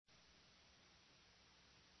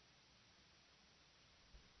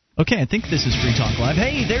Okay, I think this is Free Talk Live.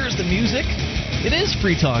 Hey, there's the music. It is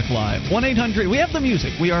Free Talk Live. 1-800. We have the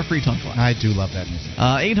music. We are Free Talk Live. I do love that music.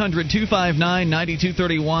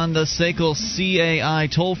 800-259-9231, the SACL CAI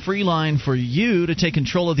toll-free line for you to take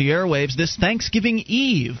control of the airwaves this Thanksgiving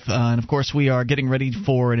Eve. And, of course, we are getting ready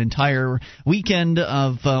for an entire weekend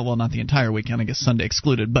of, well, not the entire weekend, I guess Sunday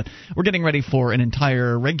excluded, but we're getting ready for an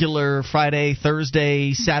entire regular Friday,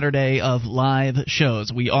 Thursday, Saturday of live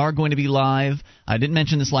shows. We are going to be live. I didn't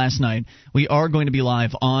mention this last night. We are going to be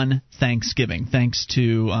live on Thanksgiving. Big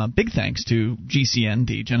thanks to GCN,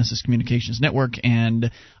 the Genesis Communications Network,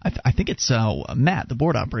 and I think it's Matt, the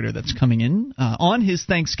board operator, that's coming in on his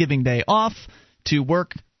Thanksgiving day off to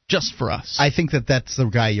work just for us. I think that's the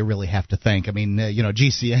guy you really have to thank. I mean,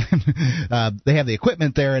 GCN, they have the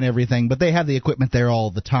equipment there and everything, but they have the equipment there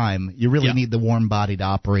all the time. You really need the warm body to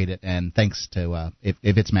operate it, and thanks to, if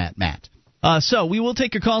it's Matt. So we will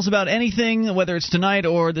take your calls about anything, whether it's tonight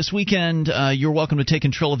or this weekend. You're welcome to take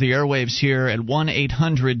control of the airwaves here at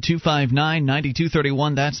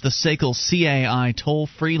 1-800-259-9231. That's the SACL CAI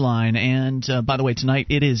toll-free line. And, by the way, tonight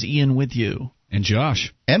it is Ian with you. And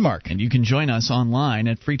Josh. And Mark. And you can join us online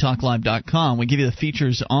at freetalklive.com. We give you the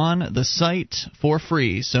features on the site for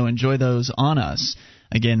free, so enjoy those on us.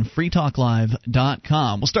 Again,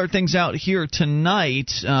 freetalklive.com. We'll start things out here tonight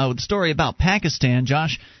with a story about Pakistan.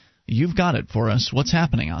 Josh, you've got it for us. What's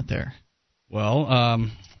happening out there? Well,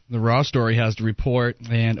 the Raw story has the report,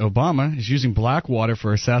 and Obama is using black water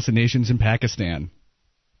for assassinations in Pakistan.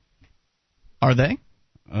 Are they?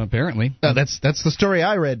 Apparently. That's the story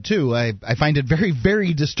I read, too. I find it very,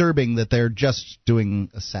 very disturbing that they're just doing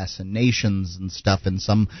assassinations and stuff in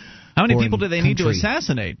some How many people do they need to country.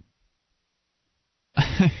 assassinate?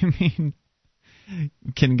 I mean,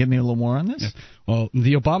 can you give me a little more on this? Yeah. Well,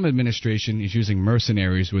 the Obama administration is using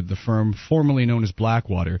mercenaries with the firm formerly known as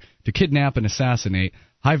Blackwater to kidnap and assassinate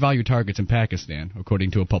high-value targets in Pakistan,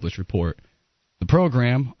 according to a published report. The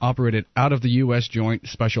program, operated out of the U.S. Joint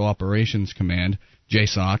Special Operations Command,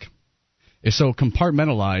 JSOC, is so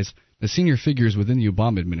compartmentalized that senior figures within the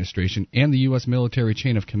Obama administration and the U.S. military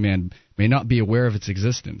chain of command may not be aware of its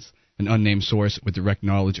existence, an unnamed source with direct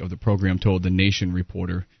knowledge of the program told The Nation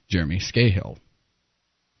reporter Jeremy Scahill.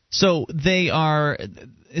 So they are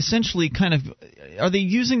essentially are they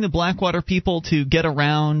using the Blackwater people to get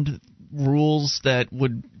around rules that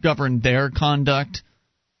would govern their conduct?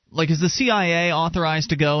 Like, is the CIA authorized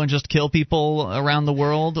to go and just kill people around the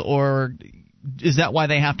world, or is that why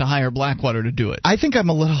they have to hire Blackwater to do it? I think I'm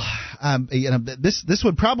a little, this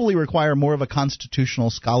would probably require more of a constitutional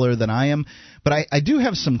scholar than I am, but I do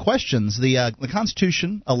have some questions. The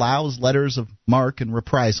Constitution allows letters of marque and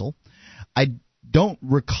reprisal. I don't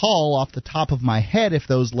recall off the top of my head if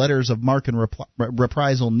those letters of marque and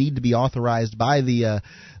reprisal need to be authorized by the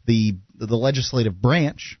legislative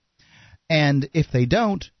branch. And if they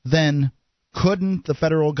don't, then couldn't the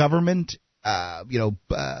federal government,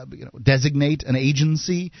 designate an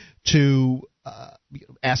agency to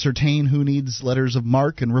ascertain who needs letters of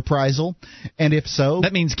marque and reprisal? And if so,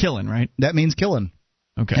 that means killing, right? That means killing.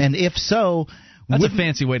 Okay. And if so, that's a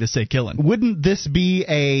fancy way to say killing. Wouldn't this be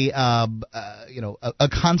a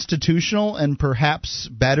constitutional and perhaps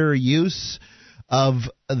better use of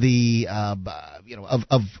the of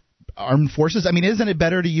armed forces? I mean, isn't it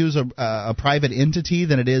better to use a private entity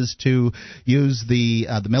than it is to use the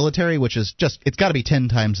military, which is it's got to be 10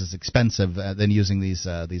 times as expensive than using these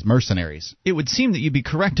mercenaries? It would seem that you'd be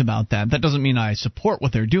correct about that. That doesn't mean I support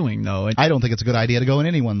what they're doing, though. I don't think it's a good idea to go in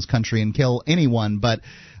anyone's country and kill anyone, but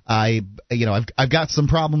I've got some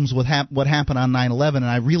problems with what happened on 9/11, and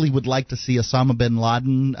I really would like to see Osama bin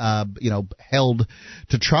Laden, held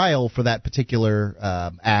to trial for that particular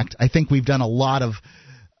act. I think we've done a lot of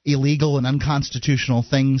illegal and unconstitutional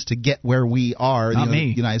things to get where we are. Not me.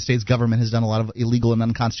 The United States government has done a lot of illegal and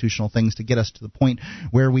unconstitutional things to get us to the point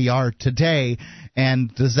where we are today.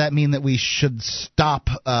 And does that mean that we should stop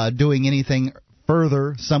doing anything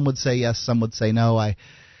further? Some would say yes, some would say no. I've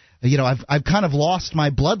kind of lost my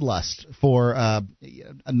bloodlust for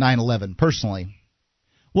 9/11 personally.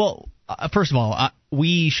 Well, first of all,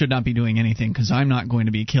 we should not be doing anything because I'm not going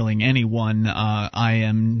to be killing anyone. I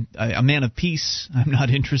am a man of peace. I'm not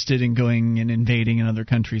interested in going and invading another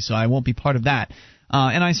country, so I won't be part of that.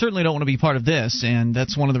 And I certainly don't want to be part of this, and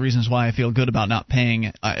that's one of the reasons why I feel good about not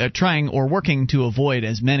paying, trying or working to avoid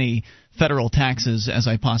as many federal taxes as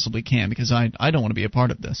I possibly can, because I don't want to be a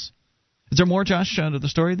part of this. Is there more, Josh, to the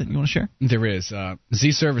story that you want to share? There is.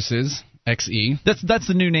 Z Services, XE. That's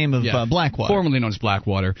the new name of Blackwater. Formerly known as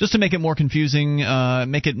Blackwater. Just to make it more confusing,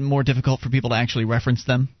 make it more difficult for people to actually reference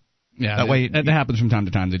them. Yeah, that way that happens from time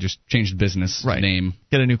to time. They just change the business name,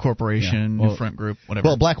 get a new corporation, new front group, whatever.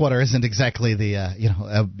 Well, Blackwater isn't exactly the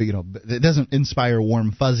it doesn't inspire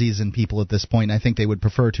warm fuzzies in people at this point. I think they would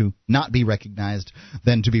prefer to not be recognized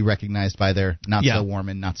than to be recognized by their not so warm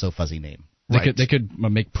and not so fuzzy name. They could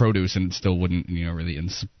make produce and it still wouldn't really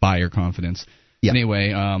inspire confidence. Yep.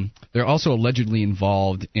 Anyway, they're also allegedly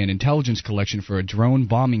involved in intelligence collection for a drone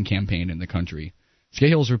bombing campaign in the country.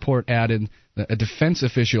 Scahill's report added that a defense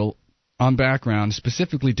official on background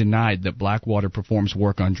specifically denied that Blackwater performs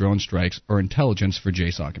work on drone strikes or intelligence for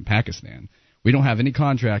JSOC in Pakistan. We don't have any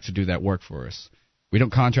contract to do that work for us. We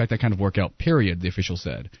don't contract that kind of work out, period, the official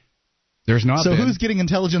said. There's not So who's getting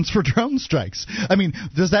intelligence for drone strikes? I mean,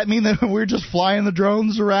 does that mean that we're just flying the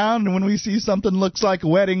drones around and when we see something looks like a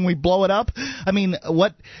wedding, we blow it up? I mean,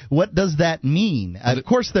 what does that mean? Of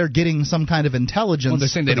course they're getting some kind of intelligence. Well, they're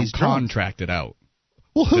saying they don't drones. contract it out.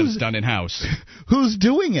 Well, who's done in-house? Who's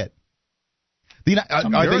doing it?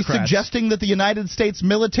 Are they suggesting that the United States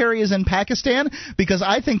military is in Pakistan? Because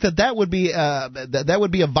I think that would be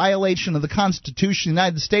a violation of the Constitution of the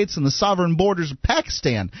United States and the sovereign borders of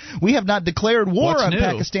Pakistan. We have not declared war on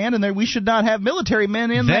Pakistan, and we should not have military men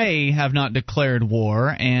in there. They have not declared war,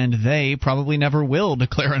 and they probably never will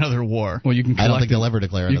declare another war. Well, you can. I don't think they'll ever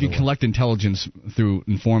declare another war. You can collect intelligence through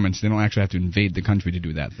informants. They don't actually have to invade the country to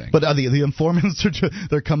do that thing. But the informants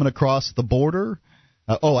they're coming across the border.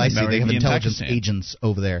 I see. They have intelligence agents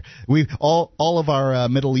over there. All of our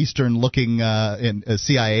Middle Eastern-looking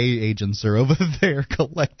CIA agents are over there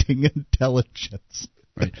collecting intelligence.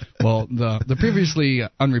 Right. Well, the previously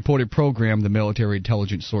unreported program, the military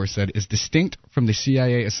intelligence source said, is distinct from the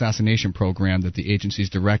CIA assassination program that the agency's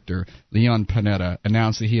director, Leon Panetta,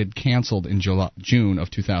 announced that he had canceled in June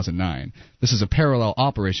of 2009. This is a parallel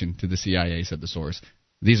operation to the CIA, said the source.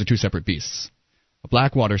 These are two separate beasts. A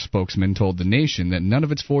Blackwater spokesman told The Nation that none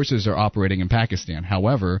of its forces are operating in Pakistan.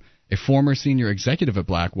 However, a former senior executive at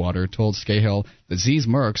Blackwater told Scahill that Z's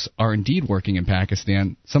mercs are indeed working in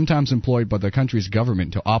Pakistan, sometimes employed by the country's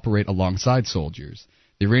government to operate alongside soldiers.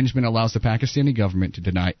 The arrangement allows the Pakistani government to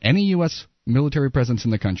deny any U.S. military presence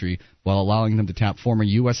in the country while allowing them to tap former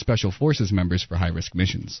U.S. Special Forces members for high-risk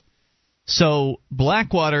missions. So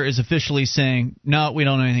Blackwater is officially saying, no, we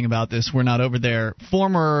don't know anything about this. We're not over there.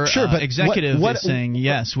 Former executive is saying,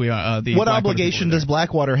 yes, we are. What obligation does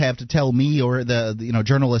Blackwater have to tell me or the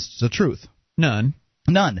journalists the truth? None.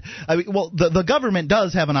 I mean, well, the government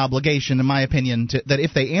does have an obligation, in my opinion, that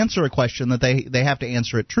if they answer a question, that they have to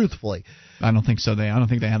answer it truthfully. I don't think so. I don't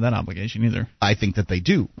think they have that obligation either. I think that they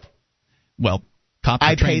do. Well, cops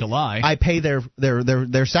are trained to lie. I pay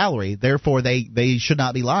their salary, therefore they should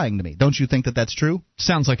not be lying to me. Don't you think that that's true?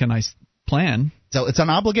 Sounds like a nice plan. So it's an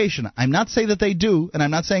obligation. I'm not saying that they do, and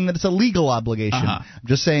I'm not saying that it's a legal obligation. I'm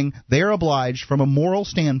just saying they are obliged from a moral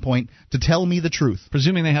standpoint to tell me the truth.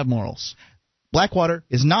 Presuming they have morals. Blackwater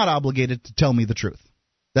is not obligated to tell me the truth.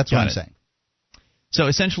 That's what I'm saying. So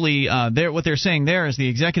essentially, what they're saying there is the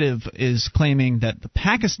executive is claiming that the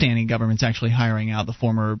Pakistani government's actually hiring out the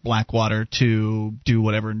former Blackwater to do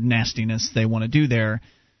whatever nastiness they want to do there,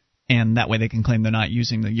 and that way they can claim they're not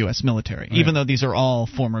using the U.S. military, even though these are all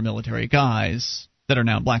former military guys that are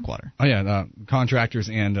now in Blackwater. Oh yeah, contractors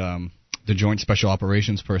and the Joint Special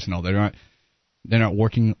Operations personnel. They're not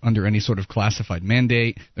working under any sort of classified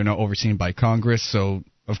mandate. They're not overseen by Congress, so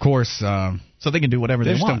of course, so they can do whatever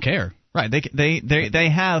they want. They just don't care. Right, they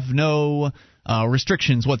have no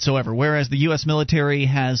restrictions whatsoever, whereas the U.S. military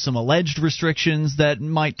has some alleged restrictions that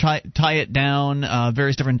might tie it down,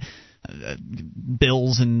 various different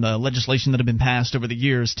bills and legislation that have been passed over the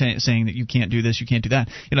years saying that you can't do this, you can't do that.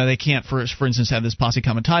 They can't, for instance, have this posse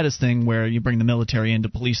comitatus thing where you bring the military in to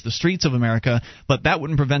police the streets of America, but that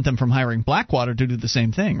wouldn't prevent them from hiring Blackwater to do the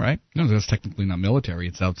same thing, right? No, that's technically not military,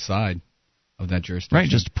 it's outside of that jurisdiction. Right,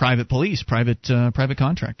 just private police, private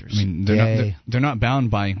contractors. I mean, they're not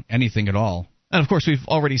bound by anything at all. And of course, we've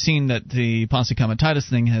already seen that the posse comitatus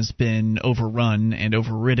thing has been overrun and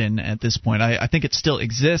overridden at this point. I think it still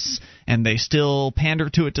exists, and they still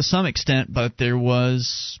pander to it to some extent, but there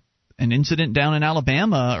was an incident down in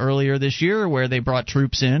Alabama earlier this year where they brought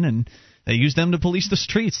troops in and they used them to police the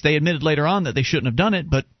streets. They admitted later on that they shouldn't have done it,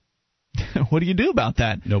 but what do you do about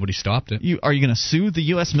that? Nobody stopped it. Are you going to sue the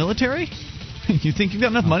U.S. military? You think you've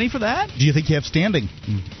got enough money for that? Do you think you have standing?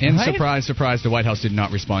 And surprise, surprise, the White House did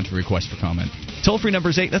not respond to a request for comment. Toll-free number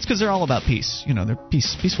is 8. That's because they're all about peace. They're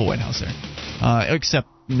peaceful White House there. Except,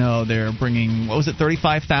 No, they're bringing,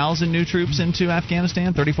 35,000 new troops into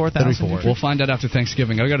Afghanistan? 34,000? We'll find out after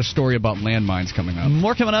Thanksgiving. I got a story about landmines coming up.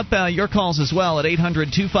 More coming up. Your calls as well at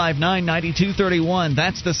 800-259-9231.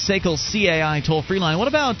 That's the SACL CAI toll-free line. What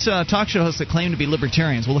about talk show hosts that claim to be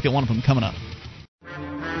libertarians? We'll look at one of them coming up.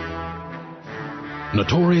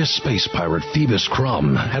 Notorious space pirate Phoebus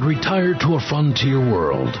Crumb had retired to a frontier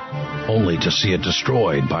world, only to see it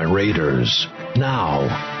destroyed by raiders. Now,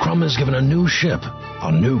 Crumb is given a new ship, a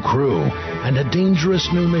new crew, and a dangerous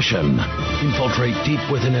new mission. Infiltrate deep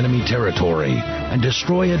within enemy territory and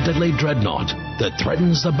destroy a deadly dreadnought that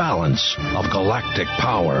threatens the balance of galactic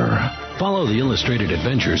power. Follow the illustrated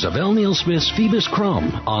adventures of L. Neil Smith's Phoebus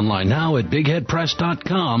Crumb online now at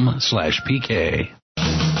bigheadpress.com/PK.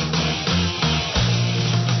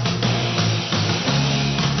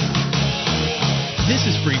 This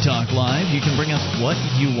is Free Talk Live. You can bring up what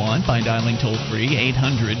you want by dialing toll-free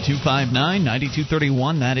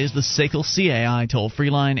 800-259-9231. That is the SACL CAI toll-free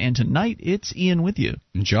line. And tonight, it's Ian with you.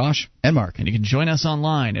 And Josh. And Mark. And you can join us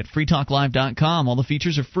online at freetalklive.com. All the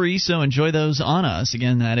features are free, so enjoy those on us.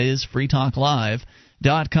 Again, that is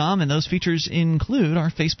freetalklive.com, and those features include our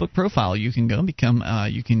Facebook profile. You can go become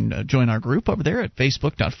you can join our group over there at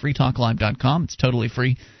facebook.freetalklive.com. It's totally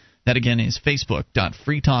free. That, again, is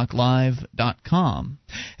facebook.freetalklive.com.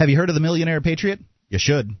 Have you heard of the Millionaire Patriot? You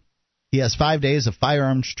should. He has 5 days of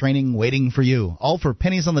firearms training waiting for you, all for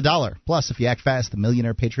pennies on the dollar. Plus, if you act fast, the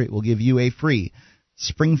Millionaire Patriot will give you a free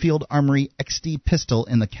Springfield Armory XD pistol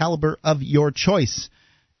in the caliber of your choice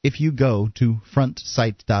if you go to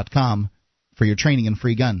frontsight.com for your training and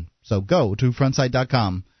free gun. So go to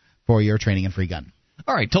frontsight.com for your training and free gun.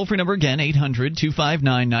 All right, toll-free number again,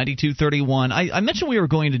 800-259-9231. I mentioned we were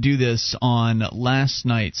going to do this on last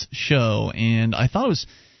night's show, and I thought it was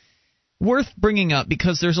worth bringing up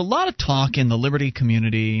because there's a lot of talk in the liberty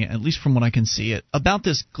community, at least from what I can see it, about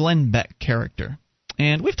this Glenn Beck character.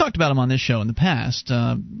 And we've talked about him on this show in the past.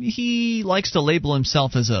 He likes to label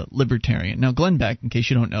himself as a libertarian. Now, Glenn Beck, in case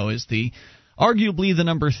you don't know, is arguably the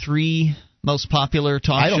number 3 most popular talk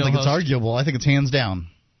show host. I don't think it's arguable. I think it's hands down.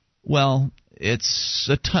 Well, it's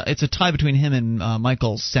a tie between him and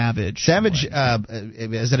Michael Savage. Savage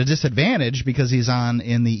is at a disadvantage because he's on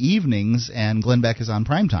in the evenings and Glenn Beck is on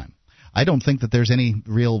primetime. I don't think that there's any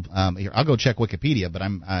real. Here, I'll go check Wikipedia, but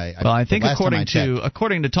I think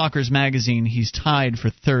according to Talkers Magazine, he's tied for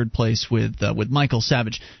third place with Michael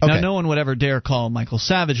Savage. Okay. Now, no one would ever dare call Michael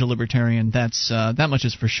Savage a libertarian. That's that much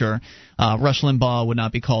is for sure. Rush Limbaugh would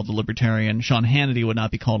not be called a libertarian. Sean Hannity would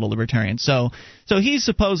not be called a libertarian. So he's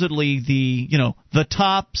supposedly the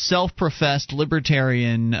top self-professed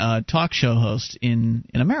libertarian talk show host in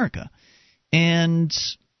America, and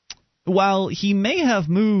while he may have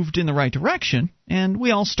moved in the right direction, and we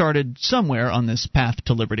all started somewhere on this path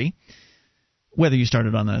to liberty, whether you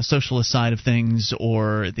started on the socialist side of things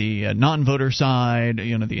or the non-voter side,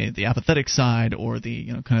 the apathetic side, or the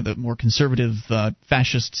kind of the more conservative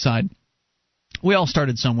fascist side, we all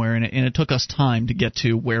started somewhere, and it took us time to get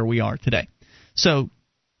to where we are today. So,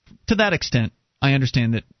 to that extent, I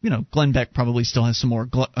understand that Glenn Beck probably still has some more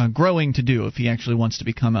growing to do if he actually wants to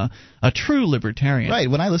become a true libertarian. Right.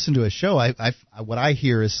 When I listen to his show, what I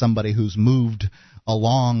hear is somebody who's moved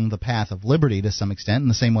along the path of liberty to some extent in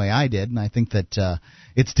the same way I did, and I think that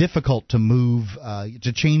it's difficult to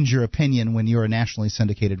to change your opinion when you're a nationally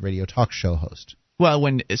syndicated radio talk show host. Well,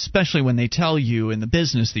 especially when they tell you in the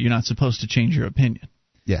business that you're not supposed to change your opinion.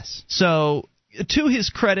 Yes. So, to his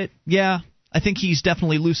credit, yeah, I think he's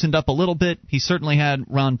definitely loosened up a little bit. He certainly had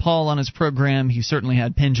Ron Paul on his program. He certainly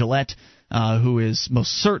had Penn Jillette, who is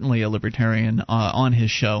most certainly a libertarian, on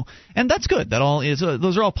his show. And that's good.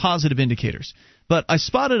 Those are all positive indicators. But I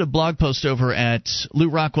spotted a blog post over at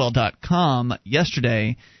LouRockwell.com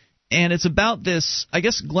yesterday, and it's about this. I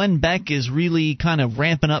guess Glenn Beck is really kind of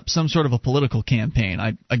ramping up some sort of a political campaign.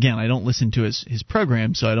 I don't listen to his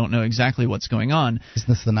program, so I don't know exactly what's going on. Isn't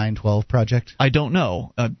this the 912 Project? I don't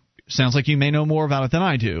know. Sounds like you may know more about it than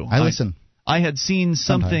I do. I listen. I had seen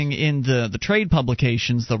something in the trade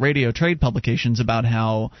publications, the radio trade publications, about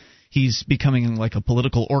how he's becoming like a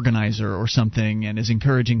political organizer or something and is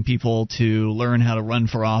encouraging people to learn how to run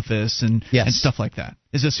for office and stuff like that.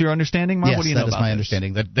 Is this your understanding, Mark? Yes, what do you know that is about my this?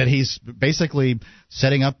 understanding. That he's basically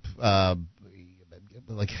setting up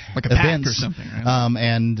like a events PAC or something, right?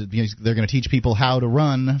 and they're going to teach people how to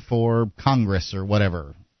run for Congress or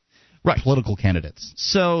whatever. Right. Political candidates.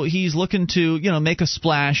 So he's looking to, make a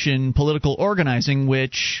splash in political organizing,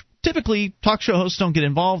 which typically talk show hosts don't get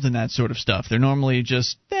involved in that sort of stuff. They're normally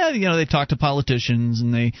just, they talk to politicians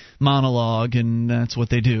and they monologue, and that's what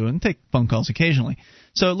they do, and take phone calls occasionally.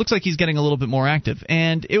 So it looks like he's getting a little bit more active.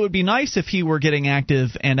 And it would be nice if he were getting active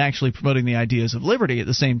and actually promoting the ideas of liberty at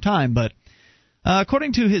the same time, but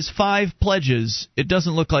according to his 5 pledges, it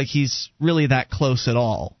doesn't look like he's really that close at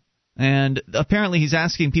all. And apparently he's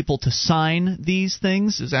asking people to sign these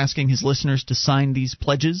things, is asking his listeners to sign these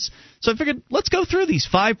pledges. So I figured, let's go through these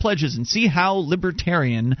 5 pledges and see how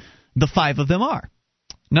libertarian the 5 of them are.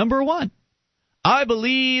 Number 1, I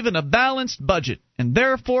believe in a balanced budget, and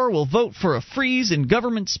therefore will vote for a freeze in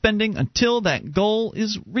government spending until that goal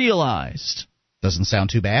is realized. Doesn't sound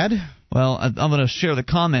too bad. Well, I'm going to share the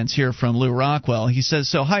comments here from Lou Rockwell. He says,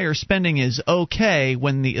 so higher spending is okay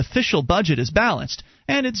when the official budget is balanced,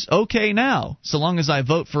 and it's okay now, so long as I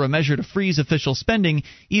vote for a measure to freeze official spending,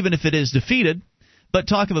 even if it is defeated. But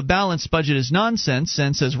talk of a balanced budget is nonsense,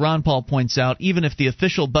 since, as Ron Paul points out, even if the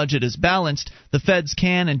official budget is balanced, the feds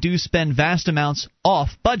can and do spend vast amounts off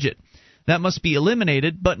budget. That must be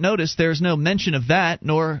eliminated, but notice there's no mention of that,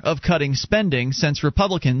 nor of cutting spending, since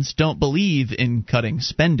Republicans don't believe in cutting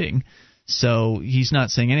spending. So he's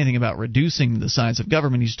not saying anything about reducing the size of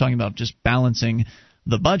government. He's talking about just balancing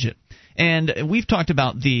the budget. And we've talked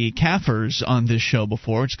about the CAFRs on this show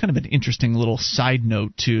before. It's kind of an interesting little side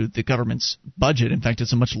note to the government's budget. In fact,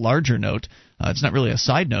 it's a much larger note. It's not really a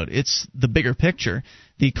side note. It's the bigger picture.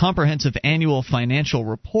 The Comprehensive Annual Financial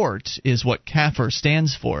Report is what CAFR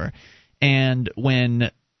stands for. And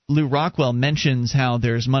when Lou Rockwell mentions how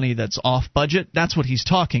there's money that's off budget, that's what he's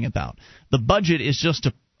talking about. The budget is just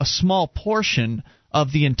a small portion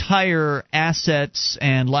of the entire assets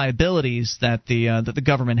and liabilities that the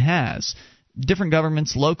government has. Different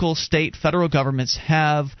governments, local, state, federal governments,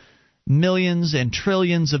 have millions and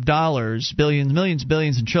trillions of dollars, millions,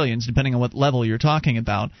 billions, and trillions, depending on what level you're talking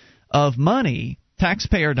about, of money,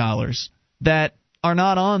 taxpayer dollars, that are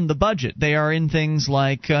not on the budget. They are in things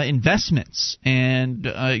like investments and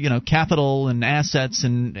capital and assets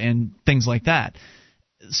and things like that.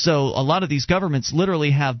 So a lot of these governments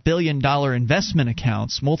literally have billion-dollar investment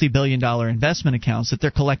accounts, multi-billion-dollar investment accounts that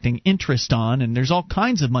they're collecting interest on, and there's all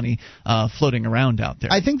kinds of money floating around out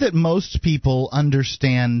there. I think that most people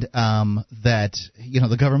understand that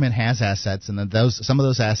the government has assets, and that some of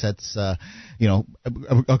those assets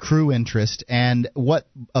accrue interest. And what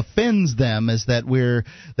offends them is that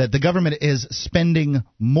the government is spending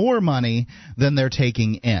more money than they're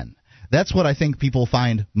taking in. That's what I think people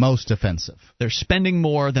find most offensive. They're spending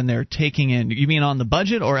more than they're taking in. You mean on the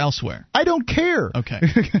budget or elsewhere? I don't care. Okay.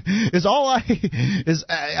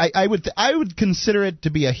 I would consider it to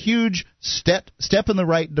be a huge step in the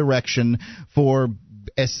right direction for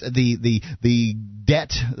the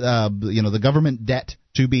debt, the government debt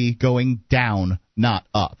to be going down, not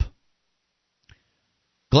up.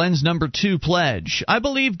 Glenn's number 2 pledge. I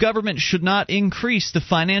believe government should not increase the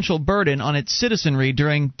financial burden on its citizenry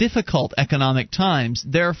during difficult economic times.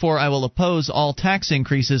 Therefore, I will oppose all tax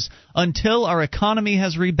increases until our economy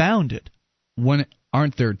has rebounded. When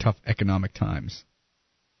aren't there tough economic times?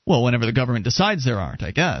 Well, whenever the government decides there aren't,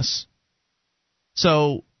 I guess.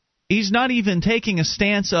 So he's not even taking a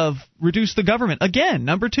stance of reduce the government. Again,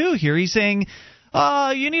 number 2 here, he's saying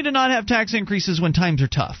you need to not have tax increases when times are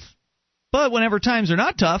tough. But whenever times are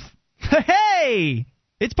not tough, hey,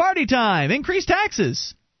 it's party time. Increase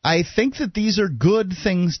taxes. I think that these are good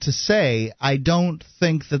things to say. I don't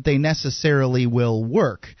think that they necessarily will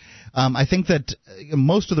work. I think that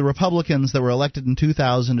most of the Republicans that were elected in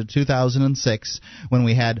 2000 to 2006, when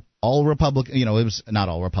we had all Republican, it was not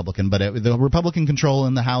all Republican, but the Republican control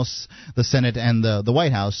in the House, the Senate, and the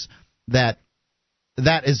White House, that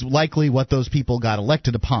is likely what those people got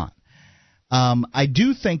elected upon. I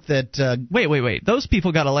do think that... Wait. Those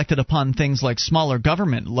people got elected upon things like smaller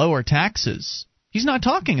government, lower taxes. He's not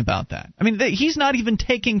talking about that. I mean, he's not even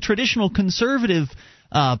taking traditional conservative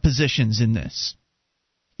positions in this.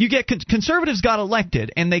 You get conservatives got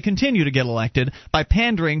elected, and they continue to get elected by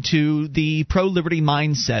pandering to the pro-liberty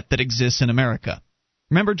mindset that exists in America.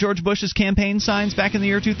 Remember George Bush's campaign signs back in the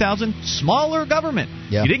year 2000? Smaller government.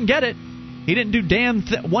 Yeah. You didn't get it. He didn't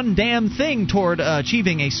do one damn thing toward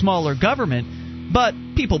achieving a smaller government, but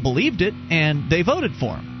people believed it, and they voted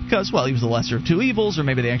for him because, well, he was the lesser of two evils, or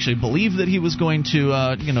maybe they actually believed that he was going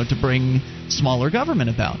to, to bring smaller government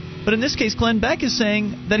about. But in this case, Glenn Beck is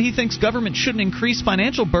saying that he thinks government shouldn't increase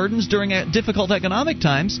financial burdens during difficult economic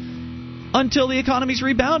times until the economy's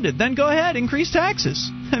rebounded. Then go ahead, increase taxes.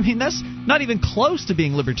 I mean, that's not even close to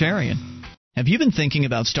being libertarian. Have you been thinking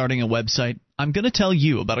about starting a website? I'm going to tell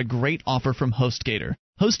you about a great offer from HostGator.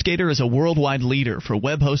 HostGator is a worldwide leader for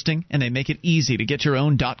web hosting, and they make it easy to get your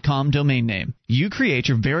own .com domain name. You create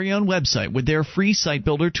your very own website with their free site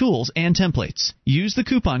builder tools and templates. Use the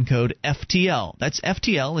coupon code FTL. That's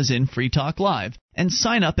FTL as in Free Talk Live. and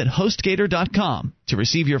sign up at HostGator.com to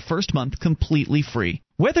receive your first month completely free.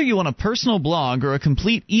 Whether you want a personal blog or a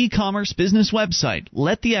complete e-commerce business website,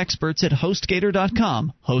 let the experts at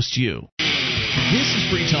HostGator.com host you. This is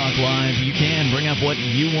Free Talk Live. You can bring up what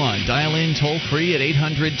you want. Dial in toll-free at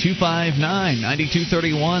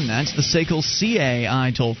 800-259-9231. That's the SACL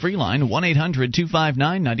CAI toll-free line,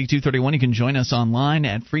 1-800-259-9231. You can join us online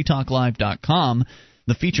at freetalklive.com.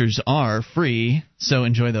 The features are free, so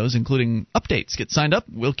enjoy those, including updates. Get signed up.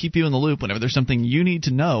 We'll keep you in the loop whenever there's something you need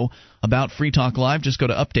to know about Free Talk Live. Just go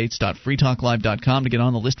to updates.freetalklive.com to get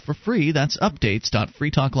on the list for free. That's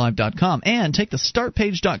updates.freetalklive.com. And take the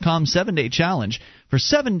startpage.com 7-day challenge. For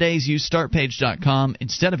 7 days, use startpage.com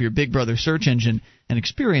instead of your Big Brother search engine and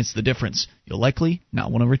experience the difference. You'll likely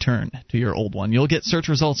not want to return to your old one. You'll get search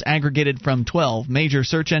results aggregated from 12 major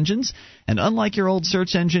search engines, and unlike your old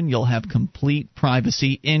search engine, you'll have complete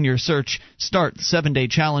privacy in your search. Start the 7-day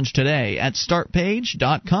challenge today at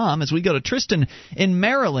startpage.com. As we go to Tristan in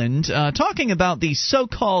Maryland, talking about the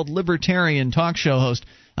so-called libertarian talk show host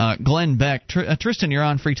Glenn Beck. Tristan, you're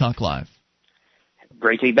on Free Talk Live.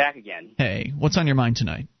 Great to be back again. Hey, what's on your mind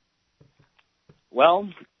tonight? Well,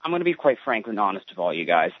 I'm going to be quite frank and honest with all you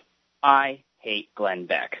guys. I hate Glenn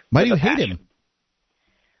Beck. Why do you hate him?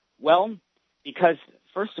 Well, because,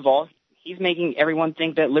 first of all, he's making everyone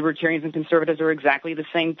think that libertarians and conservatives are exactly the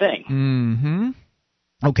same thing. Mm-hmm.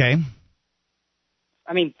 Okay.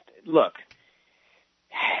 I mean, look,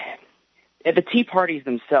 at the Tea Parties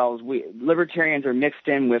themselves, libertarians are mixed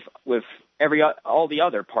in with all the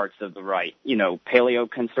other parts of the right,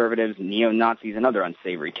 paleo-conservatives, neo-Nazis, and other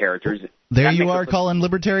unsavory characters. There you are calling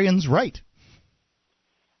libertarians right.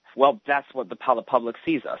 Well, that's how the public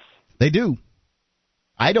sees us. They do.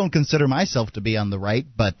 I don't consider myself to be on the right,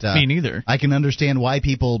 but me neither. I can understand why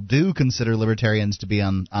people do consider libertarians to be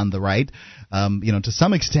on the right. To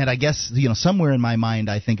some extent, I guess, somewhere in my mind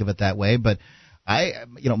I think of it that way, but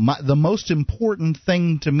the most important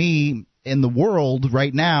thing to me in the world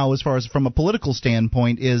right now, as far as from a political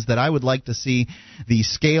standpoint, is that I would like to see the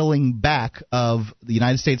scaling back of the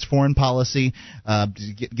United States foreign policy,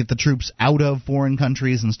 get the troops out of foreign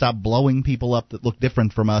countries and stop blowing people up that look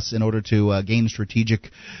different from us in order to gain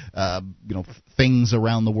strategic, things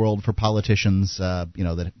around the world for politicians,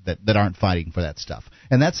 that aren't fighting for that stuff.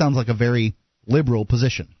 And that sounds like a very liberal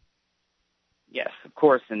position. Yes, of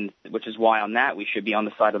course, and which is why on that we should be on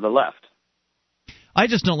the side of the left. I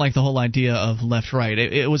just don't like the whole idea of left-right.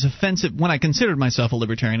 It was offensive when I considered myself a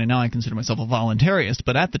libertarian, and now I consider myself a voluntarist.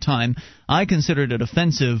 But at the time, I considered it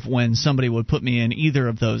offensive when somebody would put me in either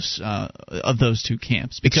of those two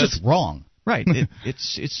camps. Because it's just wrong. Right.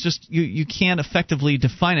 It's just you can't effectively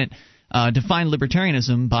define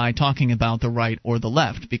libertarianism by talking about the right or the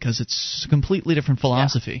left, because it's a completely different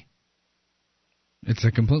philosophy. Yeah. It's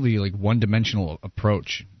a completely one-dimensional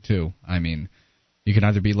approach too. I mean, you can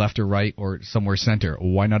either be left or right or somewhere center.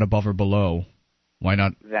 Why not above or below? Why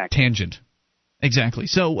not tangent? Exactly.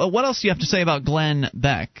 So what else do you have to say about Glenn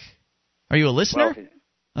Beck? Are you a listener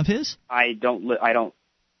of his? I don't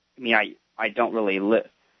really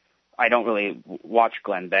watch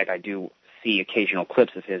Glenn Beck. I do see occasional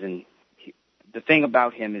clips of his, and the thing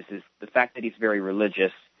about him is the fact that he's very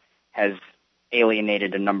religious has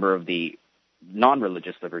alienated a number of the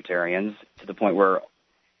non-religious libertarians to the point where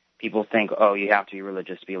people think, oh, you have to be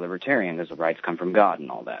religious to be a libertarian because the rights come from God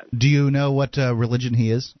and all that. Do you know what religion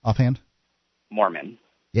he is offhand? Mormon.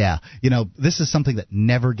 Yeah. This is something that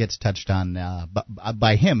never gets touched on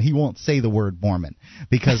by him. He won't say the word Mormon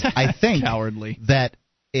because I think cowardly that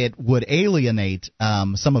it would alienate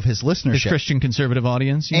some of his listenership. His Christian conservative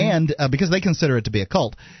audience? And because they consider it to be a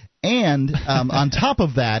cult. And on top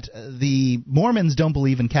of that, the Mormons don't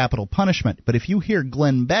believe in capital punishment. But if you hear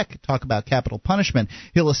Glenn Beck talk about capital punishment,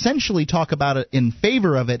 he'll essentially talk about it in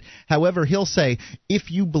favor of it. However, he'll say,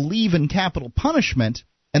 if you believe in capital punishment,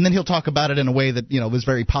 and then he'll talk about it in a way that, was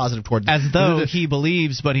very positive toward... As though he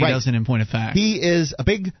believes, but he doesn't in point of fact. He is a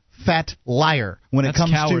big fat liar when it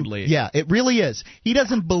comes cowardly. to... Yeah, it really is. He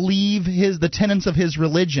doesn't believe the tenets of his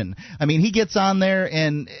religion. I mean, he gets on there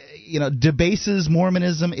and... debases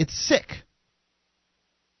Mormonism. It's sick.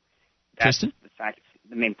 Tristan?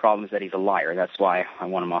 The main problem is that he's a liar. That's why I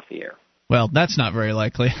want him off the air. Well, that's not very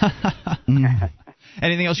likely.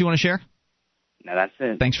 Anything else you want to share? No, that's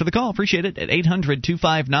it. Thanks for the call. Appreciate it. At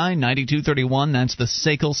 800-259-9231, that's the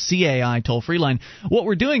SACL CAI toll-free line. What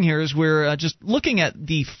we're doing here is we're just looking at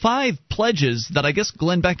the 5 pledges that I guess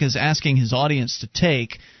Glenn Beck is asking his audience to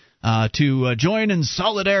take to join in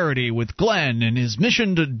solidarity with Glenn in his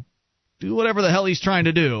mission to do whatever the hell he's trying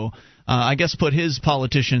to do. I guess put his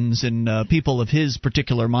politicians and people of his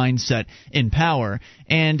particular mindset in power.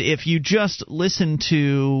 And if you just listen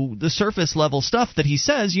to the surface level stuff that he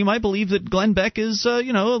says, you might believe that Glenn Beck is, a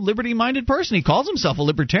liberty-minded person. He calls himself a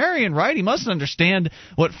libertarian, right? He must understand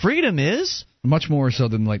what freedom is. Much more so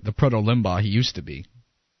than like the proto-Limbaugh he used to be.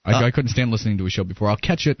 I couldn't stand listening to his show before. I'll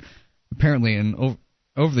catch it, apparently, and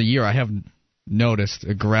over the year I have noticed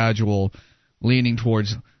a gradual leaning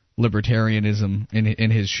towards libertarianism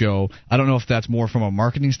in his show. I don't know if that's more from a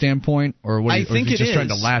marketing standpoint or what. I think he's it just trying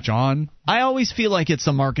to latch on. I always feel like it's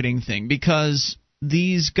a marketing thing because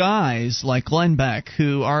these guys like Glenn Beck,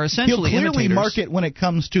 who are essentially he'll clearly imitators, market when it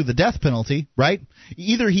comes to the death penalty, right?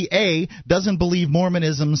 Either he A, doesn't believe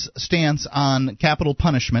Mormonism's stance on capital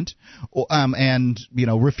punishment, and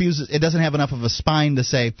refuses. It doesn't have enough of a spine to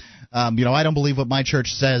say, I don't believe what my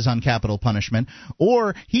church says on capital punishment,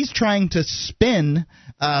 or he's trying to spin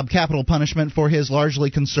capital punishment for his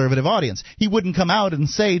largely conservative audience. He wouldn't come out and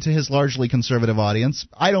say to his largely conservative audience,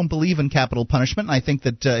 I don't believe in capital punishment, and I think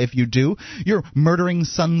that if you do, you're murdering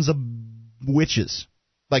sons of witches.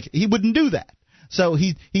 Like, he wouldn't do that. So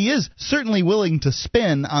he is certainly willing to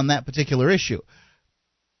spin on that particular issue.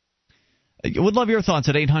 I would love your thoughts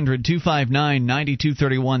at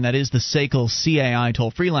 800-259-9231. That is the SACL CAI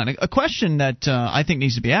toll-free line. A question that I think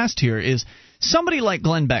needs to be asked here is, somebody like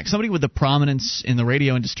Glenn Beck, somebody with the prominence in the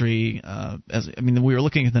radio industry, we were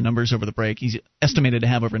looking at the numbers over the break. He's estimated to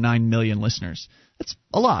have over 9 million listeners. That's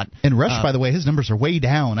a lot. And Rush, by the way, his numbers are way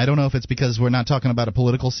down. I don't know if it's because we're not talking about a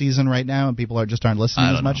political season right now and people aren't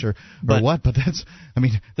listening as much or what, but that's,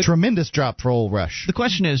 tremendous drop for old Rush. The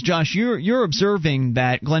question is, Josh, you're observing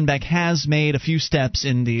that Glenn Beck has made a few steps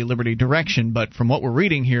in the liberty direction, but from what we're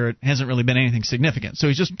reading here, it hasn't really been anything significant. So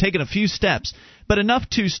he's just taken a few steps, but enough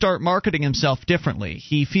to start marketing himself differently.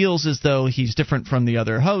 He feels as though he's different from the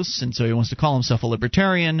other hosts, and so he wants to call himself a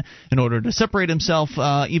libertarian in order to separate himself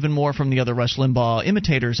even more from the other Rush Limbaugh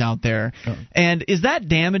imitators out there. Oh. And is that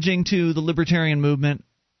damaging to the libertarian movement?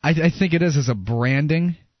 I think it is as a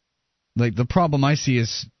branding. Like, the problem I see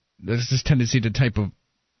is there's this tendency to type of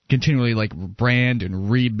continually brand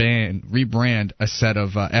and rebrand a set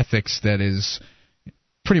of ethics that is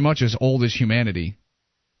pretty much as old as humanity.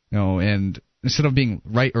 And instead of being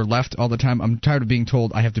right or left all the time, I'm tired of being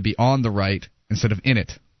told I have to be on the right instead of in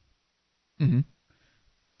it. Mm-hmm.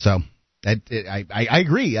 So I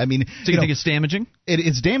agree. So you think it's damaging?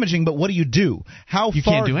 It's damaging, but what do? You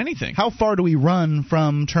can't do anything. How far do we run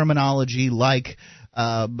from terminology like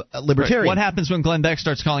libertarian? Right. What happens when Glenn Beck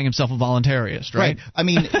starts calling himself a voluntarist, right?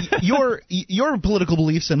 Your political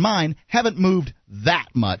beliefs and mine haven't moved that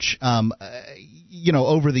much.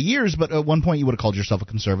 Over the years, but at one point you would have called yourself a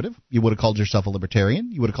conservative. You would have called yourself a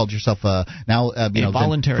libertarian. You would have called yourself a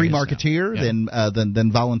free marketeer, then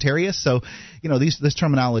voluntarist. So, this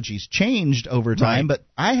terminology's changed over time, right. But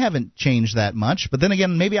I haven't changed that much. But then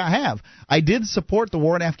again, maybe I have. I did support the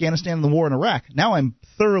war in Afghanistan and the war in Iraq. Now I'm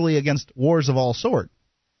thoroughly against wars of all sorts.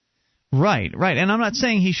 Right. And I'm not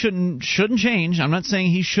saying he shouldn't change. I'm not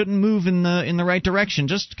saying he shouldn't move in the right direction.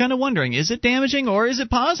 Just kind of wondering, is it damaging or is it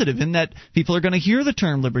positive in that people are going to hear the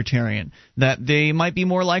term libertarian, that they might be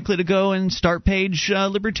more likely to go and start page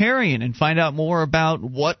libertarian and find out more about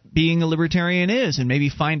what being a libertarian is, and maybe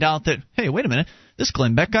find out that, hey, wait a minute, this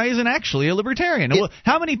Glenn Beck guy isn't actually a libertarian.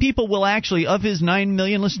 How many people will actually, of his 9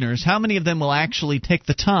 million listeners, how many of them will actually take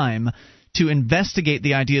the time to investigate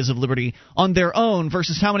the ideas of liberty on their own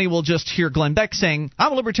versus how many will just hear Glenn Beck saying,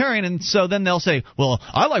 I'm a libertarian, and so then they'll say, well,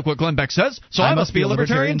 I like what Glenn Beck says, so I must be a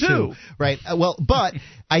libertarian too. Right. But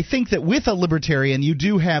I think that with a libertarian, you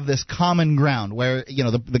do have this common ground where,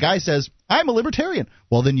 the guy says, I'm a libertarian.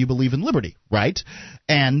 Well, then you believe in liberty, right?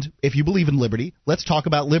 And if you believe in liberty, let's talk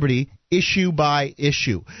about liberty issue by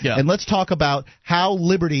issue. Yeah. And let's talk about how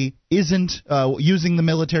liberty isn't using the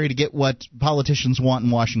military to get what politicians want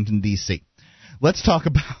in Washington, D.C. Let's talk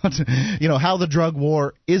about, how the drug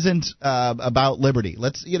war isn't about liberty.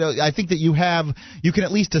 I think that you can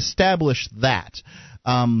at least establish that.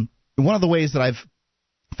 One of the ways that I've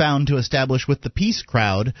found to establish with the peace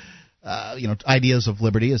crowd, ideas of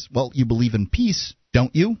liberty is, well, you believe in peace,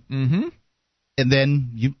 don't you? Mm-hmm. And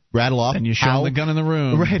then you rattle off and you show them the gun in the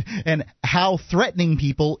room, right? And how threatening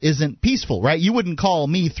people isn't peaceful, right? You wouldn't call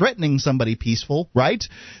me threatening somebody peaceful, right?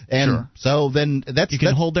 And sure. So then you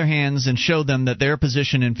can hold their hands and show them that their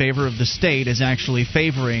position in favor of the state is actually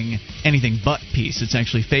favoring anything but peace. It's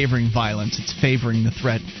actually favoring violence. It's favoring the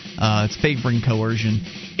threat. It's favoring coercion.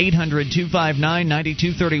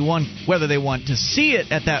 800-259-9231. Whether they want to see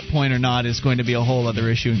it at that point or not is going to be a whole other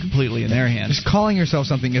issue and completely in their hands. Just calling yourself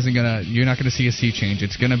something you're not going to see a sea change.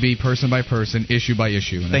 It's going to be person by person, issue by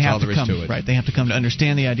issue, and that's all there is to it. Right, they have to come to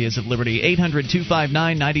understand the ideas of liberty.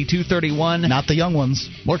 800-259-9231. Not the young ones.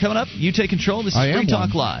 More coming up. You take control. This is Free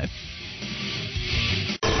Talk Live.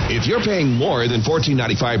 If you're paying more than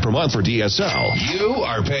 $14.95 per month for DSL, you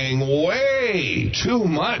are paying way too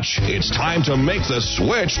much. It's time to make the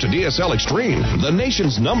switch to DSL Extreme, the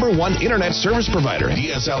nation's #1 internet service provider.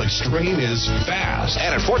 DSL Extreme is fast,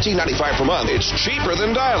 and at $14.95 per month, it's cheaper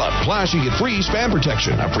than dial-up. Plus, you get free spam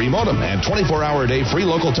protection, a free modem, and 24-hour-a-day free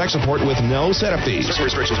local tech support with no setup fees. Certain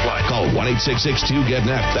restrictions apply. Call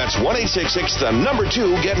 1-866-2-GET-NET. That's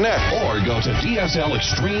 1-866-2-GET-NET. Or go to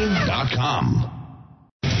DSLExtreme.com.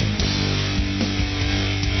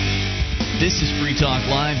 This is Free Talk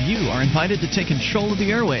Live. You are invited to take control of the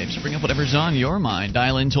airwaves. Bring up whatever's on your mind.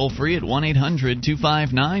 Dial in toll-free at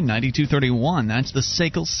 1-800-259-9231. That's the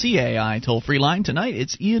SACL CAI toll-free line. Tonight,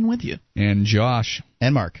 it's Ian with you. And Josh.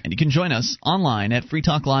 And Mark. And you can join us online at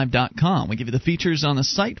freetalklive.com. We give you the features on the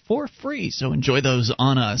site for free, so enjoy those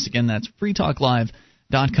on us. Again, that's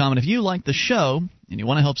freetalklive.com. And if you like the show and you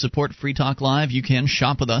want to help support Free Talk Live, you can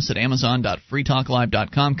shop with us at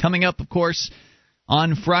amazon.freetalklive.com. Coming up, of course,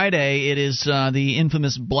 on Friday, it is the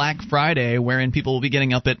infamous Black Friday, wherein people will be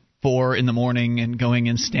getting up at 4 in the morning and going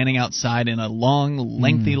and standing outside in a long,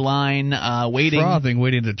 lengthy line,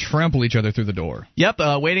 waiting to trample each other through the door. Yep,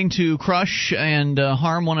 waiting to crush and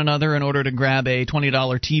harm one another in order to grab a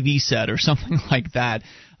 $20 TV set or something like that.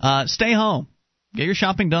 Stay home. Get your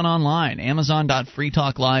shopping done online.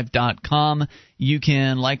 Amazon.freetalklive.com. You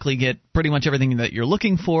can likely get pretty much everything that you're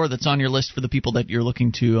looking for that's on your list for the people that you're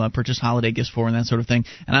looking to purchase holiday gifts for and that sort of thing.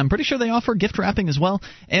 And I'm pretty sure they offer gift wrapping as well.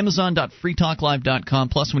 Amazon.freetalklive.com.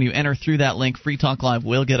 Plus, when you enter through that link, Free Talk Live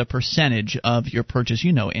will get a percentage of your purchase.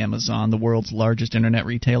 You know Amazon, the world's largest internet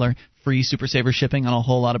retailer. Free Super Saver shipping on a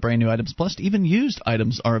whole lot of brand new items. Plus, even used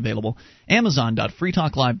items are available.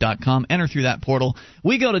 Amazon.freetalklive.com. Enter through that portal.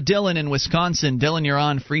 We go to Dylan in Wisconsin. Dylan, you're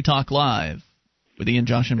on Free Talk Live with Ian,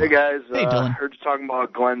 Josh, and Mark. Hey, guys. Hey, Dylan. I heard you talking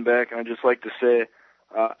about Glenn Beck, and I'd just like to say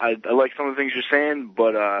I like some of the things you're saying,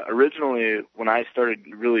 but originally when I started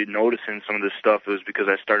really noticing some of this stuff, it was because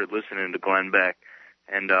I started listening to Glenn Beck.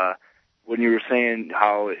 And when you were saying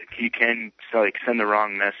how he can send the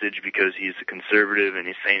wrong message because he's a conservative and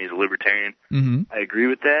he's saying he's a libertarian, I agree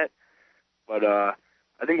with that. But I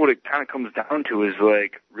think what it kind of comes down to is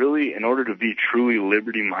really in order to be truly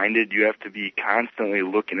liberty-minded, you have to be constantly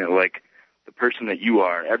looking at the person that you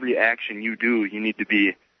are. Every action you do, you need to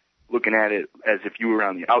be looking at it as if you were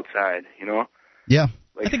on the outside, you know? Yeah.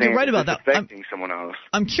 I think you're right about that. Affecting someone else.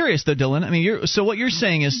 I'm curious, though, Dylan. I mean, so what you're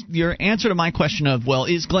saying is your answer to my question of, well,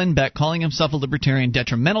 is Glenn Beck calling himself a libertarian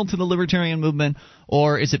detrimental to the libertarian movement,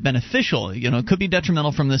 or is it beneficial? You know, it could be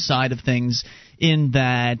detrimental from this side of things in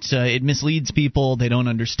that it misleads people. They don't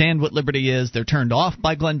understand what liberty is. They're turned off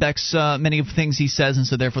by Glenn Beck's many of the things he says, and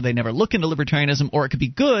so therefore they never look into libertarianism. Or it could be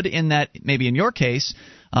good in that maybe in your case,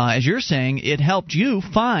 as you're saying, it helped you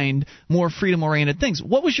find more freedom-oriented things.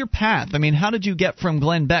 What was your path? I mean, how did you get from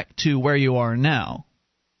Glenn Beck to where you are now?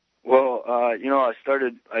 Well, I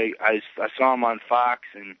saw him on Fox,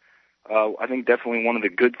 and I think definitely one of the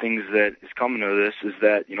good things that is coming to this is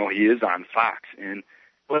that, he is on Fox. And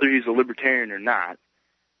whether he's a libertarian or not,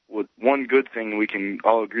 one good thing we can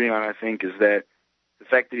all agree on, I think, is that the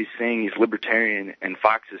fact that he's saying he's libertarian and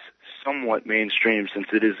Fox is somewhat mainstream since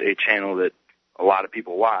it is a channel that a lot of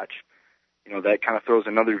people watch, that kind of throws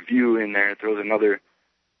another view in there, throws another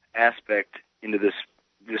aspect into this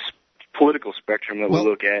political spectrum that we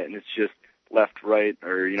look at, and it's just left, right,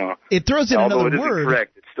 or it throws in another word. Although it isn't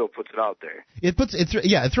correct, it still puts it out there. It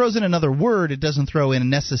throws in another word. It doesn't throw in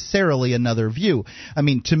necessarily another view. I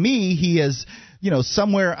mean, to me, he is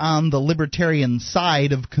somewhere on the libertarian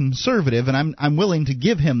side of conservative, and I'm willing to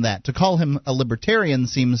give him that. To call him a libertarian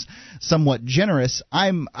seems somewhat generous.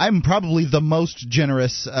 I'm probably the most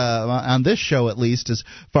generous on this show, at least, as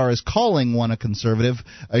far as calling one a conservative,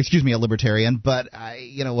 a libertarian. But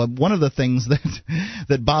one of the things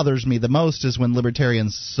that bothers me the most is when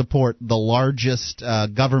libertarians support the largest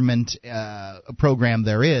government program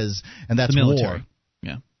there is, and that's the military. War.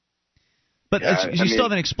 Yeah. But you still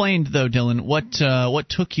haven't explained, though, Dylan, what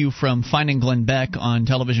took you from finding Glenn Beck on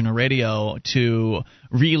television or radio to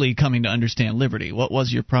really coming to understand liberty? What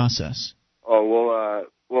was your process? Oh,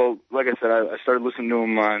 well, like I said, I started listening to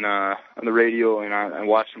him on the radio, and I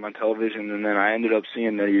watched him on television, and then I ended up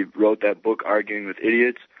seeing that he wrote that book, Arguing with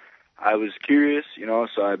Idiots. I was curious,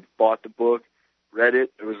 so I bought the book, read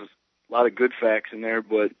it. There was a lot of good facts in there,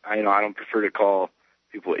 but I don't prefer to call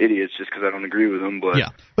people idiots just because I don't agree with them. But yeah,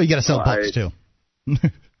 well, you got to sell books too.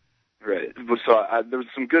 Right. So there was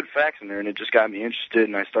some good facts in there, and it just got me interested,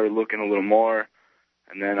 and I started looking a little more.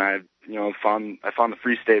 And then I found the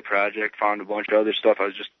Free State Project, found a bunch of other stuff. I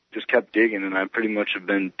was just kept digging, and I pretty much have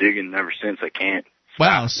been digging ever since. I can't stop.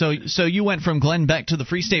 Wow, so you went from Glenn Beck to the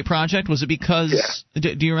Free State Project. Was it because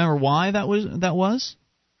do you remember why that was?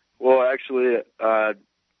 Well, actually, I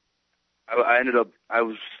ended up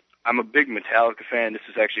I'm a big Metallica fan. This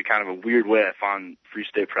is actually kind of a weird way I found Free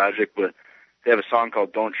State Project, but they have a song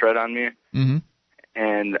called Don't Tread on Me. Mm-hmm.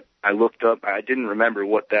 And I looked up, I didn't remember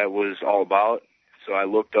what that was all about, so I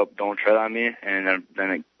looked up Don't Tread on Me, and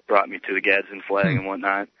then it brought me to the Gadsden flag and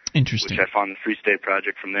whatnot. Interesting. Which I found the Free State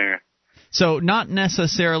Project from there. So not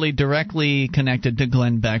necessarily directly connected to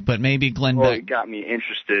Glenn Beck, but maybe Glenn Beck. It got me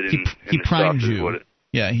interested in he the primed stuff. you.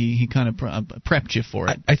 Yeah, he kind of prepped you for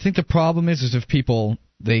it. I think the problem is if people,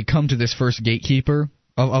 they come to this first gatekeeper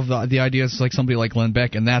of the ideas, like somebody like Glenn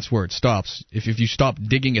Beck, and that's where it stops. If you stop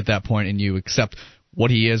digging at that point and you accept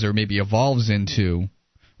what he is or maybe evolves into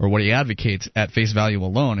or what he advocates at face value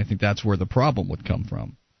alone, I think that's where the problem would come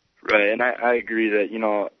from. Right, and I agree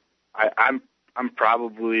that, I'm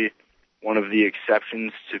probably one of the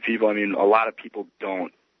exceptions to people. I mean, a lot of people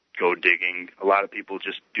don't go digging. A lot of people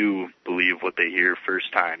just do believe what they hear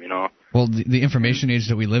first time, Well, the information age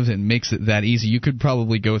that we live in makes it that easy. You could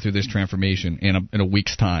probably go through this transformation in a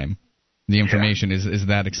week's time. The information is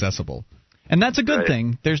that accessible. And that's a good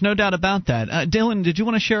thing. There's no doubt about that. Dylan, did you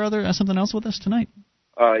want to share something else with us tonight?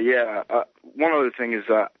 One other thing is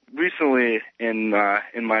recently in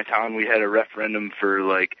my town we had a referendum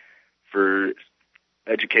for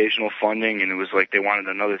educational funding, and it was like they wanted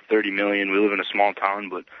another $30 million. We live in a small town,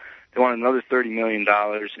 but they wanted another $30 million,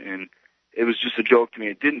 and it was just a joke to me.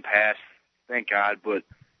 It didn't pass, thank God, but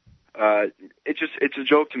it's a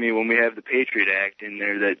joke to me when we have the Patriot Act in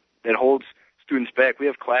there that holds students back. We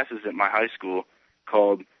have classes at my high school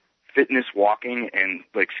called fitness walking and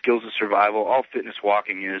skills of survival. All fitness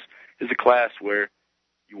walking is a class where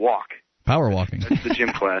you walk. Power walking. That's the gym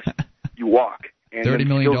class. You walk. And $30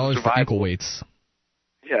 million for ankle weights.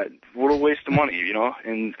 Yeah, what a waste of money,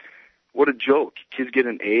 and what a joke. Kids get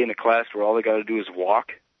an A in a class where all they got to do is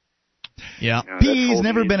walk. Yeah. PE's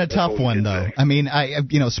never been a tough one, though. I mean,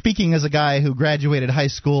 speaking as a guy who graduated high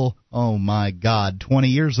school, oh my God, 20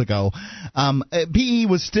 years ago, PE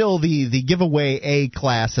was still the giveaway A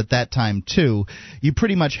class at that time too. You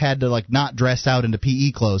pretty much had to not dress out into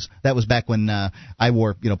PE clothes. That was back when I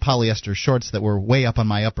wore polyester shorts that were way up on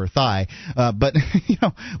my upper thigh. But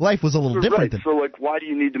life was a little different. Right. So why do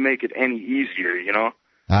you need to make it any easier?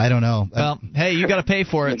 I don't know. Well, hey, you got to pay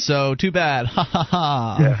for it, so too bad. Ha ha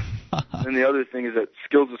ha. Yeah. And the other thing is that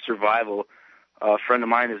skills of survival. A friend of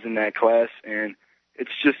mine is in that class, and it's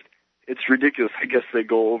ridiculous. I guess they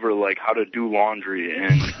go over how to do laundry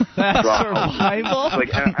and survival. I'm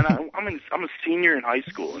a senior in high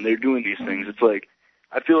school, and they're doing these things. It's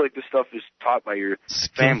I feel like this stuff is taught by your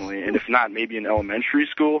family, and if not, maybe in elementary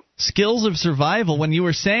school. Skills of survival. When you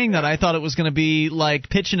were saying that, I thought it was going to be like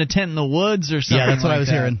pitching a tent in the woods or something. Yeah, that's what I was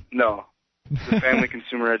hearing. No, it's a family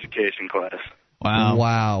consumer education class.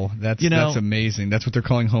 Wow, that's amazing. That's what they're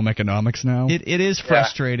calling home economics now. It is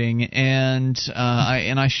frustrating, and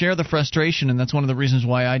I share the frustration, and that's one of the reasons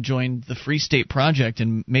why I joined the Free State Project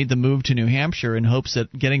and made the move to New Hampshire in hopes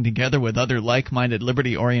that getting together with other like-minded,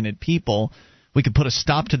 liberty-oriented people, we could put a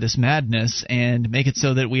stop to this madness and make it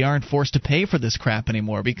so that we aren't forced to pay for this crap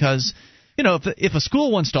anymore. Because if a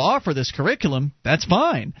school wants to offer this curriculum, that's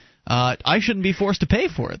fine. I shouldn't be forced to pay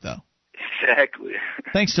for it, though. Exactly.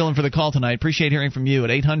 Thanks, Dylan, for the call tonight. Appreciate hearing from you at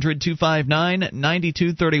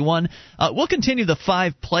 800-259-9231. We'll continue the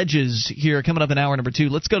 5 pledges here coming up in hour number 2.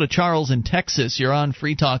 Let's go to Charles in Texas. You're on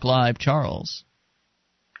Free Talk Live. Charles.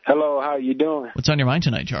 Hello, how you doing? What's on your mind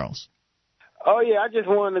tonight, Charles? Oh, yeah, I just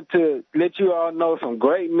wanted to let you all know some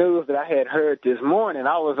great news that I had heard this morning.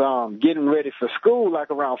 I was getting ready for school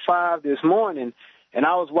around 5 this morning, and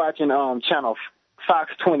I was watching channel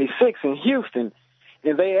Fox 26 in Houston.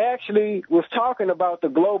 And they actually was talking about the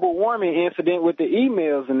global warming incident with the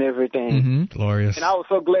emails and everything. Mm-hmm. Glorious. And I was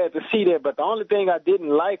so glad to see that. But the only thing I didn't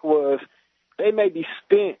like was they maybe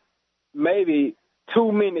spent 2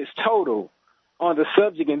 minutes total on the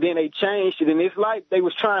subject, and then they changed it. And it's like they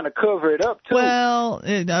was trying to cover it up, too. Well,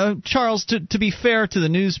 Charles, to be fair to the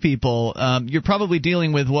news people, you're probably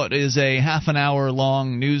dealing with what is a half an hour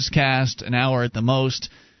long newscast, an hour at the most.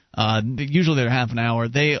 Usually they're half an hour.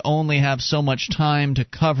 They only have so much time to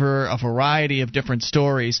cover a variety of different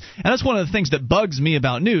stories, and that's one of the things that bugs me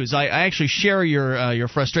about news. I actually share your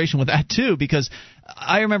frustration with that too, because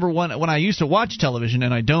I remember when I used to watch television,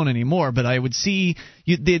 and I don't anymore, but I would see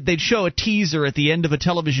they'd show a teaser at the end of a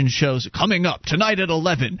television show coming up tonight at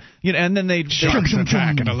 11, and then they'd Sharks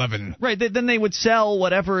attack at 11. Right, then they would sell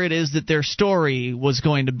whatever it is that their story was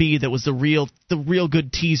going to be that was the real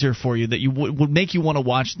good teaser for you that you would make you want to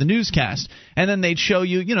watch the newscast. And then they'd show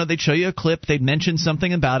you a clip, they'd mention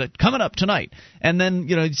something about it coming up tonight. And then,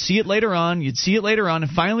 you'd see it later on, and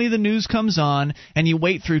finally the news comes on, and you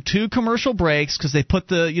wait through 2 commercial breaks because they put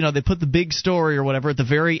the big story or whatever at the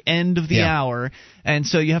very end of the hour. And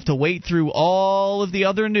so you have to wait through all of the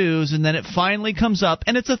other news, and then it finally comes up,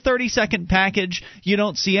 and it's a 30-second package. You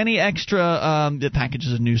don't see any extra. The package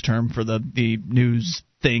is a news term for the news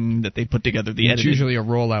thing that they put together. It's usually a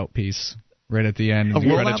rollout piece right at the end.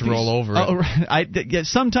 You're ready to roll over it.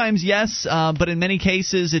 Sometimes yes, but in many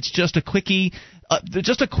cases it's just a quickie,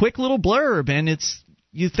 just a quick little blurb, and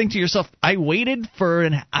you think to yourself, I waited for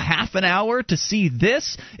a half an hour to see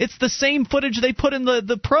this? It's the same footage they put in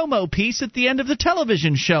the promo piece at the end of the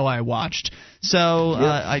television show I watched. So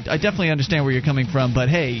I definitely understand where you're coming from, but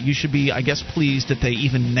hey, you should be, I guess, pleased that they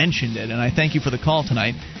even mentioned it. And I thank you for the call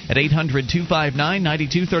tonight at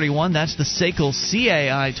 800-259-9231. That's the SACL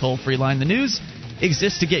CAI toll-free line. The news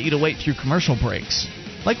exists to get you to wait through commercial breaks,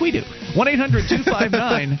 like we do.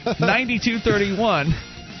 1-800-259-9231.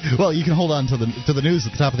 Well, you can hold on to the news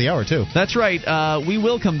at the top of the hour, too. That's right. We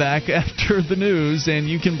will come back after the news, and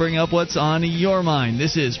you can bring up what's on your mind.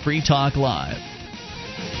 This is Free Talk Live.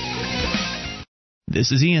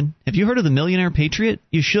 This is Ian. Have you heard of the Millionaire Patriot?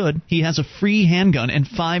 You should. He has a free handgun and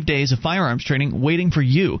 5 days of firearms training waiting for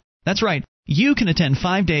you. That's right. You can attend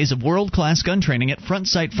 5 days of world-class gun training at Front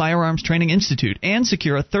Sight Firearms Training Institute and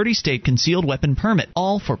secure a 30-state concealed weapon permit,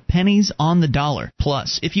 all for pennies on the dollar.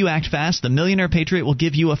 Plus, if you act fast, the Millionaire Patriot will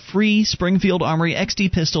give you a free Springfield Armory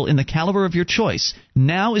XD pistol in the caliber of your choice.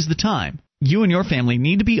 Now is the time. You and your family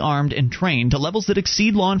need to be armed and trained to levels that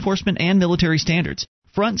exceed law enforcement and military standards.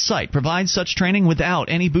 Front Sight provides such training without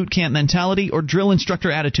any boot camp mentality or drill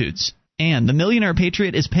instructor attitudes. And the Millionaire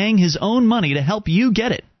Patriot is paying his own money to help you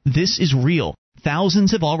get it. This is real.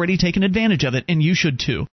 Thousands have already taken advantage of it, and you should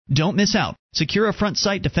too. Don't miss out. Secure a Front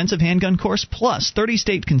Sight defensive handgun course plus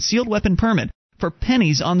 30-state concealed weapon permit for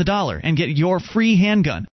pennies on the dollar and get your free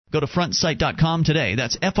handgun. Go to frontsight.com today.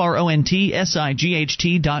 That's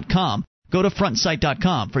FRONTSIGHT.com. Go to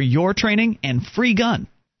frontsight.com for your training and free gun.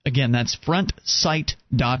 Again, that's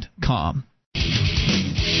frontsight.com.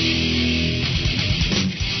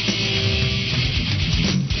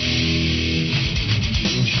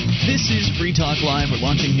 This is Free Talk Live. We're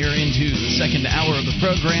launching here into the second hour of the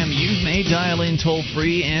program. You may dial in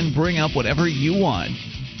toll-free and bring up whatever you want.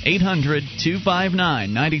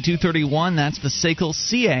 800-259-9231. That's the SACL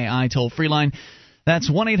CAI toll-free line. That's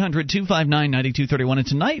 1-800-259-9231. And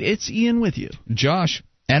tonight, it's Ian with you. Josh.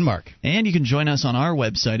 And Mark. And you can join us on our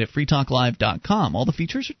website at freetalklive.com. All the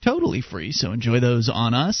features are totally free, so enjoy those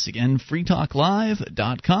on us. Again,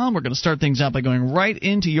 freetalklive.com. We're going to start things out by going right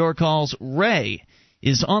into your calls. Ray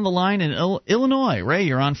is on the line in Illinois. Ray,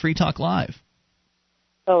 you're on Free Talk Live.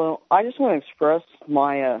 So I just want to express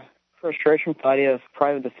my frustration with the idea of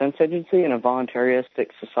private defense agency in a voluntaristic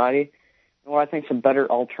society and what I think is a better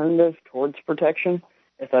alternative towards protection,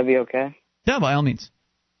 if that'd be okay. Yeah, by all means.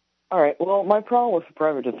 All right. Well, my problem with the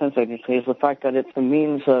private defense agency is the fact that it's the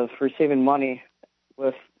means of receiving money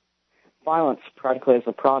with violence practically as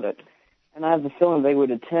a product. And I have the feeling they would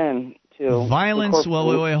attend to violence.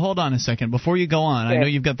 Well, wait, hold on a second. Before you go on, okay. I know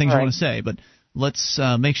you've got things you want to say, but let's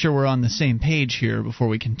make sure we're on the same page here before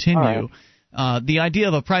we continue. The idea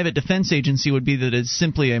of a private defense agency would be that it's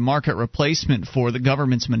simply a market replacement for the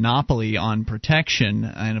government's monopoly on protection,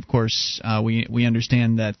 and of course we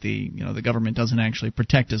understand that the government doesn't actually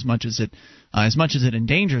protect as much as it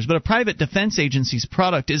endangers. But a private defense agency's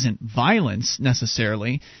product isn't violence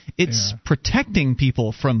necessarily; it's protecting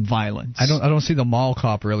people from violence. I don't see the mall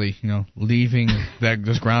cop really leaving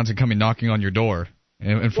those grounds and coming knocking on your door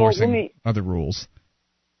and enforcing other rules.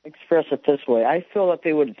 Express it this way. I feel that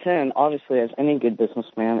they would attend, obviously, as any good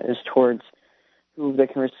businessman, is towards who they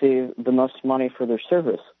can receive the most money for their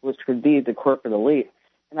service, which would be the corporate elite.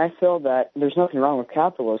 And I feel that there's nothing wrong with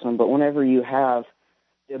capitalism, but whenever you have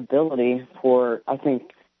the ability for, I think,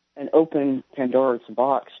 an open Pandora's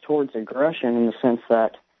box towards aggression in the sense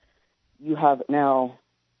that you have now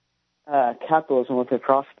capitalism with the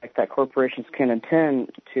prospect that corporations can attend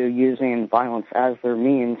to using violence as their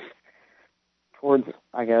means towards,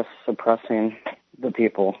 I guess, suppressing the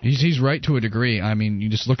people. He's right to a degree. I mean, you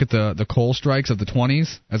just look at the coal strikes of the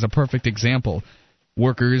 20s as a perfect example.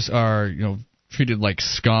 Workers are, treated like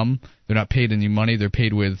scum. They're not paid any money. They're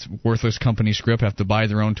paid with worthless company script, have to buy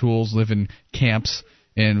their own tools, live in camps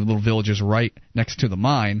in little villages right next to the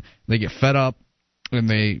mine. They get fed up, and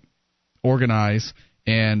they organize,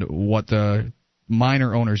 and what the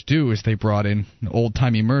miner owners do is they brought in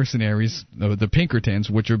old-timey mercenaries, the Pinkertons,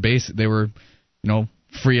 which are they were,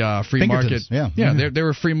 free market. Yeah, they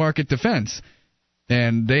were free market defense,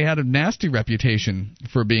 and they had a nasty reputation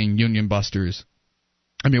for being union busters.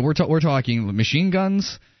 I mean, we're talking machine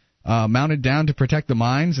guns mounted down to protect the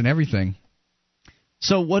mines and everything.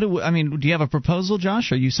 So do you have a proposal,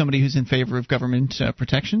 Josh? Are you somebody who's in favor of government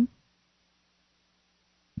protection?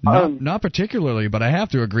 Not particularly, but I have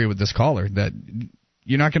to agree with this caller that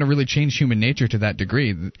you're not going to really change human nature to that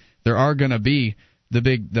degree. There are going to be the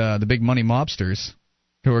big money mobsters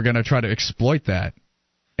who are going to try to exploit that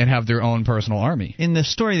and have their own personal army. In the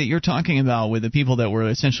story that you're talking about with the people that were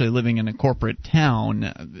essentially living in a corporate town,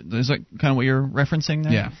 is that kind of what you're referencing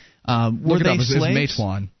there? Yeah. Were they slaves?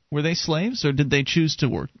 Were they slaves, or did they choose to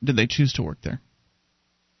work? Did they choose to work there?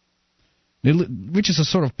 It reaches a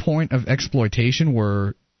sort of point of exploitation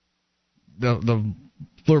where the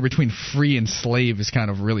blur between free and slave is kind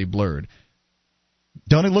of really blurred.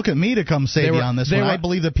 Don't look at me to come save you on this one. I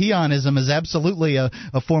believe that peonism is absolutely a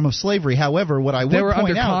form of slavery. However, what I would point out... They were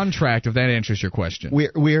under contract, if that answers your question. I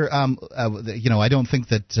don't think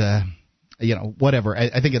that... whatever.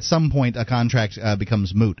 I think at some point a contract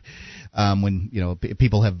becomes moot when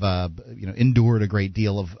people have endured a great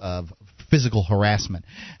deal of physical harassment.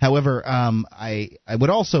 However, I would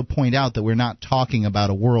also point out that we're not talking about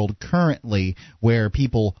a world currently where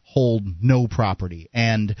people hold no property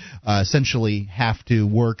and essentially have to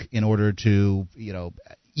work in order to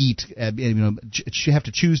eat, have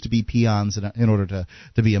to choose to be peons in order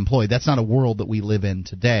to be employed. That's not a world that we live in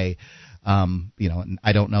today. And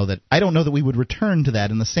I don't know that we would return to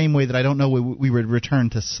that in the same way that I don't know we would return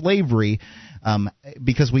to slavery,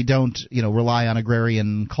 because we don't rely on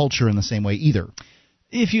agrarian culture in the same way either.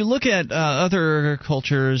 If you look at other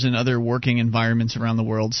cultures and other working environments around the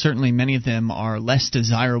world, certainly many of them are less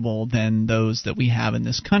desirable than those that we have in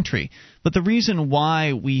this country. But the reason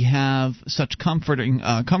why we have such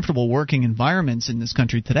comfortable working environments in this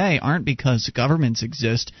country today aren't because governments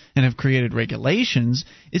exist and have created regulations.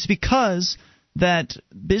 It's because that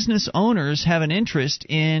business owners have an interest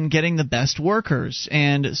in getting the best workers.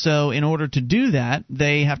 And so in order to do that,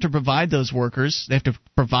 they have to provide those workers, they have to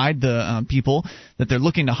provide the people that they're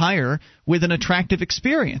looking to hire with an attractive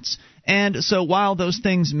experience. And so while those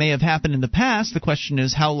things may have happened in the past, the question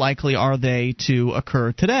is, how likely are they to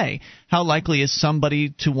occur today? How likely is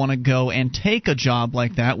somebody to want to go and take a job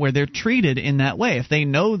like that where they're treated in that way? If they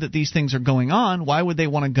know that these things are going on, why would they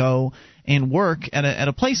want to go and work at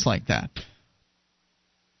a place like that?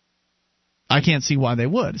 I can't see why they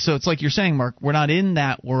would. So it's like you're saying, Mark, we're not in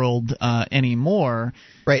that world anymore.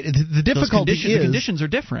 Right. The difficulty is the conditions are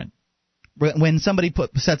different. When somebody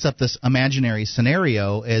sets up this imaginary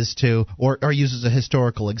scenario as to, or uses a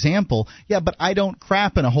historical example, yeah, but I don't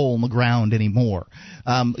crap in a hole in the ground anymore.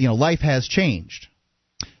 Life has changed.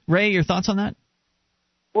 Ray, your thoughts on that?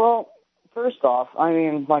 Well, first off, I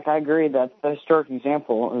agree that the historic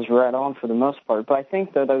example is right on for the most part, but I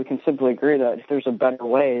think, though, that we can simply agree that if there's a better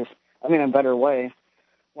way, why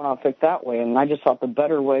not pick that way? And I just thought the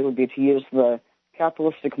better way would be to use the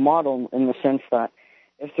capitalistic model in the sense that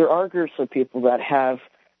if there are groups of people that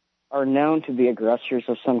are known to be aggressors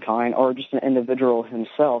of some kind, or just an individual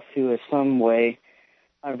himself who is some way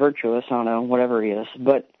virtuous, I don't know, whatever he is,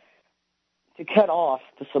 but to cut off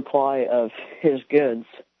the supply of his goods,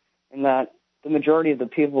 and that the majority of the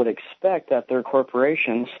people would expect that their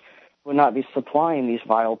corporations would not be supplying these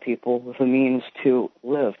vile people with the means to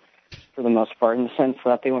live, for the most part, in the sense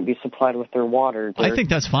that they wouldn't be supplied with their water. I think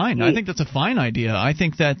that's fine. Heat. I think that's a fine idea. I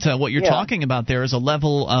think that what you're talking about there is a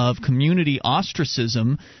level of community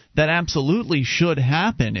ostracism that absolutely should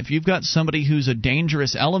happen. If you've got somebody who's a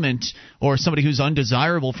dangerous element or somebody who's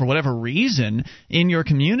undesirable for whatever reason in your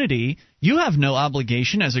community, you have no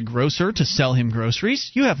obligation as a grocer to sell him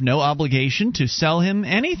groceries. You have no obligation to sell him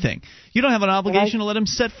anything. You don't have an obligation to let him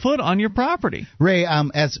set foot on your property. Ray,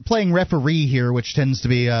 as playing referee here, which tends to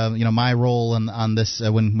be my role on this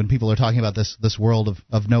when people are talking about this world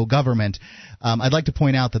of no government, I'd like to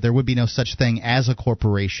point out that there would be no such thing as a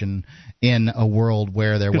corporation in a world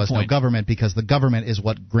where there was no government, because the government is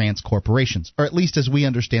what grants corporations, or at least as we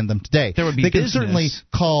understand them today. There would be business. Can certainly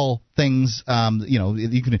call things,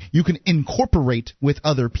 you can incorporate with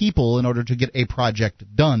other people in order to get a project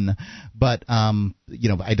done, but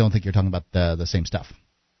I don't think you're talking about the same stuff.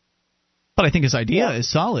 But I think his idea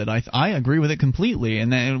is solid. I agree with it completely.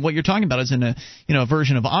 And then what you're talking about is in a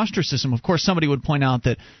version of ostracism. Of course, somebody would point out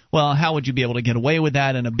that, well, how would you be able to get away with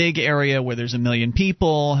that in a big area where there's 1 million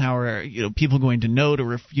people? How are people going to know to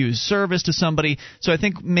refuse service to somebody? So I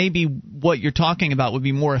think maybe what you're talking about would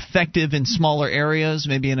be more effective in smaller areas.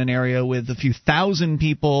 Maybe in an area with a few thousand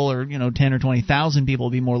people, or 10 or 20,000 people,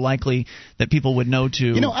 would be more likely that people would know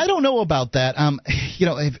to. I don't know about that.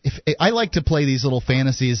 If I like to play these little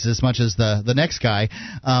fantasies as much as the next guy.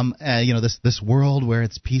 This world where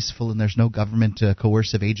it's peaceful and there's no government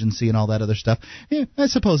coercive agency and all that other stuff. Yeah, I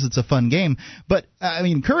suppose it's a fun game. But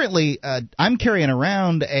currently I'm carrying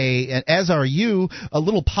around as are you, a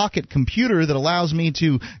little pocket computer that allows me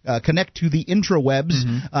to connect to the intrawebs,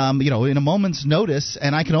 in a moment's notice,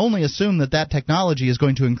 and I can only assume that technology is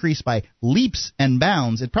going to increase by leaps and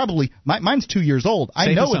bounds. It probably mine's 2 years old.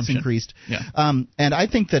 I know it's increased, and I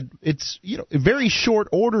think that it's very short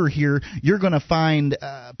order here. You're going to find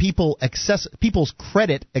people's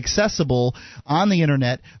credit accessible on the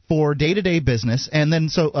internet for day-to-day business, and then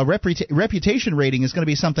so a reputation rating is going to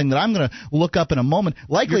be something that I'm going to look up in a moment.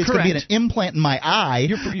 Likely, it's going to be an implant in my eye.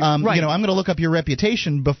 I'm going to look up your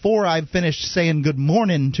reputation before I've finished saying good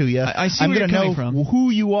morning to you. I'm going to know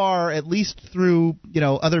who you are, at least through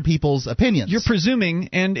other people's opinions. You're presuming,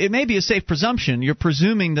 and it may be a safe presumption, you're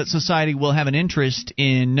presuming that society will have an interest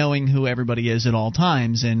in knowing who everybody is at all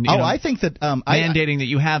times, and I think that mandating that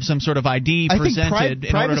you have some sort of ID presented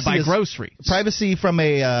in order to buy groceries. Privacy from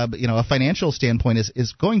a financial standpoint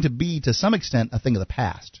is going to be to some extent a thing of the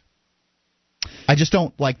past. I just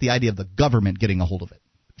don't like the idea of the government getting a hold of it.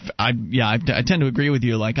 I tend to agree with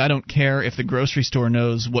you. Like, I don't care if the grocery store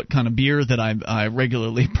knows what kind of beer that I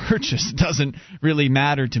regularly purchase. It doesn't really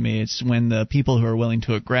matter to me. It's when the people who are willing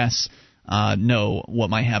to aggress know what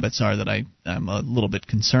my habits are that I'm a little bit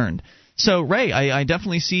concerned. So, Ray, I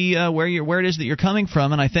definitely see where it is that you're coming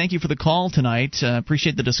from, and I thank you for the call tonight.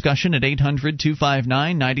 Appreciate the discussion at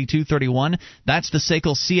 800-259-9231. That's the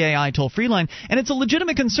SACL CAI toll-free line. And it's a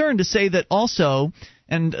legitimate concern to say that also,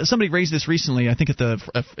 and somebody raised this recently, I think at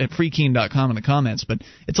freekeen.com in the comments, but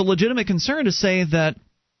it's a legitimate concern to say that,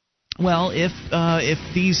 well, if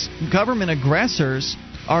these government aggressors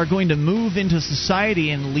are going to move into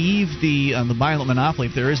society and leave the violent monopoly,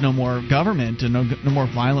 if there is no more government and no more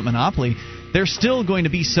violent monopoly, they're still going to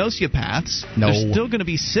be sociopaths. No. They're still going to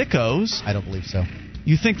be sickos. I don't believe so.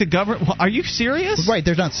 You think the government... Are you serious? Right,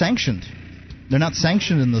 they're not sanctioned. They're not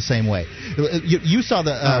sanctioned in the same way. You saw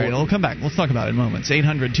the... All right, we'll come back. Let's talk about it in moments.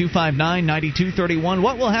 800-259-9231.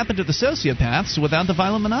 What will happen to the sociopaths without the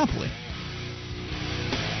violent monopoly?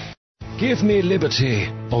 Give me liberty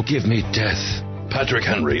or give me death. Patrick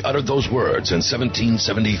Henry uttered those words in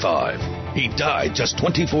 1775. He died just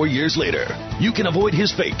 24 years later. You can avoid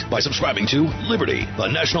his fate by subscribing to Liberty, the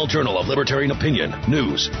National Journal of Libertarian Opinion,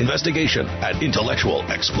 News, Investigation, and Intellectual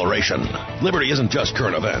Exploration. Liberty isn't just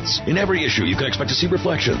current events. In every issue, you can expect to see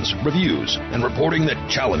reflections, reviews, and reporting that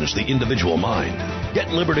challenge the individual mind. Get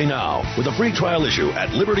Liberty now with a free trial issue at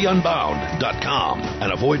libertyunbound.com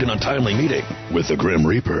and avoid an untimely meeting with the Grim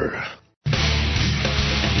Reaper.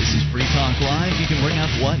 This is Free Talk Live. You can bring up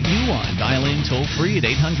what you want. Dial in toll-free at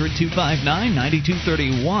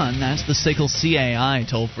 800-259-9231. That's the SACL CAI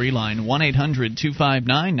toll-free line,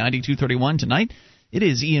 1-800-259-9231. Tonight, it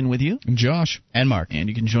is Ian with you. And Josh. And Mark. And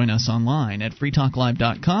you can join us online at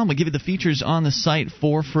freetalklive.com. We give you the features on the site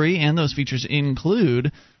for free, and those features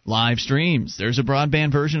include live streams. There's a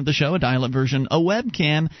broadband version of the show, a dial-up version, a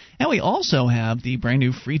webcam, and we also have the brand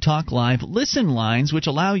new Free Talk Live listen lines, which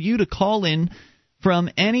allow you to call in from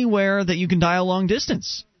anywhere that you can dial long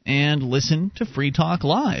distance and listen to Free Talk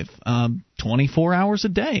Live 24 hours a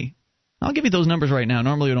day. I'll give you those numbers right now.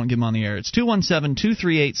 Normally we don't give them on the air. It's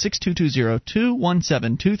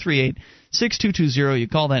 217-238-6220, 217-238-6220. You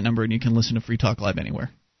call that number and you can listen to Free Talk Live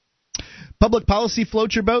anywhere. Public policy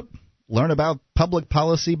float your boat? Learn about public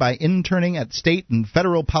policy by interning at state and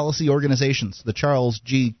federal policy organizations. The Charles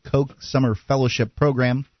G. Koch Summer Fellowship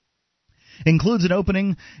Program includes an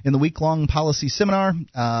opening week-long policy seminar,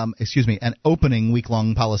 an opening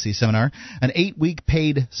week-long policy seminar, an 8-week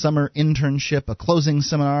paid summer internship, a closing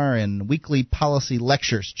seminar, and weekly policy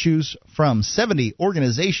lectures. Choose from 70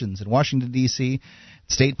 organizations in Washington, D.C.,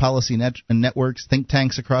 state policy networks, think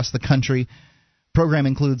tanks across the country. Program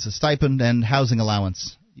includes a stipend and housing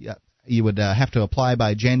allowance. You would have to apply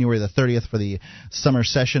by January the 30th for the summer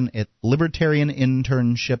session at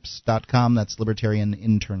libertarianinternships.com. That's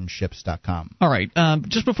libertarianinternships.com. All right.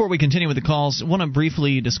 Just before we continue with the calls, I want to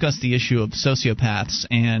briefly discuss the issue of sociopaths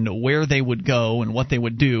and where they would go and what they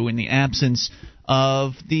would do in the absence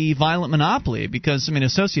of the violent monopoly, because I mean a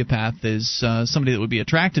sociopath is somebody that would be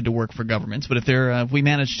attracted to work for governments, but if we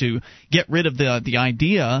manage to get rid of the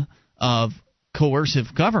idea of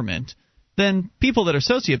coercive government, then people that are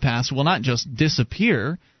sociopaths will not just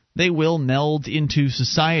disappear. They will meld into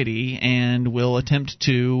society and will attempt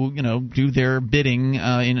to, do their bidding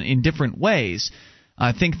in different ways.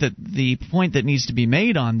 I think that the point that needs to be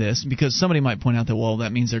made on this, because somebody might point out that, well,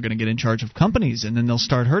 that means they're going to get in charge of companies and then they'll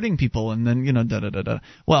start hurting people and then, da-da-da-da.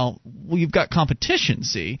 Well, you've got competition,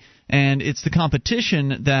 see, and it's the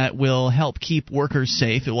competition that will help keep workers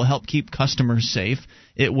safe. It will help keep customers safe.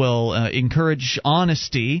 It will encourage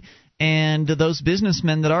honesty. And those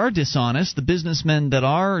businessmen that are dishonest, the businessmen that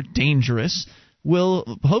are dangerous,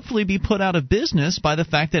 will hopefully be put out of business by the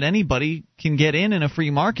fact that anybody can get in a free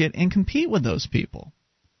market and compete with those people.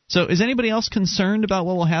 So is anybody else concerned about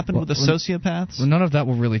what will happen with the sociopaths? Well, none of that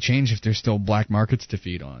will really change if there's still black markets to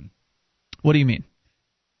feed on. What do you mean?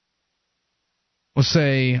 Well,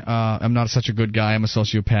 say I'm not such a good guy, I'm a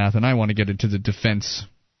sociopath, and I want to get into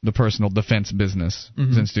the personal defense business,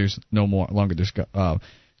 since there's longer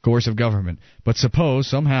coercive government. But suppose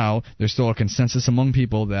somehow there's still a consensus among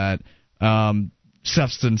people that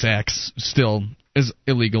substance X still is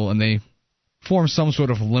illegal, and they form some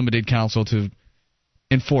sort of limited council to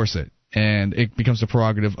enforce it, and it becomes the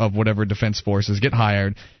prerogative of whatever defense forces get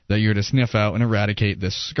hired that you're to sniff out and eradicate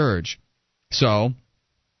this scourge. So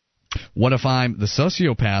what if I'm the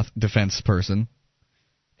sociopath defense person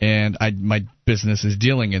and my business is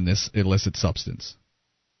dealing in this illicit substance?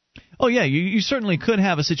 Oh, yeah, you certainly could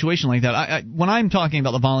have a situation like that. When I'm talking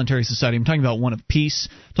about the voluntary society, I'm talking about one of peace,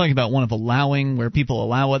 I'm talking about one of allowing, where people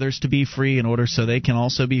allow others to be free in order so they can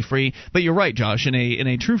also be free. But you're right, Josh, in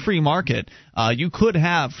a true free market, you could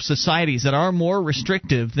have societies that are more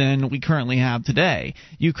restrictive than we currently have today.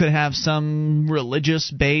 You could have some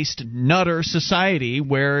religious-based nutter society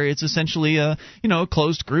where it's essentially a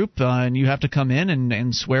closed group, and you have to come in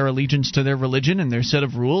and swear allegiance to their religion and their set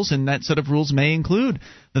of rules, and that set of rules may include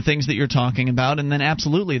the things that you're talking about, and then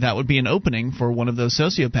absolutely that would be an opening for one of those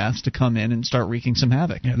sociopaths to come in and start wreaking some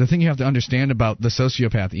havoc. Yeah, the thing you have to understand about the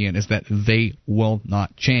sociopath, Ian, is that they will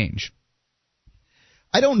not change.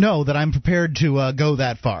 I don't know that I'm prepared to go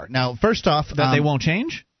that far. Now, first off... That they won't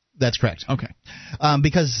change? That's correct. Okay.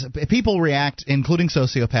 Because people react, including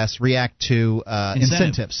sociopaths, react to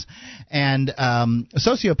incentives. And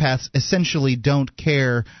sociopaths essentially don't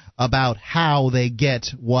care about how they get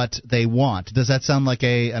what they want. Does that sound like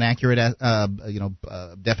an accurate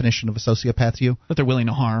definition of a sociopath to you? But they're willing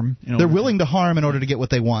to harm. They're willing to harm in order to get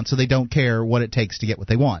what they want, so they don't care what it takes to get what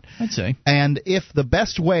they want. I'd say. And if the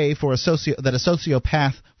best way for that a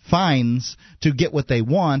sociopath finds to get what they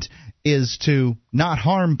want is to not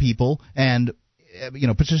harm people and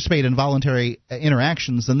participate in voluntary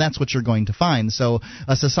interactions, then that's what you're going to find. So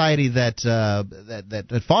a society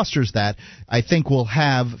that fosters that, I think, will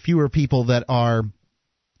have fewer people that are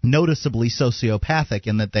noticeably sociopathic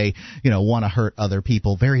in that they want to hurt other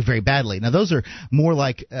people very, very badly. Now those are more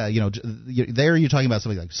like there you're talking about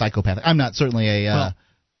something like psychopathic. I'm not certainly a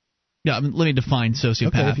yeah, let me define sociopath.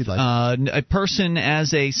 Okay, if you'd like. A person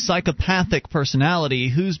as a psychopathic personality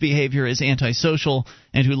whose behavior is antisocial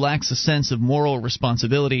and who lacks a sense of moral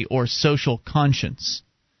responsibility or social conscience.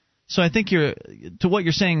 So I think what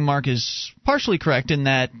you're saying, Mark, is partially correct in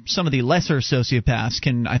that some of the lesser sociopaths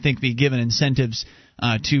can, I think, be given incentives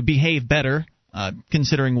to behave better,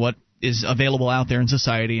 considering what is available out there in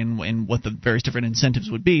society and what the various different incentives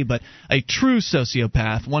would be. But a true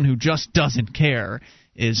sociopath, one who just doesn't care,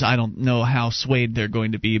 I don't know how swayed they're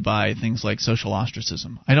going to be by things like social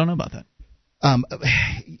ostracism. I don't know about that.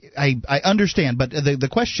 I understand, but the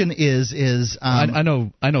question is I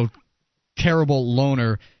know terrible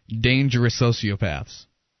loner, dangerous sociopaths.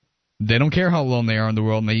 They don't care how alone they are in the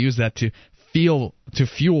world, and they use that to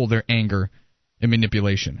fuel their anger and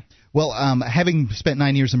manipulation. Well, having spent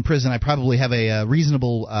 9 years in prison, I probably have a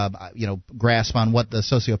reasonable, grasp on what the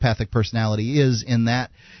sociopathic personality is in that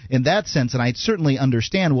sense, and I certainly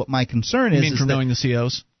understand what my concern is. You mean from knowing the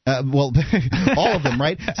COs? Well, all of them,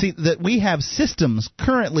 right? See, that we have systems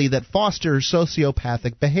currently that foster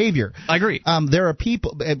sociopathic behavior. I agree. There are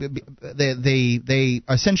people, they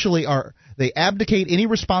essentially are, they abdicate any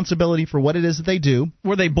responsibility for what it is that they do.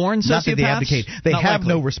 Were they born sociopaths? Not that they abdicate. They not have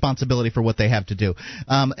likely. no responsibility for what they have to do.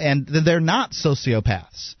 And they're not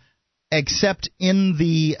sociopaths. except in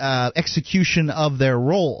the execution of their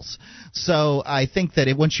roles. So I think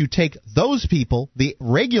that once you take those people, the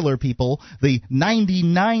regular people, the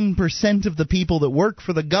 99% of the people that work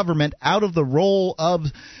for the government out of the role of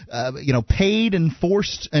paid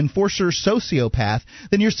enforcer sociopath,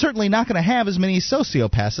 then you're certainly not going to have as many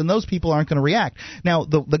sociopaths, and those people aren't going to react. Now,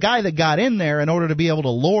 the guy that got in there in order to be able to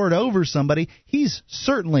lord over somebody, he's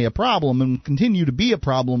certainly a problem and continue to be a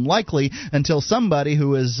problem likely until somebody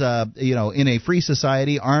who is in a free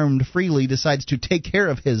society, armed freely, decides to take care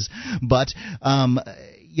of his butt.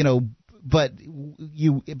 But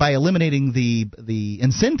by eliminating the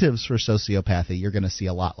incentives for sociopathy, you're going to see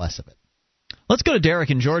a lot less of it. Let's go to Derek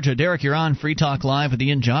in Georgia. Derek, you're on Free Talk Live with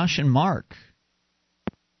Ian, Josh, and Mark.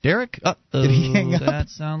 Derek? Did he hang up? That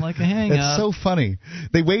sounded like a hang-up. It's so funny.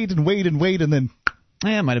 They wait, and then...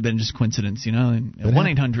 Yeah, it might have been just coincidence,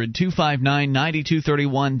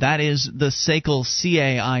 1-800-259-9231. That is the SACL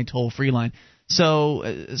CAI toll-free line. So,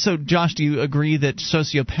 Josh, do you agree that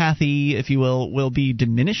sociopathy, if you will be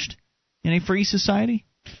diminished in a free society?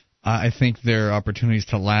 I think their opportunities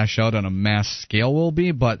to lash out on a mass scale will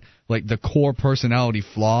be, but like the core personality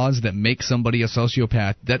flaws that make somebody a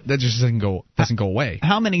sociopath, that just doesn't go away.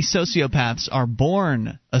 How many sociopaths are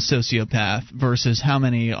born a sociopath versus how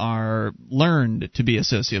many are learned to be a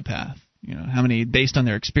sociopath? How many based on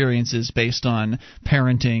their experiences, based on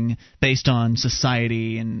parenting, based on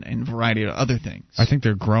society, and a variety of other things? I think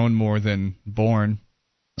they're grown more than born.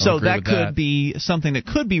 So that could be something that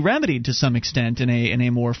could be remedied to some extent in a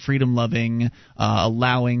more freedom-loving,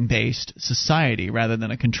 allowing-based society rather than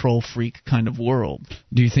a control-freak kind of world.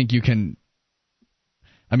 Do you think you can...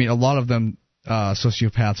 I mean, a lot of them,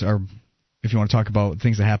 sociopaths are, if you want to talk about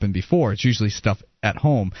things that happened before, it's usually stuff at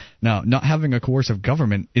home. Now, not having a coercive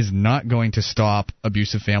government is not going to stop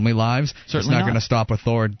abusive family lives. Certainly it's not going to stop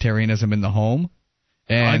authoritarianism in the home.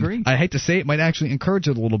 And I agree. I hate to say it might actually encourage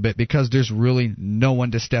it a little bit because there's really no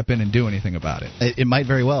one to step in and do anything about it. It might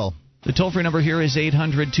very well. The toll-free number here is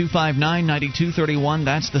 800-259-9231.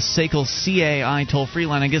 That's the SACL CAI toll-free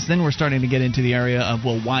line. I guess then we're starting to get into the area of,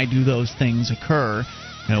 well, why do those things occur?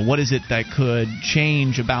 What is it that could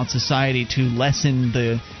change about society to lessen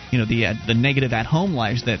the negative at-home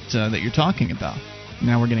lives that you're talking about?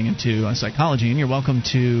 Now we're getting into psychology, and you're welcome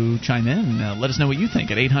to chime in. Let us know what you think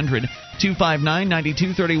at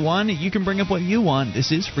 800-259-9231. You can bring up what you want.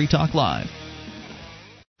 This is Free Talk Live.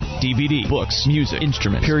 DVD, books, music,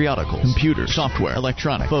 instruments, periodicals, computers, software,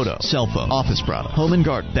 electronic, photo, cell phone, office product, home and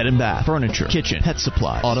garden, bed and bath, furniture, kitchen, pet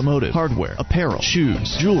supply, automotive, hardware, apparel,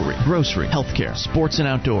 shoes, jewelry, grocery, healthcare, sports and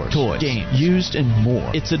outdoors, toys, games, used, and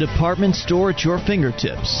more. It's a department store at your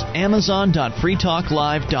fingertips.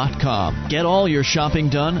 Amazon.freetalklive.com. Get all your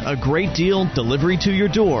shopping done, a great deal, delivery to your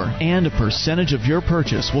door, and a percentage of your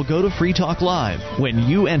purchase will go to Free Talk Live when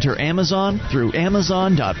you enter Amazon through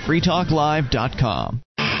Amazon.freetalklive.com.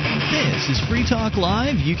 This is Free Talk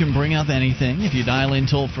Live. You can bring up anything if you dial in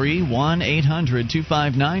toll-free,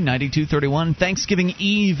 1-800-259-9231. Thanksgiving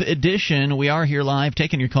Eve edition. We are here live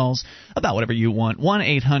taking your calls about whatever you want.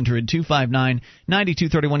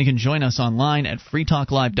 1-800-259-9231. You can join us online at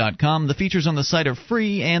freetalklive.com. The features on the site are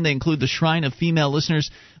free, and they include the Shrine of Female Listeners,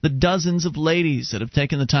 the dozens of ladies that have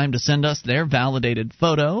taken the time to send us their validated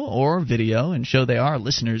photo or video and show they are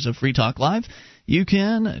listeners of Free Talk Live. You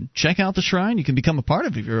can check out the Shrine. You can become a part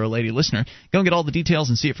of it if you're a lady listener. Go and get all the details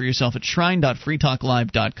and see it for yourself at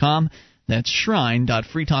shrine.freetalklive.com. That's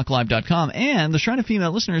shrine.freetalklive.com. And the Shrine of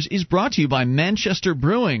Female Listeners is brought to you by Manchester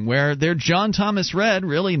Brewing, where their John Thomas Red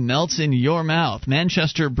really melts in your mouth.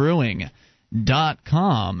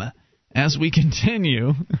 ManchesterBrewing.com. As we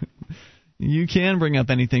continue... You can bring up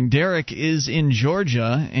anything. Derek is in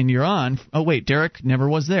Georgia, and you're on. Oh, wait, Derek never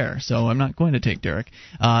was there, so I'm not going to take Derek.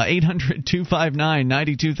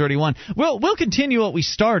 800-259-9231. Well, we'll continue what we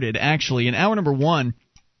started, actually. In hour number one,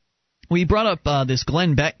 we brought up this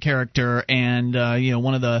Glenn Beck character and,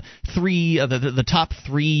 one of the the top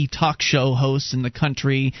three talk show hosts in the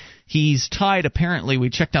country. He's tied, apparently, we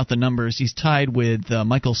checked out the numbers, he's tied with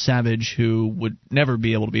Michael Savage, who would never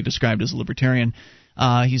be able to be described as a libertarian.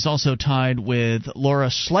 He's also tied with Laura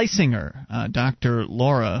Schlesinger, Dr.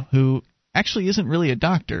 Laura, who actually isn't really a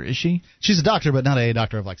doctor, is she? She's a doctor, but not a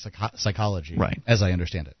doctor of psychology, right? As I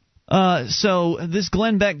understand it. So this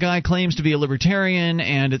Glenn Beck guy claims to be a libertarian,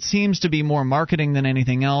 and it seems to be more marketing than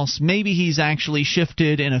anything else. Maybe he's actually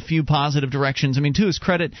shifted in a few positive directions. I mean, to his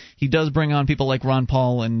credit, he does bring on people like Ron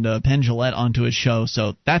Paul and Penn Jillette onto his show,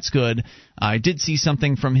 so that's good. I did see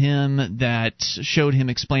something from him that showed him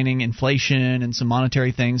explaining inflation and some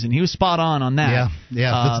monetary things, and he was spot on that.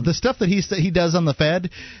 Yeah. The stuff that he does on the Fed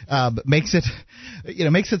makes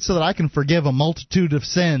it so that I can forgive a multitude of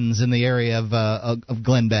sins in the area of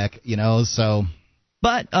Glenn Beck. So.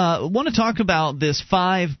 But want to talk about this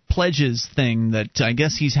 5 pledges thing that I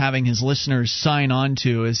guess he's having his listeners sign on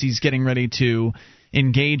to as he's getting ready to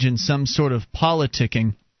engage in some sort of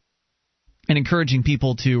politicking and encouraging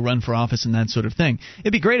people to run for office and that sort of thing.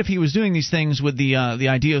 It'd be great if he was doing these things with the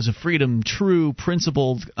ideas of freedom, true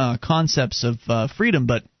principled concepts of freedom,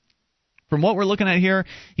 but from what we're looking at here,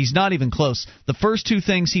 he's not even close. The first 2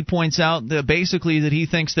 things he points out, basically that he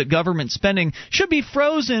thinks that government spending should be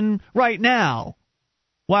frozen right now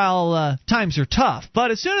while times are tough.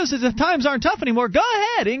 But as soon as the times aren't tough anymore, go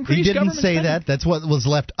ahead, increase government spending. He didn't say that. That's what was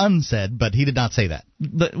left unsaid, but he did not say that.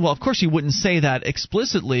 Well, of course he wouldn't say that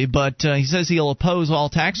explicitly, but he says he'll oppose all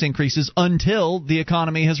tax increases until the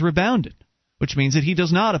economy has rebounded, which means that he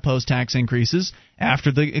does not oppose tax increases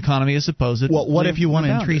after the economy is supposed to. Well, what if you want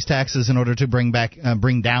to increase taxes in order to bring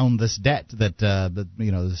down this debt that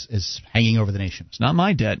is hanging over the nation? It's not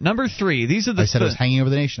my debt. Number 3. These are the. I said it was hanging over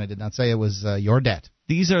the nation. I did not say it was your debt.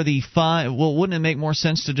 These are the 5. Well, wouldn't it make more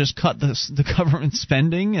sense to just cut the government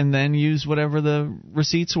spending and then use whatever the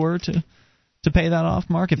receipts were to pay that off,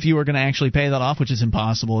 Mark? If you were going to actually pay that off, which is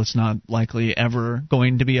impossible, it's not likely ever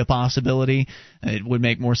going to be a possibility, it would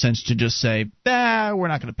make more sense to just say, we're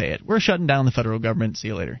not going to pay it. We're shutting down the federal government. See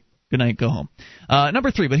you later. Good night, go home.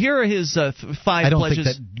 Number 3, but here are his 5 pledges. I don't think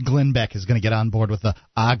that Glenn Beck is going to get on board with the,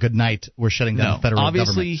 good night, we're shutting down the federal government.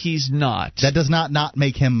 Obviously he's not. That does not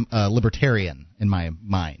make him libertarian. In my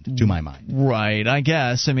mind, to my mind. Right, I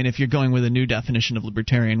guess. I mean, if you're going with a new definition of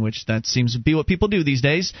libertarian, which that seems to be what people do these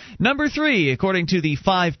days. Number 3, according to the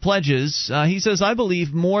 5 pledges, he says, I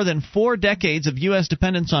believe more than 4 decades of U.S.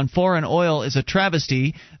 dependence on foreign oil is a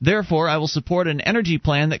travesty. Therefore, I will support an energy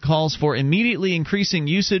plan that calls for immediately increasing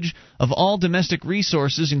usage of all domestic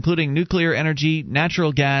resources, including nuclear energy,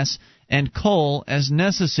 natural gas, and coal as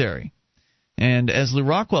necessary. And as Lou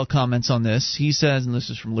Rockwell comments on this, he says, and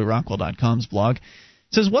this is from LouRockwell.com's blog,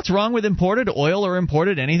 says, what's wrong with imported oil or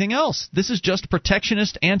imported anything else? This is just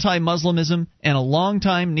protectionist anti-Muslimism and a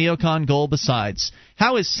long-time neocon goal besides.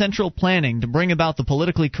 How is central planning to bring about the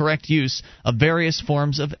politically correct use of various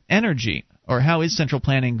forms of energy? Or how is central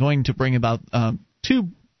planning going to bring about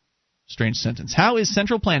strange sentence. How is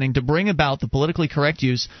central planning to bring about the politically correct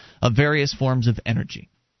use of various forms of energy?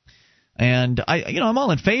 And I'm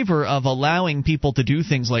all in favor of allowing people to do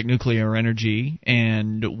things like nuclear energy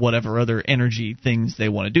and whatever other energy things they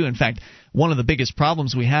want to do. In fact, one of the biggest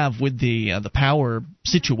problems we have with the power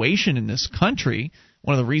situation in this country,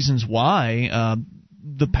 one of the reasons why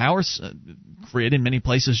the power grid in many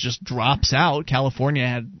places just drops out. California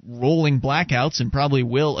had rolling blackouts and probably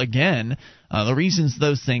will again. The reasons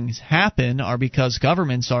those things happen are because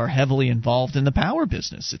governments are heavily involved in the power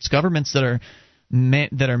business. It's governments that are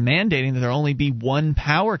mandating that there only be one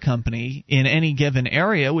power company in any given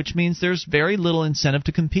area, which means there's very little incentive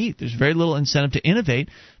to compete. There's very little incentive to innovate.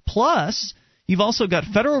 Plus, you've also got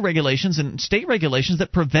federal regulations and state regulations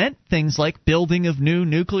that prevent things like building of new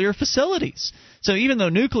nuclear facilities. So even though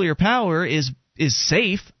nuclear power is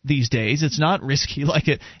safe these days, it's not risky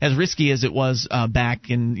as risky as it was back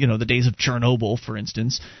in the days of Chernobyl, for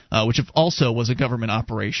instance, which also was a government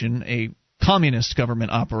operation, a communist government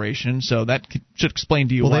operation, so that should explain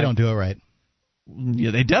to you why. Well, they don't do it right. Yeah,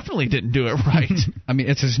 they definitely didn't do it right. I mean,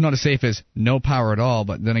 it's not as safe as no power at all,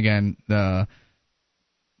 but then again,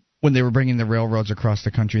 when they were bringing the railroads across the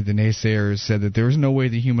country, the naysayers said that there was no way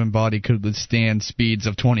the human body could withstand speeds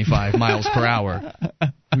of 25 miles per hour.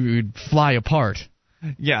 We would fly apart.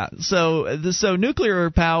 Yeah, so nuclear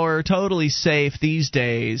power, totally safe these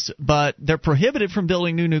days, but they're prohibited from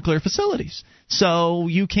building new nuclear facilities. So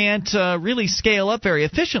you can't really scale up very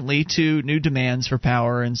efficiently to new demands for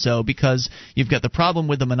power, and so because you've got the problem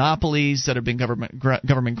with the monopolies that have been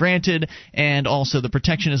government granted, and also the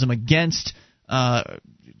protectionism against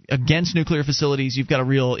nuclear facilities, you've got a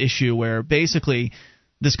real issue where basically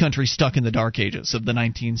this country's stuck in the dark ages of the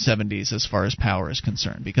 1970s as far as power is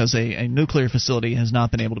concerned, because a nuclear facility has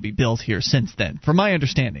not been able to be built here since then, from my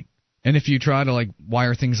understanding. And if you try to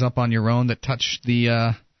wire things up on your own that touch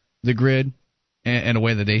the grid in a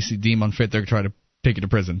way that they deem unfit, they're trying to take you to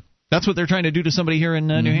prison. That's what they're trying to do to somebody here in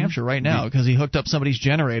New Hampshire right now, because he hooked up somebody's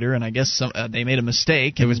generator, and I guess they made a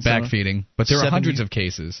mistake. It was backfeeding, but there are hundreds of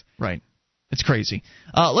cases. Right. It's crazy.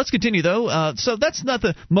 Let's continue, though. So that's not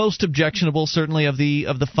the most objectionable, certainly, of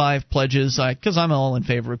the 5 pledges, because I'm all in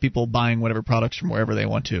favor of people buying whatever products from wherever they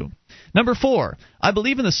want to. Number 4, I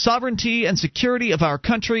believe in the sovereignty and security of our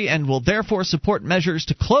country and will therefore support measures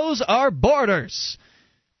to close our borders.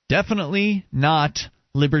 Definitely not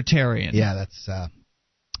libertarian. Yeah,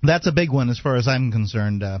 that's a big one as far as I'm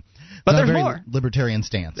concerned. But there's more. Libertarian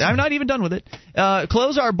stance. I'm not even done with it.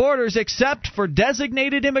 Close our borders except for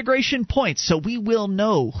designated immigration points so we will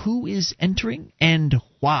know who is entering and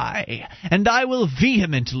why. And I will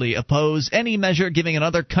vehemently oppose any measure giving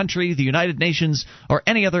another country, the United Nations, or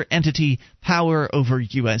any other entity power over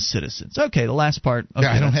U.S. citizens. Okay, the last part. Okay,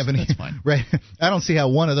 I don't have any. That's fine. Right. I don't see how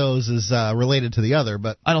one of those is related to the other.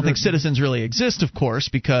 But I don't think citizens really exist, of course,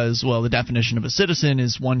 because, well, the definition of a citizen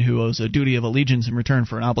is one who owes a duty of allegiance in return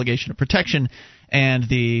for an obligation of protection, and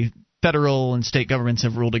the federal and state governments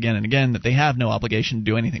have ruled again and again that they have no obligation to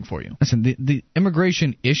do anything for you. Listen, the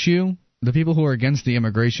immigration issue, the people who are against the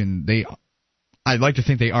immigration, I'd like to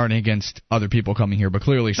think they aren't against other people coming here, but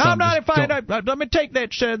clearly some. Let me take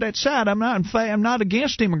that side. I'm not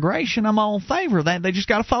against immigration. I'm all in favor of that. They just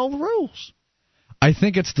got to follow the rules. I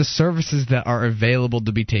think it's the services that are available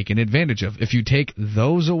to be taken advantage of. If you take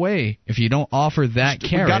those away, if you don't offer that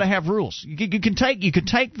carrot, you got to have rules. You can take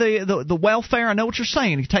the welfare. I know what you're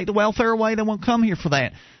saying. You take the welfare away, they won't come here for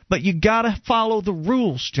that. But you got to follow the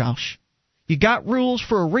rules, Josh. You got rules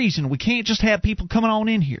for a reason. We can't just have people coming on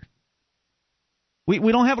in here.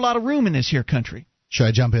 We don't have a lot of room in this here country. Should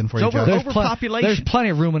I jump in for you, Josh? Overpopulation. There's plenty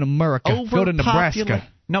of room in America. Go to Nebraska.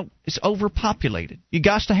 No, it's overpopulated. You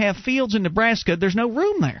got to have fields in Nebraska. There's no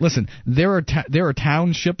room there. Listen, there are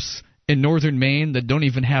townships in northern Maine that don't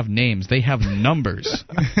even have names. They have numbers.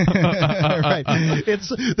 Right.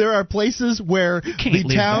 There are places where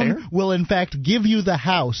the town will, in fact, give you the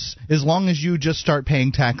house as long as you just start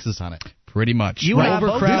paying taxes on it. Pretty much. You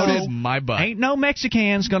overcrowded, my butt. Ain't no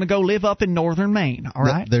Mexicans going to go live up in northern Maine, all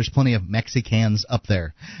right? There's plenty of Mexicans up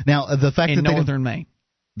there. Now, the fact in that northern Maine.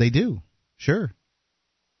 They do, sure.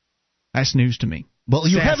 That's news to me. Well,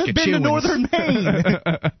 you haven't been to northern Maine.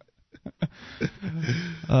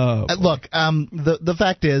 Look, the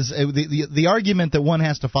fact is, the argument that one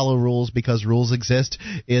has to follow rules because rules exist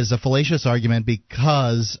is a fallacious argument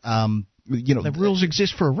because the rules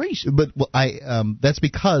exist for a reason. But that's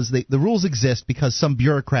because the rules exist because some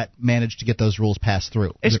bureaucrat managed to get those rules passed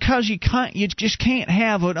through. It's because you just can't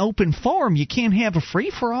have an open forum. You can't have a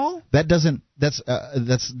free for all. That doesn't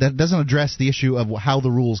address the issue of how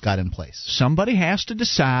the rules got in place. Somebody has to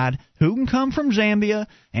decide who can come from Zambia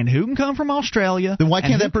and who can come from Australia. Then why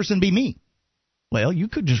can't that person be me? Well, you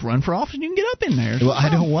could just run for office and you can get up in there. Well, I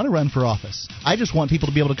don't want to run for office. I just want people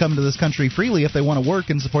to be able to come to this country freely if they want to work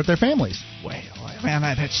and support their families. Well, man,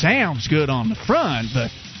 that sounds good on the front,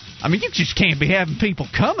 but, I mean, you just can't be having people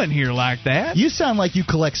coming here like that. You sound like you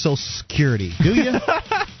collect Social Security, do you?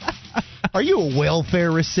 Are you a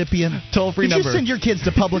welfare recipient? Toll-free number. Did you send your kids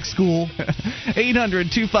to public school?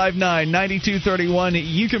 800-259-9231.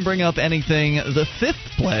 You can bring up anything. The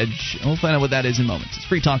 5th pledge. We'll find out what that is in moments. It's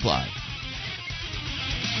Free Talk Live.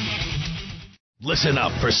 Listen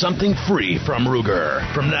up for something free from Ruger.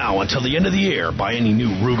 From now until the end of the year, buy any new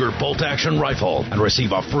Ruger bolt-action rifle and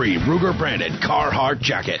receive a free Ruger-branded Carhartt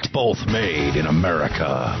jacket, both made in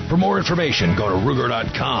America. For more information, go to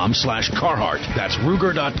Ruger.com/Carhartt. That's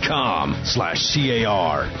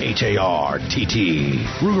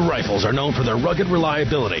Ruger.com/CARHARTT. Ruger rifles are known for their rugged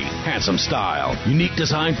reliability, handsome style, unique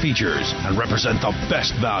design features, and represent the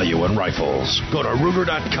best value in rifles. Go to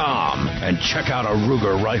Ruger.com and check out a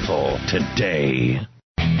Ruger rifle today. This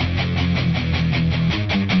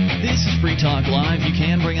is Free Talk Live. You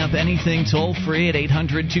can bring up anything toll-free at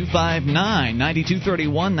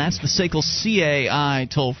 800-259-9231. That's the SACL CAI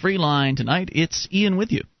toll-free line. Tonight, it's Ian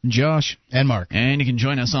with you. Josh. And Mark. And you can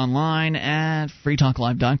join us online at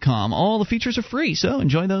freetalklive.com. All the features are free, so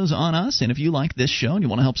enjoy those on us. And if you like this show and you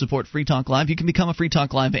want to help support Free Talk Live, you can become a Free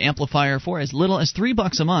Talk Live amplifier for as little as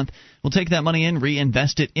 $3 a month. We'll take that money in,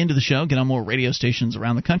 reinvest it into the show, get on more radio stations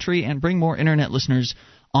around the country, and bring more Internet listeners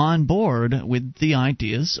on board with the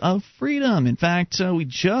ideas of freedom. In fact, we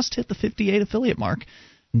just hit the 58 affiliate mark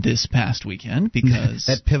this past weekend because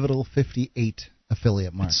that pivotal 58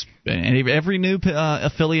 affiliate mark. And every new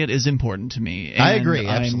affiliate is important to me. And I agree,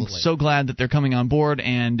 absolutely. I'm so glad that they're coming on board,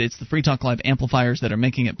 and it's the Free Talk Live amplifiers that are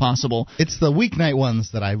making it possible. It's the weeknight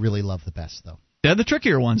ones that I really love the best, though. They're the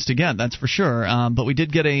trickier ones to get, that's for sure. But we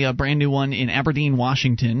did get a brand new one in Aberdeen,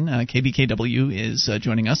 Washington. KBKW is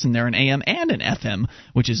joining us, and they're an AM and an FM,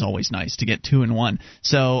 which is always nice to get 2 in 1.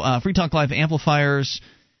 So Free Talk Live amplifiers,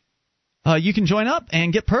 you can join up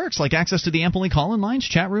and get perks like access to the AMP-only call-in lines,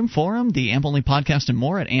 chat room, forum, the AMP-only podcast, and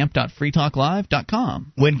more at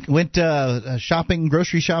amp.freetalklive.com. Went shopping,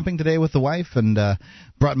 grocery shopping today with the wife, and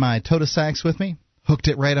brought my Toda Sacks with me, hooked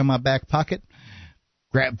it right on my back pocket.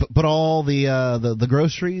 Put all the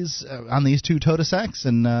groceries on these 2 Toda Sacks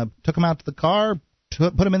and took them out to the car,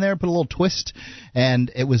 put them in there, put a little twist,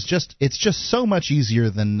 and it's just so much easier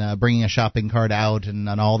than bringing a shopping cart out and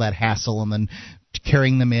all that hassle and then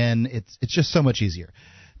carrying them in. It's just so much easier.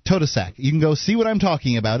 Toda Sack. You can go see what I'm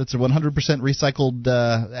talking about. It's a 100% recycled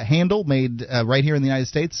handle made right here in the United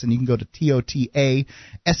States, and you can go to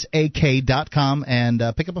TOTASAK.com and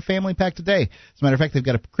pick up a family pack today. As a matter of fact, they've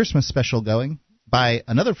got a Christmas special going. Buy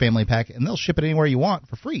another family pack, and they'll ship it anywhere you want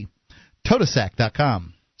for free.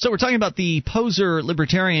 TOTASAC.com. So we're talking about the poser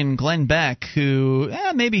libertarian Glenn Beck, who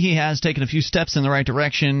maybe he has taken a few steps in the right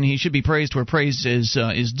direction. He should be praised where praise is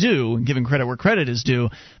due, and given credit where credit is due.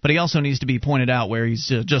 But he also needs to be pointed out where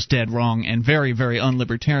he's just dead wrong and very, very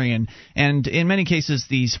unlibertarian. And in many cases,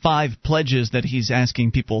 these 5 pledges that he's asking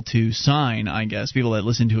people to sign, I guess, people that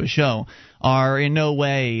listen to his show, are in no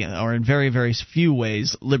way, or in very, very few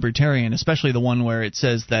ways, libertarian, especially the one where it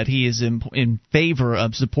says that he is in favor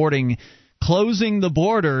of supporting closing the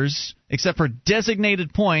borders except for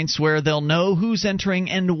designated points where they'll know who's entering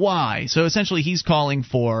and why. So essentially he's calling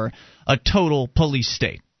for a total police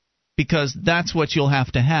state, because that's what you'll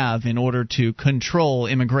have to have in order to control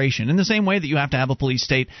immigration, in the same way that you have to have a police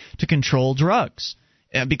state to control drugs.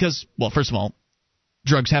 Because, well, first of all,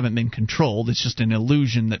 drugs haven't been controlled. It's just an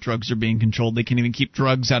illusion that drugs are being controlled. They can even keep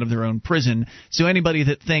drugs out of their own prison. So anybody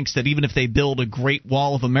that thinks that even if they build a Great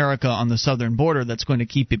Wall of America on the southern border, that's going to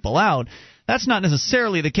keep people out, that's not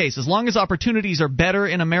necessarily the case. As long as opportunities are better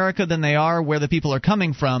in America than they are where the people are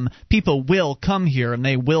coming from, people will come here and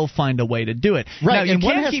they will find a way to do it. Right. Now, you and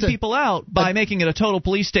can't keep people out by making it a total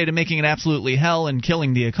police state and making it absolutely hell and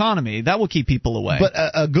killing the economy. That will keep people away. But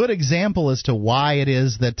a good example as to why it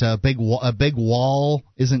is that a big wall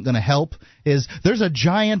isn't going to help is there's a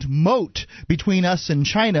giant moat between us and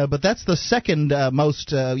China, but that's the second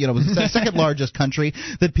second largest country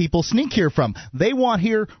that people sneak here from. They want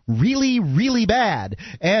here really, really bad.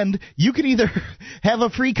 And you can either have a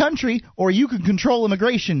free country or you can control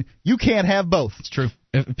immigration. You can't have both. It's true.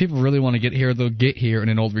 If people really want to get here, they'll get here in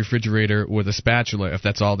an old refrigerator with a spatula if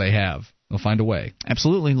that's all they have. They'll find a way.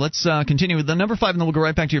 Absolutely. Let's continue with the number 5, and then we'll go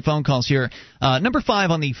right back to your phone calls here. Number 5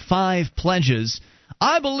 on the 5 pledges.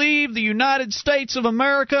 I believe the United States of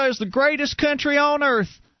America is the greatest country on earth,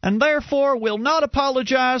 and therefore will not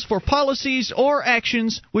apologize for policies or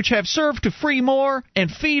actions which have served to free more and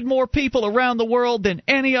feed more people around the world than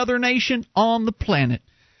any other nation on the planet.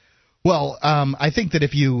 Well, I think that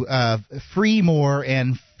if you free more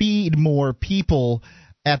and feed more people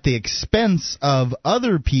at the expense of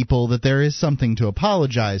other people, that there is something to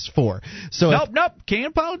apologize for. So Nope, can't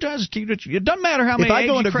apologize. It doesn't matter how many eggs you crack. If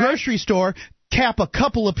I go into a grocery store, cap a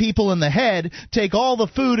couple of people in the head, take all the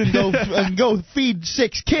food and go and go feed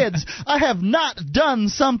 6 kids, I have not done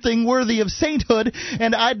something worthy of sainthood,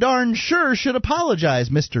 and I darn sure should apologize,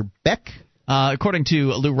 Mr. Beck. According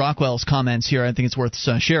to Lou Rockwell's comments here, I think it's worth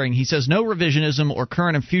sharing. He says, no revisionism or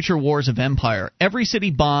current and future wars of empire. Every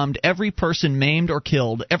city bombed, every person maimed or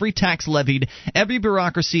killed, every tax levied, every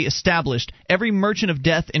bureaucracy established, every merchant of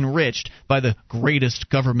death enriched by the greatest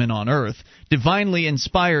government on earth, divinely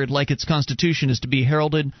inspired like its constitution is to be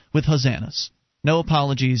heralded with hosannas. No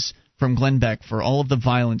apologies from Glenn Beck for all of the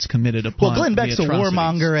violence committed upon. Well, Glenn Beck's a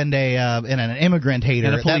warmonger and an immigrant hater,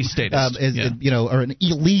 and a police statist, or an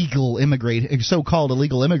illegal immigrant, so-called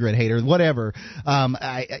illegal immigrant hater, whatever.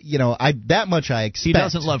 That much I expect. He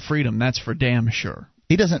doesn't love freedom. That's for damn sure.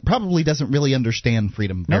 He probably doesn't really understand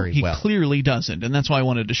freedom very well. He clearly doesn't, and that's why I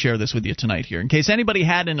wanted to share this with you tonight here, in case anybody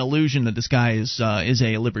had an illusion that this guy is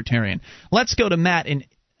a libertarian. Let's go to Matt in,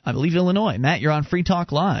 I believe, Illinois. Matt, you're on Free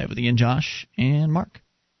Talk Live with Ian, Josh, and Mark.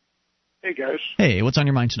 Hey, guys. Hey, what's on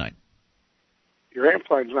your mind tonight? Your amp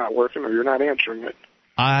line's not working, or you're not answering it.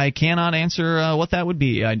 I cannot answer what that would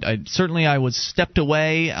be. I was stepped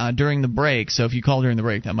away during the break, so if you call during the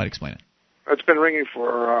break, that might explain it. It's been ringing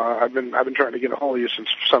for. I've been trying to get a hold of you since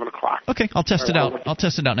 7 o'clock. Okay, I'll test it out. I'll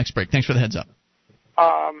test it out next break. Thanks for the heads up.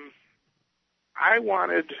 I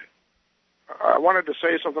wanted to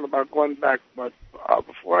say something about Glenn Beck, but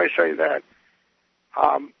before I say that,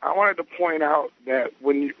 I wanted to point out that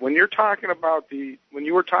when you were talking about the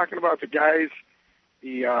guys,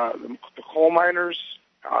 the coal miners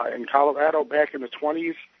in Colorado back in the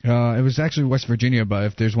 20s? It was actually West Virginia, but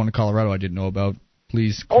if there's one in Colorado I didn't know about,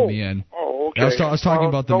 please call me in. Oh, okay. I was talking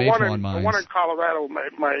about the Mayflawn mines. The one in Colorado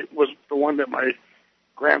was the one that my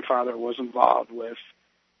grandfather was involved with,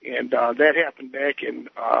 and that happened back in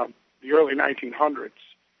the early 1900s.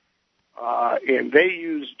 And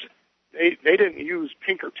they didn't use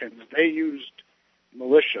Pinkertons. They used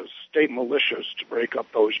militias, state militias, to break up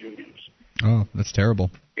those unions. Oh, that's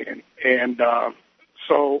terrible. And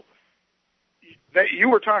so that you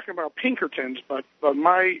were talking about Pinkertons, but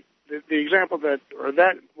the example that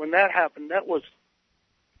when that happened, that was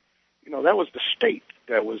the state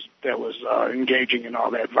that was engaging in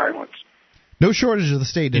all that violence. No shortage of the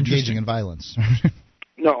state engaging in violence.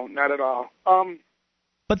 No, not at all.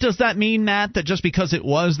 But does that mean, Matt, that just because it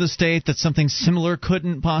was the state, that something similar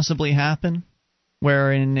couldn't possibly happen,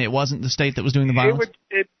 wherein it wasn't the state that was doing the violence?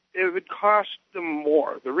 It would cost them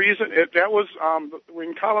more. The reason that was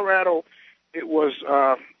in Colorado, it was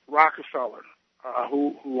Rockefeller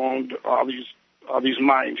who owned all these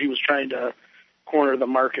mines. He was trying to corner the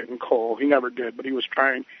market in coal. He never did, but he was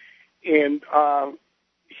trying, and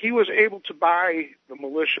he was able to buy the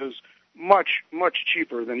militias much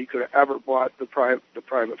cheaper than he could have ever bought the private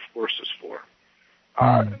forces for.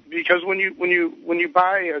 Because when you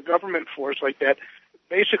buy a government force like that,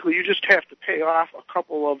 basically you just have to pay off a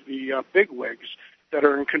couple of the bigwigs that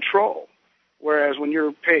are in control. Whereas when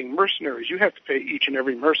you're paying mercenaries, you have to pay each and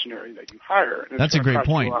every mercenary that you hire. And that's a great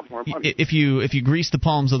point. A lot more money. If you grease the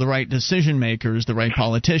palms of the right decision makers, the right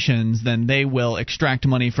politicians, then they will extract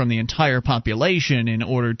money from the entire population in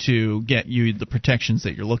order to get you the protections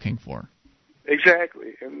that you're looking for.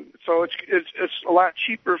 Exactly, and so it's a lot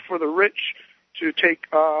cheaper for the rich to take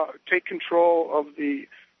control of the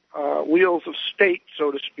wheels of state,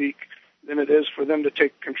 so to speak, than it is for them to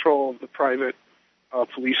take control of the private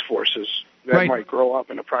police forces that might grow up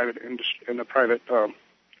in a private industry,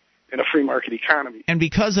 in a free market economy. And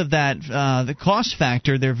because of that, the cost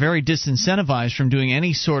factor, they're very disincentivized from doing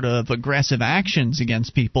any sort of aggressive actions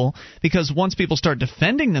against people, because once people start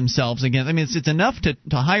defending themselves against, I mean, it's enough to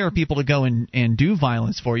hire people to go and do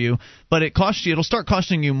violence for you, but it'll start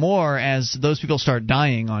costing you more as those people start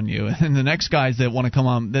dying on you. And the next guys that want to come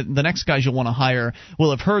on, the next guys you'll want to hire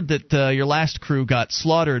will have heard that your last crew got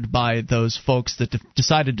slaughtered by those folks that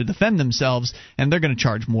decided to defend themselves, and they're going to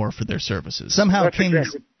charge more for their services. Somehow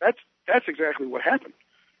That's exactly what happened.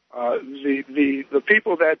 The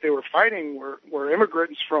people that they were fighting were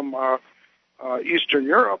immigrants from Eastern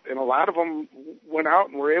Europe, and a lot of them went out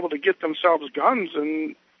and were able to get themselves guns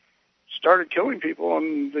and started killing people.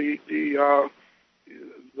 And the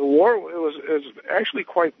war is actually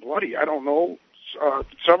quite bloody. I don't know,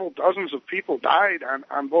 several dozens of people died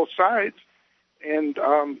on both sides, and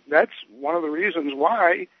that's one of the reasons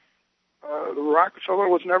why the Rockefeller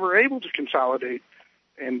was never able to consolidate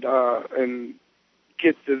and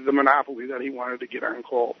get the monopoly that he wanted to get on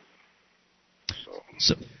coal.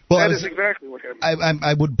 So that is exactly what happened.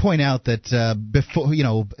 I would point out that before,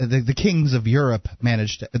 the kings of Europe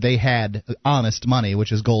they had honest money,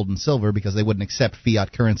 which is gold and silver, because they wouldn't accept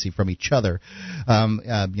fiat currency from each other,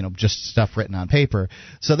 just stuff written on paper.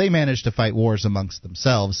 So they managed to fight wars amongst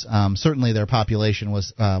themselves. Certainly, their population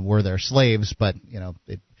were their slaves, but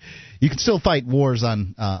you can still fight wars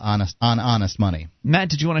on honest money. Matt,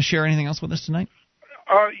 did you want to share anything else with us tonight?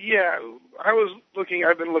 Yeah,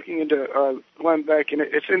 I've been looking into Glenn Beck, and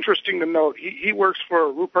it's interesting to note he works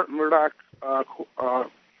for Rupert Murdoch,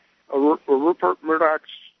 Rupert Murdoch's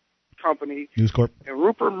company, News Corp. And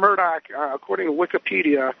Rupert Murdoch, according to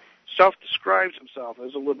Wikipedia, self-describes himself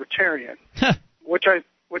as a libertarian, which I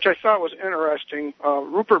thought was interesting.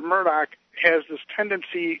 Rupert Murdoch has this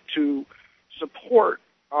tendency to support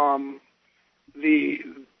the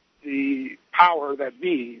power that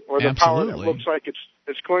be, or the power that looks like it's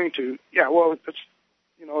going to. Yeah, well, it's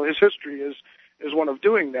his history is one of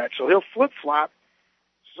doing that. So he'll flip flop.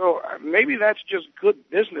 So maybe that's just good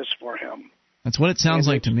business for him. That's what it sounds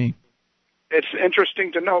like to me. It's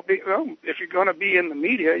interesting to know. If you're going to be in the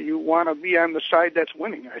media, you want to be on the side that's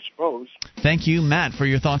winning, I suppose. Thank you, Matt, for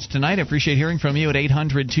your thoughts tonight. I appreciate hearing from you at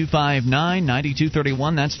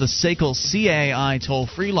 800-259-9231. That's the SACL CAI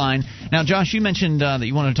toll-free line. Now, Josh, you mentioned that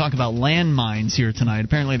you wanted to talk about landmines here tonight.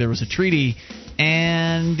 Apparently there was a treaty,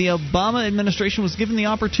 and the Obama administration was given the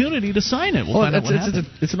opportunity to sign it. We'll find out what happened.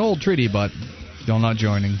 It's an old treaty, but still not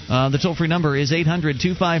joining. The toll-free number is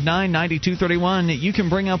 800-259-9231. You can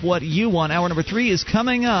bring up what you want. Hour number 3 is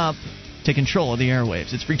coming up. Take control of the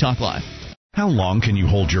airwaves. It's Free Talk Live. How long can you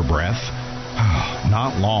hold your breath?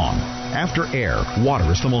 Not long. After air,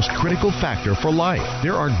 water is the most critical factor for life.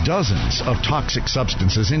 There are dozens of toxic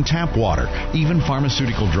substances in tap water, even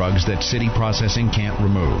pharmaceutical drugs that city processing can't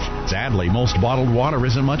remove. Sadly, most bottled water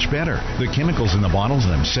isn't much better. The chemicals in the bottles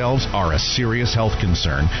themselves are a serious health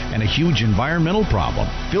concern and a huge environmental problem.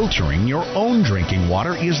 Filtering your own drinking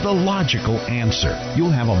water is the logical answer.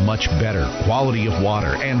 You'll have a much better quality of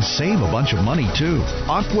water and save a bunch of money too.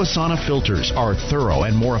 Aquasana filters are thorough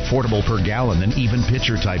and more affordable per gallon than even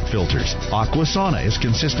pitcher-type filters. Aquasana is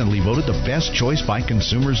consistently voted the best choice by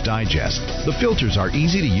Consumers Digest. The filters are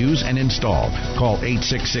easy to use and install. Call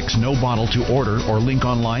 866-NO-BOTTLE to order or link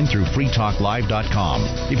online through freetalklive.com.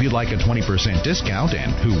 If you'd like a 20% discount,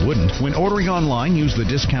 and who wouldn't, when ordering online, use the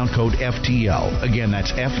discount code FTL. Again,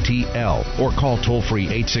 that's FTL. Or call toll-free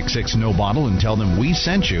 866-NO-BOTTLE and tell them we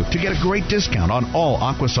sent you to get a great discount on all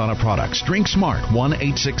Aquasana products. Drink smart.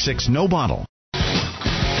 1-866-NO-BOTTLE.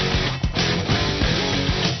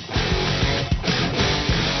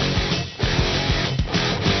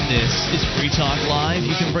 This is Free Talk Live.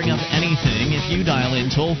 You can bring up anything if you dial in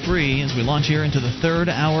toll-free as we launch here into the third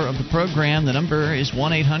hour of the program. The number is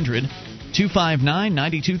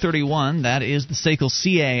 1-800-259-9231. That is the SACL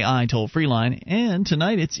CAI toll-free line. And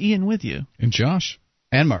tonight it's Ian with you. And Josh.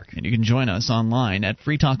 And Mark. And you can join us online at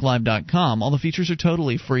freetalklive.com. All the features are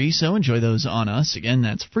totally free, so enjoy those on us. Again,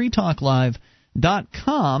 that's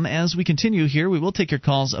freetalklive.com. As we continue here, we will take your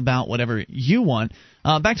calls about whatever you want.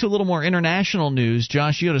 Back to a little more international news.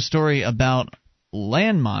 Josh, you had a story about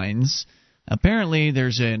landmines. Apparently,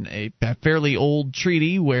 there's a fairly old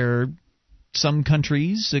treaty where some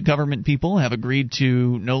countries, government people, have agreed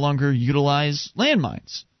to no longer utilize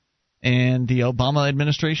landmines. And the Obama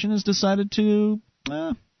administration has decided to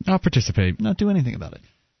not participate. Not do anything about it.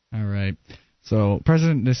 All right. So,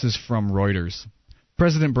 this is from Reuters.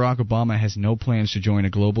 President Barack Obama has no plans to join a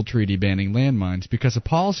global treaty banning landmines because a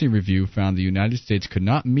policy review found the United States could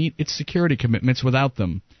not meet its security commitments without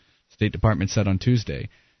them, the State Department said on Tuesday.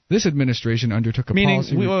 This administration undertook a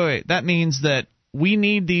policy... Wait. That means that we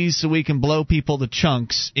need these so we can blow people to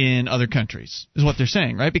chunks in other countries, is what they're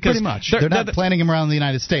saying, right? Because pretty much. They're not planning them around the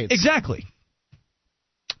United States. Exactly.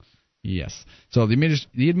 Yes. So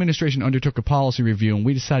the administration undertook a policy review, and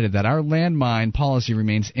we decided that our landmine policy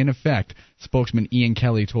remains in effect. Spokesman Ian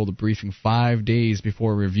Kelly told a briefing 5 days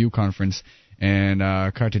before a review conference in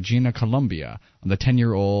Cartagena, Colombia, on the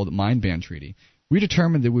 10-year-old mine ban treaty. We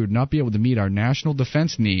determined that we would not be able to meet our national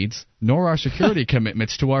defense needs nor our security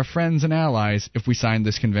commitments to our friends and allies if we signed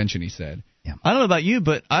this convention, he said. Yeah. I don't know about you,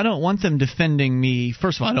 but I don't want them defending me.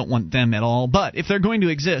 First of all, I don't want them at all. But if they're going to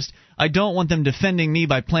exist, I don't want them defending me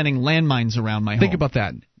by planting landmines around my home. Think about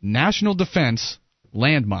that. National defense,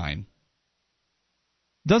 landmine.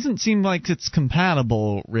 Doesn't seem like it's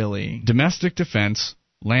compatible, really. Domestic defense,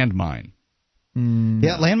 landmine.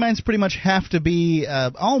 Yeah, landmines pretty much have to be,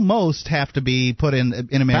 almost have to be put in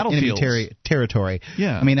enemy territory.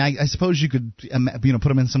 Yeah. I mean, I suppose you could, put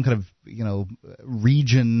them in some kind of,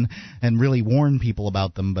 region and really warn people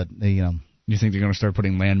about them, but, You think they're going to start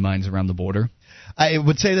putting landmines around the border? I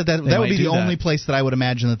would say that would be the only place that I would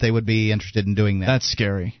imagine that they would be interested in doing that. That's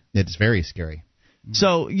scary. It's very scary.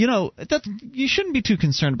 So, you shouldn't be too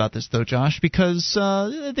concerned about this, though, Josh, because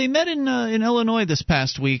they met in Illinois this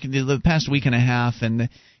past week, the past week and a half, and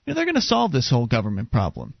they're going to solve this whole government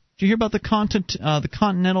problem. Did you hear about the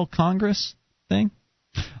Continental Congress thing?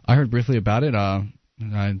 I heard briefly about it.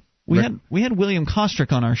 We had William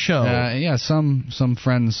Kostrick on our show. Yeah, some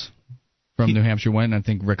friends from New Hampshire went. I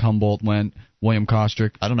think Rick Humboldt went. William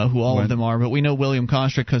Kostrick. I don't know who all of them are, but we know William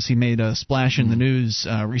Kostrick because he made a splash in the news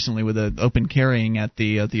recently with an open carrying at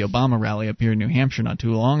the Obama rally up here in New Hampshire not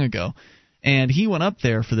too long ago. And he went up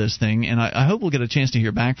there for this thing, and I hope we'll get a chance to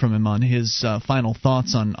hear back from him on his final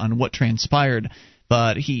thoughts on what transpired.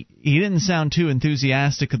 But he didn't sound too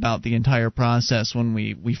enthusiastic about the entire process when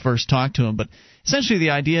we first talked to him. But essentially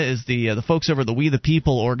the idea is the folks over at the We the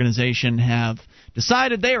People organization have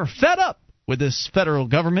decided they are fed up with this federal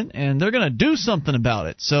government, and they're going to do something about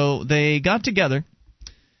it. So they got together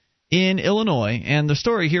in Illinois, and the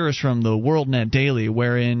story here is from the WorldNet Daily,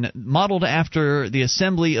 wherein, modeled after the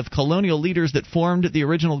assembly of colonial leaders that formed the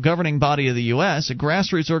original governing body of the U.S., a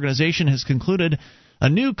grassroots organization has concluded a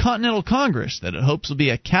new Continental Congress that it hopes will be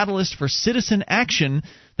a catalyst for citizen action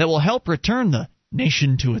that will help return the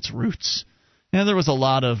nation to its roots. And there was a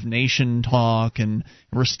lot of nation talk and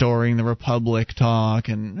restoring the republic talk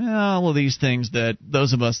and all of these things that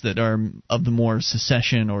those of us that are of the more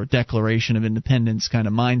secession or Declaration of Independence kind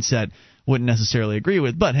of mindset wouldn't necessarily agree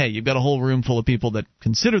with. But hey, you've got a whole room full of people that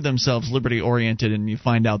consider themselves liberty-oriented, and you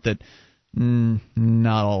find out that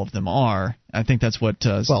not all of them are. I think that's what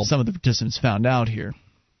some of the participants found out here.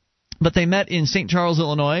 But they met in St. Charles,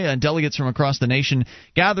 Illinois, and delegates from across the nation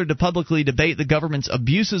gathered to publicly debate the government's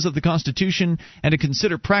abuses of the Constitution and to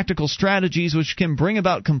consider practical strategies which can bring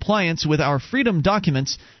about compliance with our freedom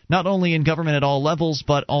documents, not only in government at all levels,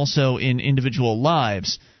 but also in individual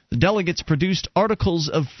lives. The delegates produced Articles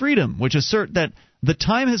of Freedom, which assert that the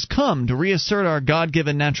time has come to reassert our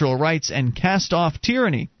God-given natural rights and cast off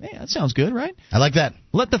tyranny. Hey, that sounds good, right? I like that.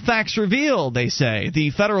 Let the facts reveal, they say.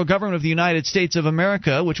 The federal government of the United States of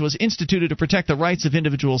America, which was instituted to protect the rights of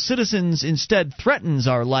individual citizens, instead threatens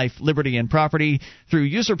our life, liberty, and property through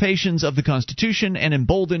usurpations of the Constitution, and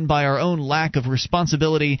emboldened by our own lack of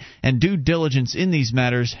responsibility and due diligence in these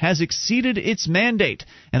matters, has exceeded its mandate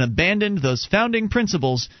and abandoned those founding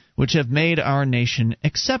principles which have made our nation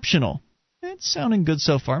exceptional. It's sounding good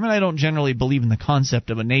so far. I mean, I don't generally believe in the concept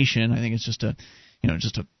of a nation. I think it's just a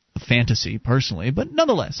fantasy, personally. But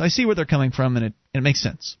nonetheless, I see where they're coming from, and it makes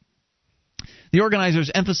sense. The organizers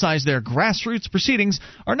emphasize their grassroots proceedings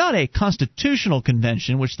are not a constitutional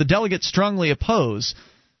convention, which the delegates strongly oppose.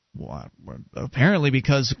 Well, apparently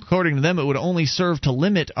because, according to them, it would only serve to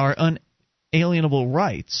limit our unalienable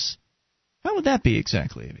rights. How would that be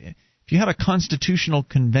exactly? If you had a constitutional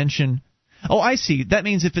convention... Oh, I see. That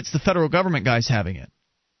means if it's the federal government guys having it,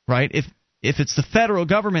 right? If it's the federal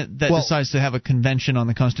government that decides to have a convention on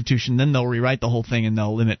the Constitution, then they'll rewrite the whole thing and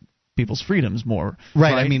they'll limit people's freedoms more.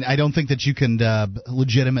 Right. I mean, I don't think that you can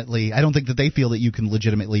legitimately. I don't think that they feel that you can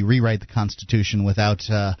legitimately rewrite the Constitution without,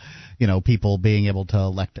 people being able to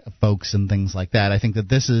elect folks and things like that. I think that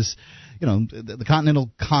this is. The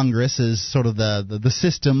Continental Congress is sort of the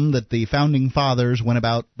system that the founding fathers went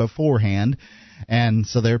about beforehand, and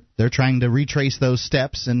so they're trying to retrace those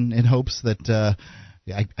steps in hopes that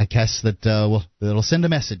I guess that it'll send a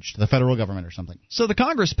message to the federal government or something. So the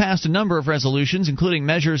Congress passed a number of resolutions, including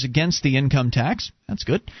measures against the income tax. That's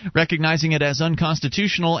good. Recognizing it as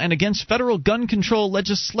unconstitutional and against federal gun control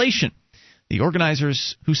legislation. The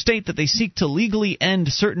organizers, who state that they seek to legally end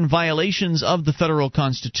certain violations of the federal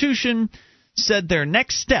Constitution, said their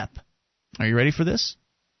next step. Are you ready for this?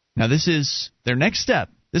 Now, this is their next step.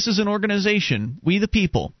 This is an organization, We the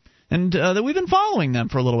People, and that we've been following them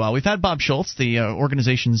for a little while. We've had Bob Schultz, the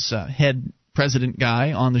organization's head president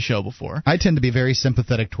guy, on the show before. I tend to be very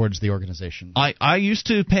sympathetic towards the organization. I used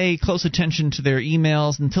to pay close attention to their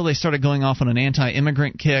emails until they started going off on an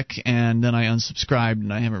anti-immigrant kick, and then I unsubscribed,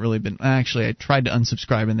 and I haven't really been... Actually, I tried to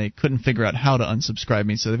unsubscribe, and they couldn't figure out how to unsubscribe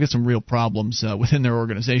me, so they've got some real problems within their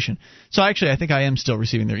organization. So actually, I think I am still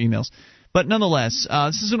receiving their emails. But nonetheless,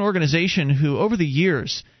 this is an organization who, over the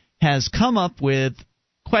years, has come up with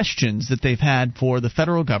questions that they've had for the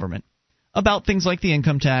federal government about things like the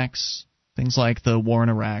income tax, things like the war in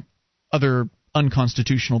Iraq, other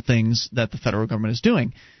unconstitutional things that the federal government is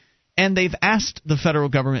doing. And they've asked the federal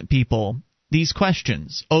government people these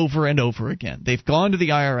questions over and over again. They've gone to the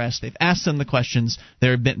IRS, they've asked them the questions,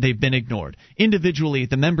 they've been ignored. Individually,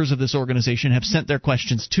 the members of this organization have sent their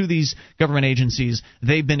questions to these government agencies,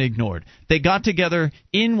 they've been ignored. They got together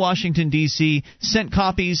in Washington, D.C., sent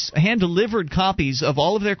copies, hand-delivered copies of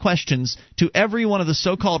all of their questions to every one of the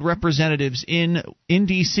so-called representatives in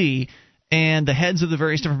D.C., and the heads of the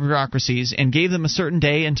various different bureaucracies, and gave them a certain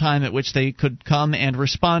day and time at which they could come and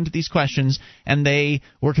respond to these questions, and they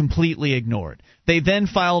were completely ignored. They then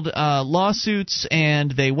filed lawsuits,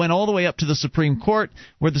 and they went all the way up to the Supreme Court,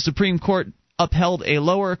 where the Supreme Court upheld a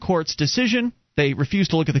lower court's decision. They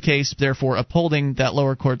refused to look at the case, therefore upholding that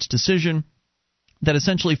lower court's decision that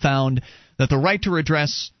essentially found that the right to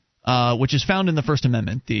redress, which is found in the First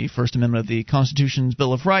Amendment of the Constitution's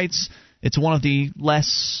Bill of Rights, it's one of the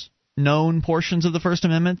less known portions of the First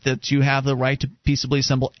Amendment, that you have the right to peaceably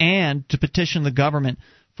assemble and to petition the government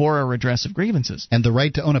for a redress of grievances. And the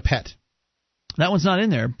right to own a pet. That one's not in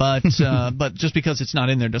there, but but just because it's not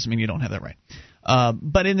in there doesn't mean you don't have that right.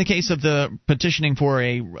 But in the case of the petitioning for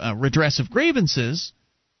a redress of grievances,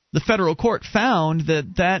 the federal court found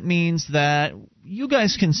that means that you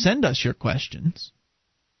guys can send us your questions,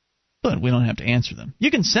 but we don't have to answer them.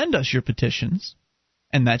 You can send us your petitions,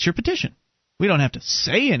 and that's your petition. We don't have to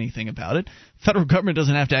say anything about it. Federal government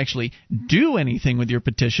doesn't have to actually do anything with your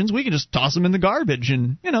petitions. We can just toss them in the garbage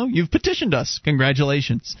and, you've petitioned us.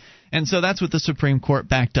 Congratulations. And so that's what the Supreme Court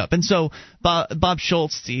backed up. And so Bob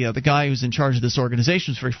Schultz, the guy who's in charge of this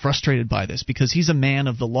organization, is very frustrated by this because he's a man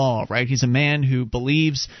of the law, right? He's a man who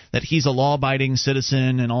believes that he's a law-abiding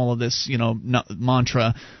citizen and all of this,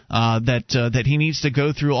 mantra that he needs to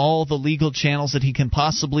go through all the legal channels that he can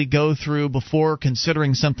possibly go through before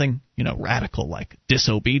considering something, radical like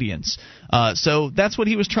disobedience. So that's what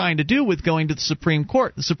he was trying to do with going to the Supreme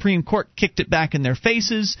Court. The Supreme Court kicked it back in their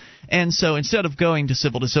faces, and so instead of going to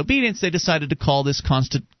civil disobedience, disobedience, they decided to call this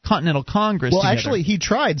Continental Congress Well, together. actually, he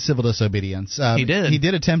tried civil disobedience. He did. He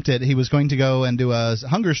did attempt it. He was going to go and do a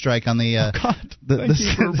hunger strike on the Thank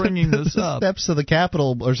you for bringing this up. steps of the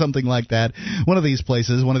Capitol or something like that. One of these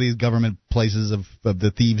places, one of these government places of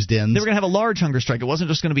the thieves' dens. They were going to have a large hunger strike. It wasn't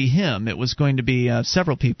just going to be him. It was going to be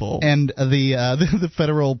several people. And the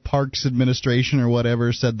Federal Parks Administration or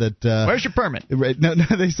whatever said that... Where's your permit? No,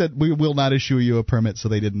 they said, we will not issue you a permit, so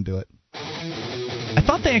they didn't do it. I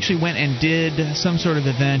thought they actually went and did some sort of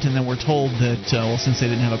event and then were told that, since they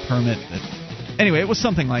didn't have a permit... Anyway, it was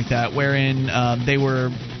something like that, wherein they were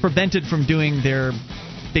prevented from doing their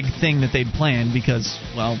big thing that they'd planned because,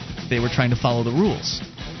 well, they were trying to follow the rules.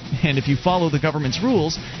 And if you follow the government's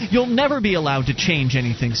rules, you'll never be allowed to change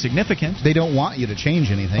anything significant. They don't want you to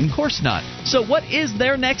change anything. Of course not. So what is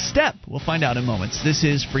their next step? We'll find out in moments. This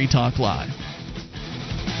is Free Talk Live.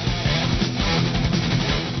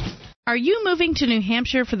 Are you moving to New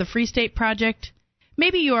Hampshire for the Free State Project?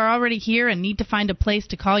 Maybe you are already here and need to find a place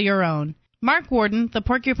to call your own. Mark Warden, the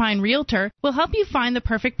Porcupine Realtor, will help you find the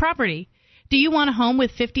perfect property. Do you want a home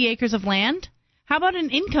with 50 acres of land? How about an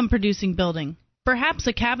income-producing building? Perhaps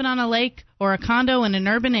a cabin on a lake or a condo in an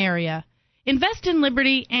urban area. Invest in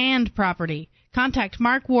liberty and property. Contact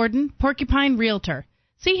Mark Warden, Porcupine Realtor.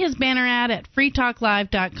 See his banner ad at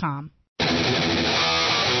freetalklive.com.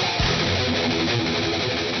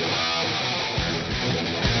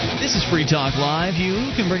 This is Free Talk Live. You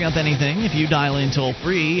can bring up anything if you dial in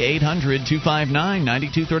toll-free,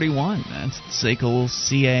 800-259-9231. That's SACL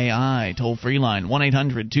CAI toll-free line,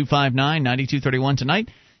 1-800-259-9231. Tonight,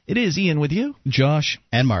 it is Ian with you, Josh,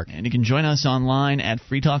 and Mark. And you can join us online at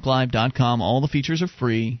freetalklive.com. All the features are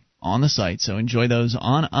free on the site, so enjoy those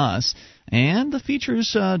on us. And the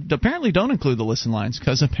features apparently don't include the listen lines,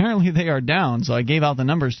 because apparently they are down. So I gave out the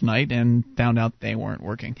numbers tonight and found out they weren't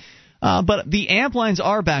working. But the amp lines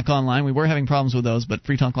are back online. We were having problems with those, but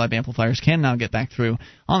Free Talk Live amplifiers can now get back through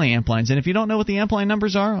on the amp lines. And if you don't know what the amp line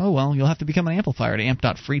numbers are, oh well, you'll have to become an amplifier at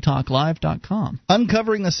amp.freetalklive.com.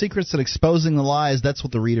 Uncovering the secrets and exposing the lies, that's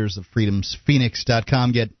what the readers of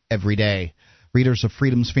freedomsphoenix.com get every day. Readers of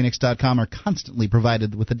freedomsphoenix.com are constantly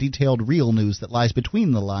provided with the detailed real news that lies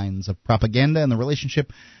between the lines of propaganda and the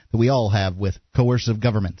relationship that we all have with coercive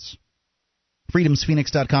governments.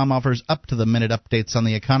 FreedomsPhoenix.com offers up-to-the-minute updates on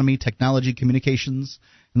the economy, technology, communications,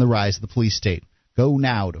 and the rise of the police state. Go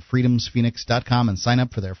now to FreedomsPhoenix.com and sign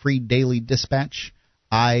up for their free daily dispatch.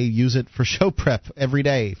 I use it for show prep every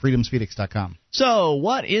day, FreedomsPhoenix.com. So,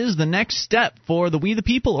 what is the next step for the We the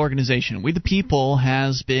People organization? We the People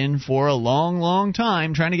has been for a long, long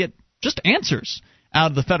time trying to get just answers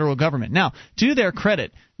out of the federal government. Now, to their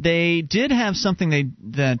credit, they did have something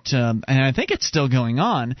and I think it's still going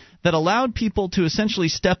on, that allowed people to essentially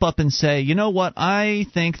step up and say, you know what, I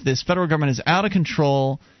think this federal government is out of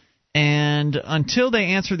control, and until they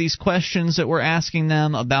answer these questions that we're asking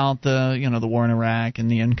them about the war in Iraq and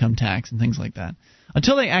the income tax and things like that,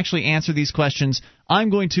 until they actually answer these questions,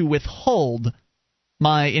 I'm going to withhold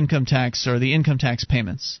my income tax or the income tax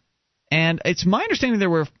payments. And it's my understanding there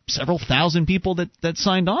were several thousand people that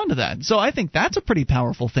signed on to that. So I think that's a pretty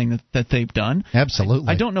powerful thing that they've done. Absolutely.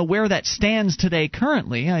 I don't know where that stands today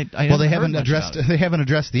currently. They haven't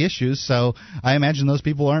addressed the issues, so I imagine those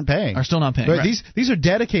people aren't paying. Are still not paying. Right. These are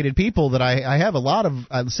dedicated people that I have a lot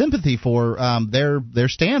of sympathy for their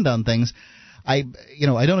stand on things. I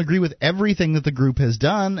don't agree with everything that the group has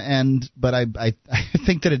done, but I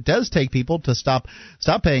think that it does take people to stop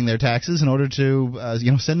paying their taxes in order to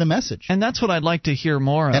send a message. And that's what I'd like to hear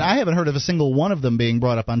more of. And I haven't heard of a single one of them being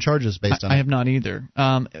brought up on charges based on it. I have not either.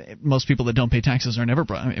 Most people that don't pay taxes are never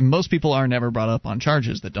brought. Most people are never brought up on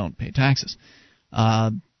charges that don't pay taxes.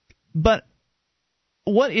 But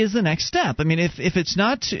what is the next step? I mean, if it's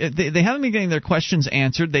not, they haven't been getting their questions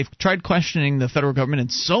answered. They've tried questioning the federal government in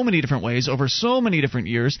so many different ways over so many different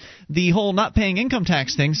years. The whole not paying income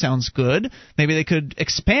tax thing sounds good. Maybe they could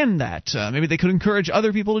expand that. Maybe they could encourage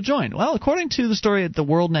other people to join. Well, according to the story at the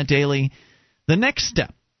WorldNet Daily, the next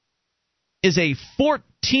step is a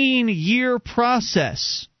 14-year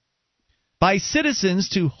process by citizens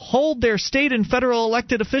to hold their state and federal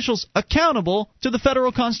elected officials accountable to the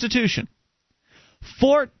federal Constitution.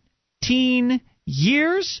 14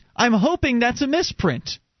 years? I'm hoping that's a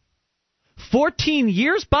misprint. 14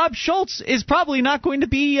 years? Bob Schultz is probably not going to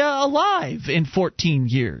be alive in 14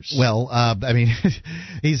 years. Well,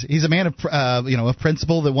 he's a man of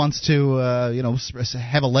principle that wants to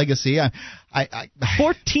have a legacy.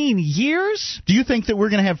 14 years? Do you think that we're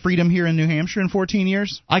going to have freedom here in New Hampshire in 14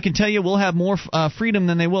 years? I can tell you we'll have more freedom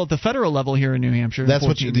than they will at the federal level here in New Hampshire. That's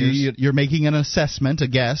what you're making an assessment, a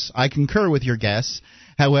guess. I concur with your guess.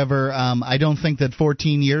 However, I don't think that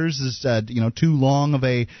 14 years is too long of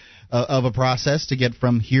a process to get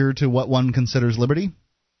from here to what one considers liberty.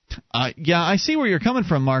 Yeah, I see where you're coming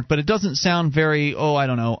from, Mark, but it doesn't sound very,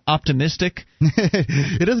 optimistic.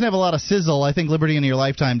 It doesn't have a lot of sizzle. I think Liberty in Your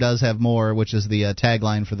Lifetime does have more, which is the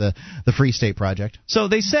tagline for the Free State Project. So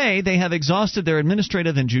they say they have exhausted their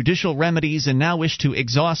administrative and judicial remedies and now wish to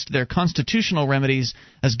exhaust their constitutional remedies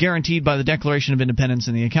as guaranteed by the Declaration of Independence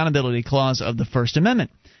and the Accountability Clause of the First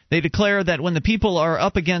Amendment. They declare that when the people are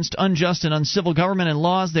up against unjust and uncivil government and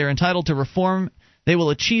laws, they are entitled to reform. They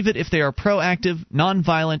will achieve it if they are proactive,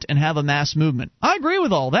 nonviolent, and have a mass movement. I agree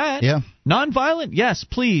with all that. Yeah. Nonviolent? Yes,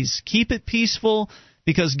 please. Keep it peaceful,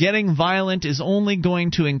 because getting violent is only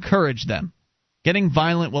going to encourage them. Getting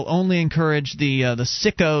violent will only encourage the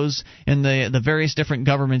sickos in the various different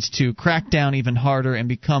governments to crack down even harder and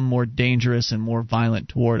become more dangerous and more violent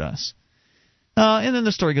toward us. And then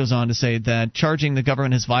the story goes on to say that charging the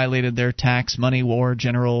government has violated their tax, money, war,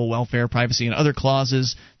 general welfare, privacy, and other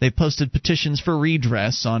clauses. They posted petitions for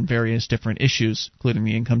redress on various different issues, including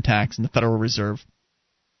the income tax and the Federal Reserve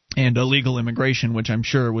and illegal immigration, which I'm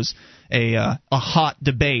sure was a hot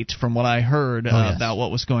debate from what I heard about what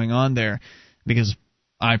was going on there, because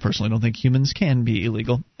I personally don't think humans can be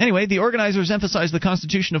illegal. Anyway, the organizers emphasize the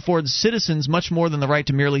Constitution affords citizens much more than the right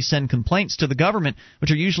to merely send complaints to the government,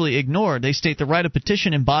 which are usually ignored. They state the right of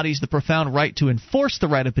petition embodies the profound right to enforce the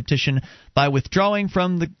right of petition by withdrawing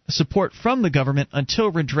from the support from the government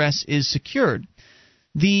until redress is secured.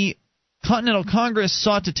 The Continental Congress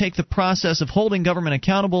sought to take the process of holding government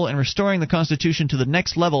accountable and restoring the Constitution to the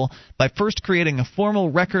next level by first creating a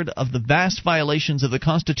formal record of the vast violations of the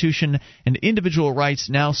Constitution and individual rights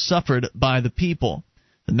now suffered by the people.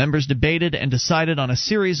 The members debated and decided on a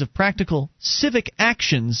series of practical civic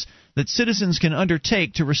actions that citizens can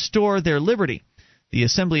undertake to restore their liberty. The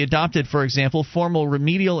Assembly adopted, for example, formal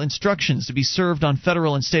remedial instructions to be served on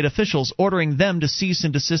federal and state officials, ordering them to cease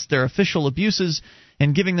and desist their official abuses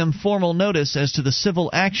and giving them formal notice as to the civil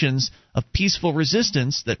actions of peaceful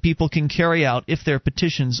resistance that people can carry out if their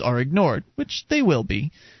petitions are ignored, which they will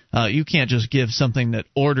be. You can't just give something that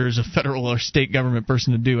orders a federal or state government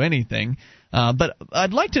person to do anything. But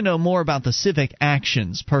I'd like to know more about the civic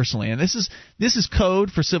actions personally. And this is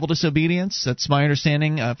code for civil disobedience. That's my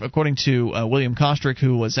understanding, according to William Kostrick,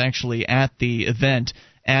 who was actually at the event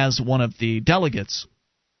as one of the delegates.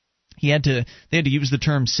 They had to use the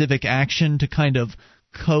term civic action to kind of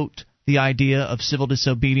coat the idea of civil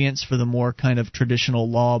disobedience for the more kind of traditional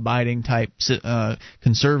law-abiding type,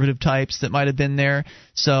 conservative types that might have been there.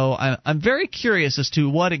 So I'm very curious as to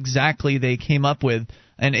what exactly they came up with.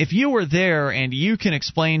 And if you were there and you can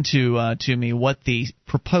explain to me what the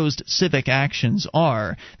proposed civic actions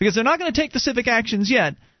are, because they're not going to take the civic actions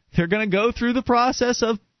yet. They're going to go through the process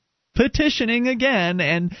of petitioning again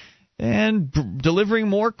and delivering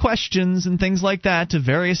more questions and things like that to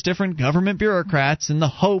various different government bureaucrats in the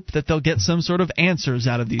hope that they'll get some sort of answers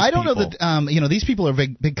out of these people. I don't know that these people are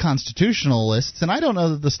big constitutionalists, and I don't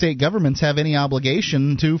know that the state governments have any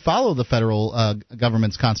obligation to follow the federal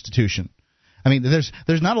government's constitution. I mean,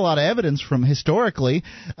 there's not a lot of evidence from historically.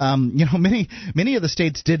 Many of the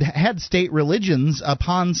states had state religions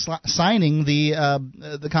upon signing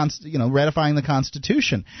ratifying the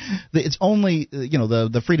Constitution. It's only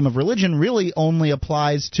the freedom of religion really only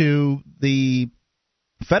applies to the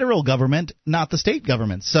federal government, not the state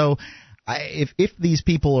government. So if these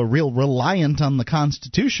people are real reliant on the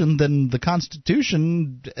Constitution, then the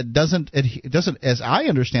Constitution doesn't, as I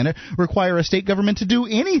understand it, require a state government to do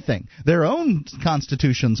anything. Their own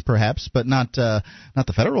constitutions, perhaps, but not the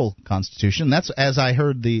federal Constitution. That's as I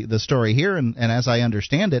heard the story here, and as I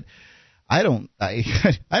understand it, I don't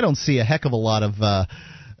see a heck of a lot of.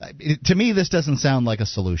 To me, this doesn't sound like a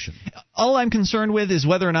solution. All I'm concerned with is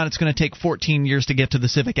whether or not it's going to take 14 years to get to the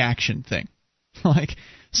civic action thing. Like,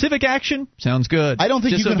 civic action sounds good. I don't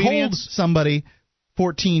think you can hold somebody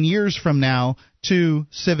 14 years from now to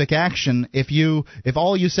civic action if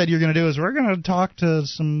all you said you're going to do is we're going to talk to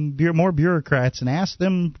some more bureaucrats and ask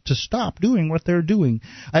them to stop doing what they're doing.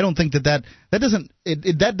 I don't think that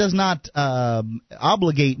does not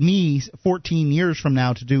obligate me 14 years from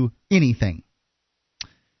now to do anything.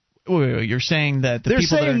 Wait, you're saying that they're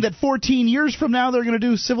saying that 14 years from now they're going to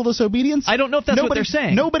do civil disobedience? I don't know if that's what they're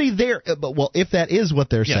saying. Nobody there. Well, if that is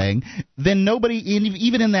what they're saying, then nobody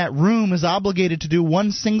even in that room is obligated to do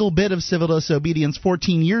one single bit of civil disobedience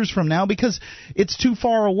 14 years from now because it's too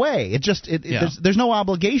far away. There's no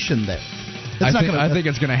obligation there. I think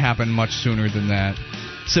it's going to happen much sooner than that.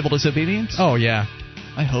 Civil disobedience? Oh yeah,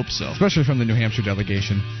 I hope so. Especially from the New Hampshire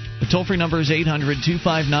delegation. The toll-free number is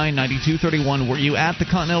 800-259-9231. Were you at the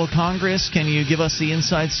Continental Congress? Can you give us the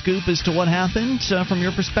inside scoop as to what happened from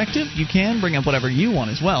your perspective? You can bring up whatever you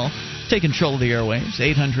want as well. Take control of the airwaves.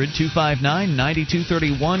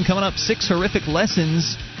 800-259-9231. Coming up, 6 horrific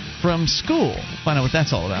lessons from school. Find out what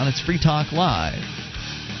that's all about. It's Free Talk Live.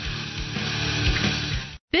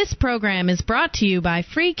 This program is brought to you by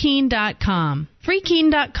FreeKeene.com.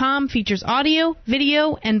 FreeKeene.com features audio,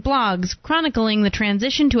 video, and blogs chronicling the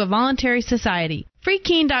transition to a voluntary society.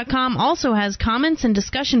 FreeKeene.com also has comments and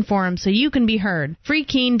discussion forums so you can be heard.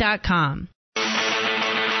 FreeKeene.com.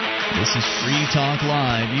 This is Free Talk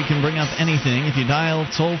Live. You can bring up anything if you dial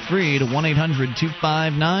toll-free to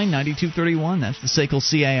 1-800-259-9231. That's the SACL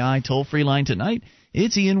CAI toll-free line tonight.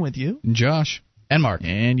 It's Ian with you. Josh. And Mark.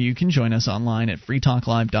 And you can join us online at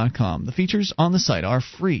freetalklive.com. The features on the site are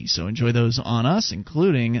free, so enjoy those on us,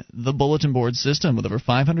 including the bulletin board system with over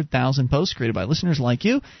 500,000 posts created by listeners like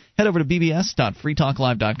you. Head over to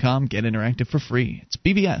bbs.freetalklive.com. Get interactive for free. It's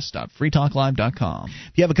bbs.freetalklive.com.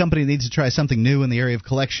 If you have a company that needs to try something new in the area of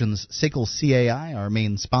collections, SACL CAI, our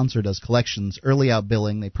main sponsor, does collections, early out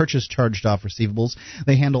billing. They purchase charged-off receivables.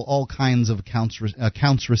 They handle all kinds of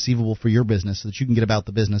accounts receivable for your business so that you can get about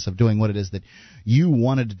the business of doing what it is that you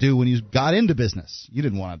wanted to do when you got into business. You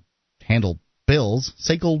didn't want to handle bills.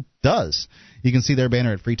 SACL does. You can see their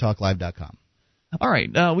banner at freetalklive.com. All right,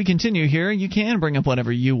 we continue here. You can bring up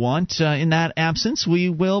whatever you want. In that absence, we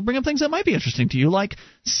will bring up things that might be interesting to you, like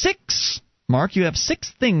 6. Mark, you have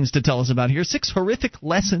 6 things to tell us about here. 6 horrific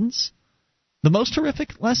lessons. The most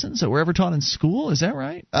horrific lessons that were ever taught in school. Is that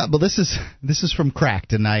right? Well, this is from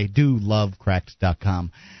Cracked, and I do love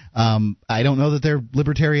Cracked.com. I don't know that they're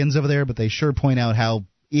libertarians over there, but they sure point out how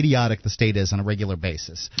idiotic the state is on a regular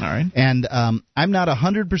basis. All right. And I'm not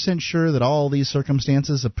 100% sure that all these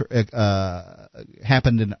circumstances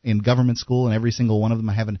happened in government school, and every single one of them.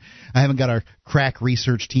 I haven't got our crack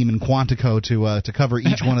research team in Quantico to cover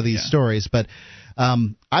each one of these stories, but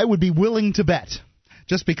I would be willing to bet,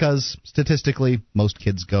 just because statistically most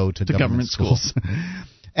kids go to government schools.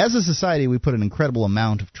 As a society, we put an incredible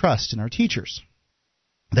amount of trust in our teachers.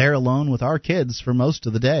 They're alone with our kids for most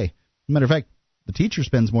of the day. As a matter of fact, the teacher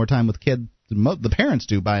spends more time with kids than the parents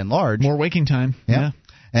do, by and large. More waking time. Yeah.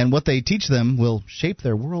 And what they teach them will shape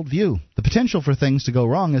their worldview. The potential for things to go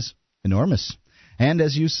wrong is enormous. And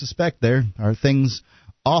as you suspect, there are things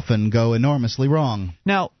often go enormously wrong.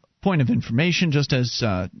 Now, point of information, just as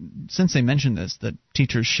since they mentioned this, that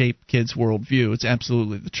teachers shape kids' worldview, it's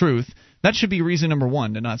absolutely the truth. That should be reason number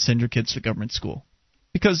 1 to not send your kids to government school.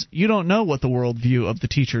 Because you don't know what the worldview of the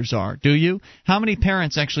teachers are, do you? How many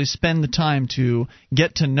parents actually spend the time to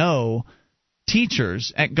get to know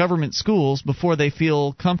teachers at government schools before they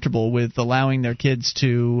feel comfortable with allowing their kids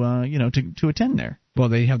to attend there? Well,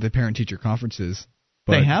 they have the parent-teacher conferences.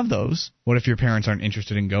 They have those. What if your parents aren't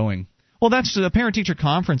interested in going? Well, that's the parent-teacher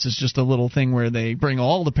conference is just a little thing where they bring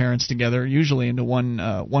all the parents together, usually into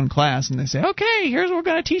one class, and they say, "Okay, here's what we're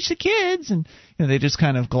going to teach the kids," and they just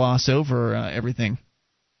kind of gloss over everything.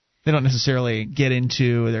 They don't necessarily get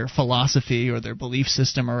into their philosophy or their belief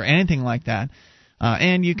system or anything like that.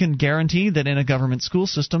 And you can guarantee that in a government school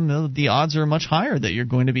system, the odds are much higher that you're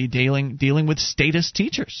going to be dealing with statist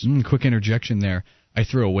teachers. Quick interjection there. I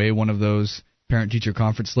threw away one of those parent-teacher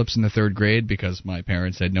conference slips in the 3rd grade because my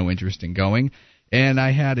parents had no interest in going. And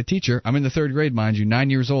I had a teacher, I'm in the 3rd grade, mind you,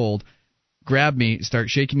 9 years old, grab me,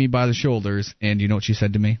 start shaking me by the shoulders, and you know what she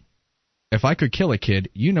said to me? If I could kill a kid,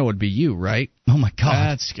 you know it'd be you, right? Oh, my God.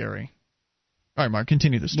 That's scary. All right, Mark,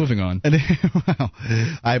 continue this. Moving on. Wow.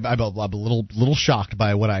 I'm a little shocked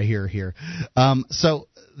by what I hear here. What I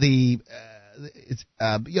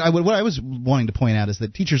was wanting to point out is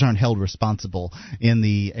that teachers aren't held responsible in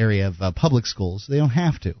the area of public schools. They don't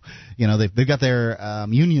have to. They've got their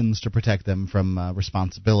unions to protect them from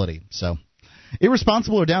responsibility. So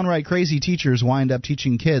irresponsible or downright crazy teachers wind up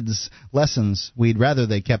teaching kids lessons we'd rather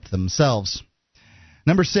they kept themselves.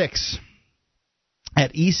 Number 6,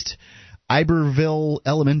 at East Iberville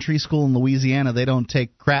Elementary School in Louisiana, they don't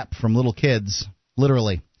take crap from little kids,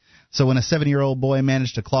 literally. So when a 7-year-old boy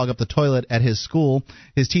managed to clog up the toilet at his school,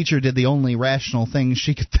 his teacher did the only rational thing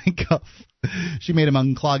she could think of. She made him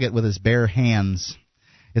unclog it with his bare hands.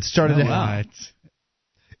 It started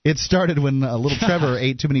It started when little Trevor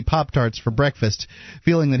ate too many Pop-Tarts for breakfast.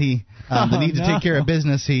 Feeling that the need to take care of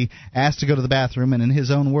business, he asked to go to the bathroom and, in his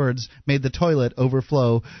own words, made the toilet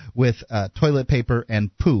overflow with toilet paper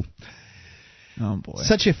and poo. Oh, boy.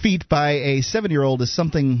 Such a feat by a 7-year-old is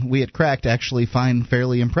something we at Cracked actually find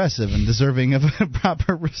fairly impressive and deserving of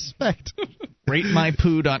proper respect.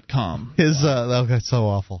 RateMyPoo.com. That's so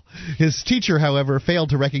awful. His teacher, however, failed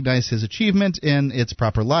to recognize his achievement in its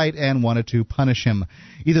proper light and wanted to punish him.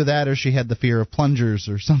 Either that or she had the fear of plungers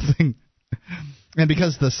or something. And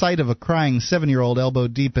because the sight of a crying 7-year-old elbow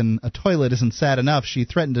deep in a toilet isn't sad enough, she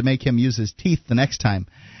threatened to make him use his teeth the next time.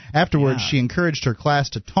 Afterwards, she encouraged her class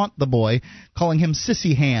to taunt the boy, calling him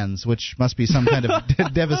sissy hands, which must be some kind of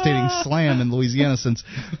devastating slam in Louisiana, since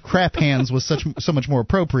crap hands was so much more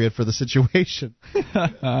appropriate for the situation.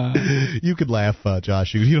 You could laugh,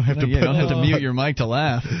 Josh. You don't have to. You don't have to mute your mic to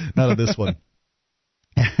laugh. Not on this one.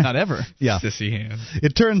 Not ever. Yeah. Sissy hands.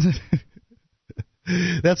 It turns.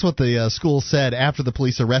 That's what the school said after the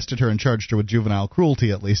police arrested her and charged her with juvenile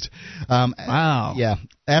cruelty, at least. Wow. Yeah.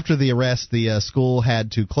 After the arrest, the school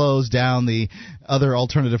had to close down the other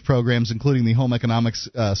alternative programs, including the home economics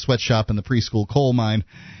sweatshop and the preschool coal mine.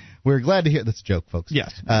 We're glad to hear – that's a joke, folks.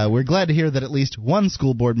 Yes. We're glad to hear that at least one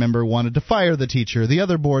school board member wanted to fire the teacher. The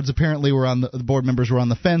other boards apparently were on the board members were on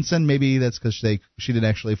the fence, and maybe that's because she didn't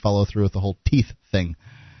actually follow through with the whole teeth thing.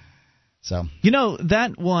 So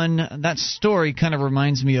that story kind of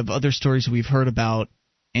reminds me of other stories we've heard about,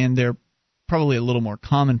 and they're probably a little more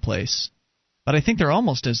commonplace, but I think they're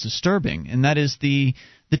almost as disturbing. And that is the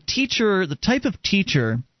type of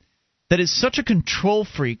teacher that is such a control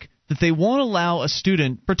freak that they won't allow a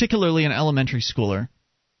student, particularly an elementary schooler,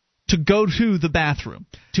 to go to the bathroom,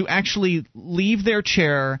 to actually leave their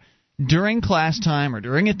chair during class time or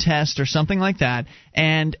during a test or something like that,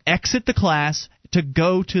 and exit the class to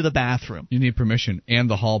go to the bathroom. You need permission and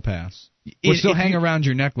the hall pass. Or still hang around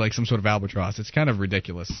your neck like some sort of albatross. It's kind of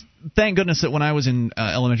ridiculous. Thank goodness that when I was in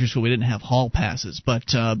elementary school we didn't have hall passes, but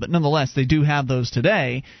nonetheless they do have those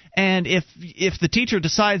today. And if the teacher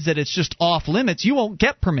decides that it's just off limits, you won't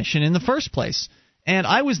get permission in the first place. And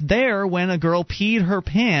I was there when a girl peed her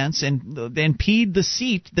pants and peed the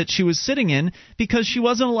seat that she was sitting in because she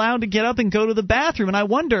wasn't allowed to get up and go to the bathroom. And I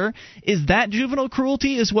wonder, is that juvenile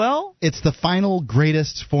cruelty as well? It's the final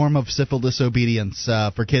greatest form of civil disobedience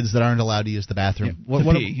for kids that aren't allowed to use the bathroom.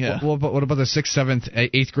 Yeah. What about the 6th, 7th,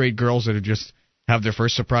 8th grade girls that are just have their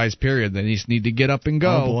first surprise period? They just need to get up and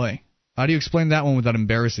go. Oh, boy. How do you explain that one without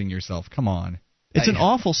embarrassing yourself? Come on. It's an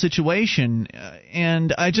awful situation,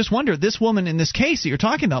 and I just wonder, this woman in this case that you're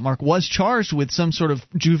talking about, Mark, was charged with some sort of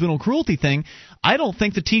juvenile cruelty thing. I don't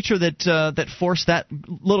think the teacher that forced that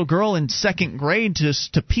little girl in 2nd grade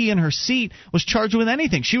to pee in her seat was charged with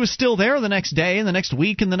anything. She was still there the next day and the next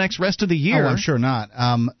week and the next rest of the year. Oh, I'm sure not.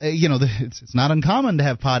 It's not uncommon to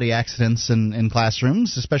have potty accidents in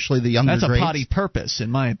classrooms, especially the younger grades. That's a potty purpose,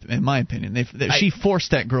 in my opinion. She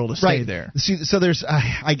forced that girl to stay there. See, so there's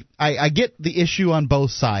I get the issue on both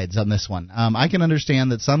sides on this one. I can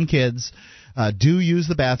understand that some kids do use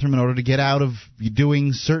the bathroom in order to get out of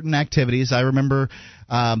doing certain activities. I remember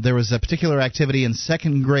there was a particular activity in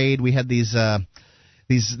 2nd grade. We had these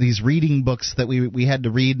reading books that we had to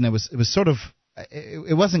read, and it was sort of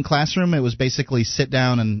it wasn't classroom. It was basically sit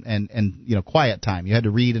down and quiet time. You had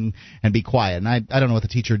to read and be quiet. And I don't know what the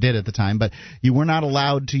teacher did at the time, but you were not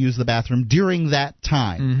allowed to use the bathroom during that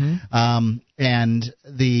time. Mm-hmm. And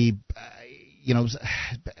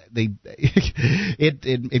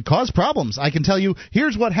it caused problems. I can tell you,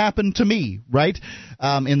 here's what happened to me, right?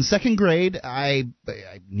 In 2nd grade, I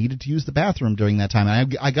needed to use the bathroom during that time.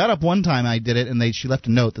 And I got up one time, I did it, and she left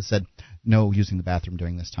a note that said, no using the bathroom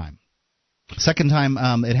during this time. Second time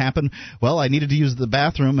it happened, well, I needed to use the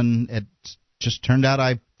bathroom, and it just turned out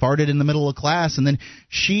I farted in the middle of class, and then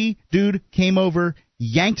dude came over,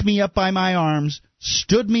 yanked me up by my arms,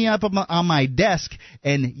 stood me up on my desk,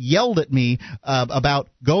 and yelled at me about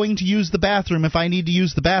going to use the bathroom if I need to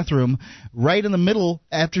use the bathroom right in the middle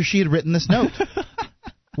after she had written this note.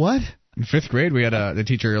 What? In 5th grade, we had the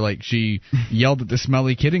teacher, she yelled at the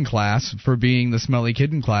smelly kid in class for being the smelly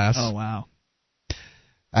kid in class. Oh, wow.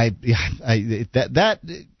 That's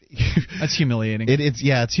humiliating.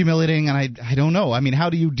 It's humiliating, and I don't know. I mean, how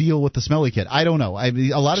do you deal with the smelly kid? I don't know. A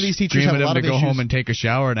lot of these teachers have a lot of issues. Go home and take a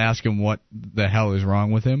shower and ask him what the hell is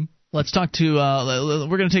wrong with him. Let's talk to.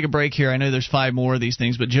 We're going to take a break here. I know there's 5 more of these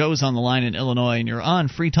things, but Joe is on the line in Illinois, and you're on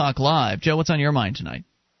Free Talk Live. Joe, what's on your mind tonight?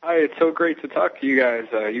 Hi, it's so great to talk to you guys.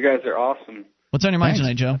 You guys are awesome. What's on your mind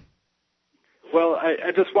tonight, Joe? Well,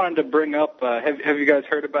 I just wanted to bring up, have you guys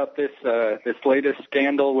heard about this latest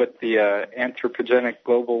scandal with the anthropogenic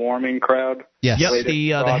global warming crowd? Yes.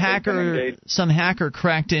 Yep, some hacker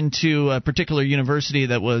cracked into a particular university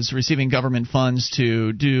that was receiving government funds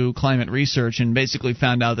to do climate research and basically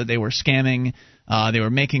found out that they were scamming, they were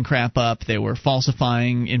making crap up, they were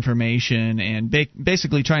falsifying information, and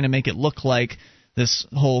basically trying to make it look like this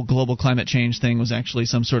whole global climate change thing was actually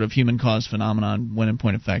some sort of human-caused phenomenon, when in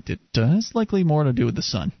point of fact it has likely more to do with the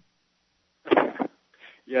sun.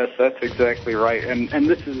 Yes, that's exactly right. And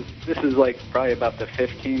this is like probably about the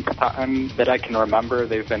 15th time that I can remember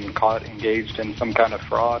they've been caught engaged in some kind of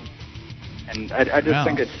fraud. And I just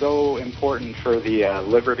think it's so important for the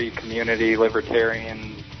liberty community,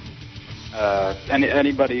 libertarians,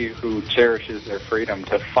 anybody who cherishes their freedom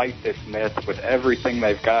to fight this myth with everything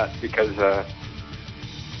they've got, because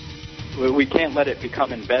we can't let it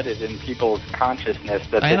become embedded in people's consciousness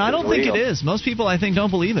that and I don't think real. it is. Most people, I think,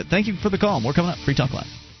 don't believe it. Thank you for the call. More coming up. Free Talk Live.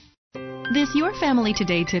 This Your Family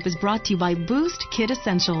Today tip is brought to you by Boost Kid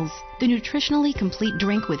Essentials, the nutritionally complete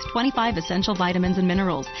drink with 25 essential vitamins and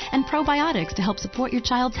minerals and probiotics to help support your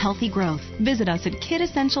child's healthy growth. Visit us at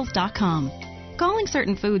kidessentials.com. Calling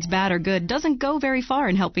certain foods bad or good doesn't go very far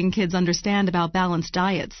in helping kids understand about balanced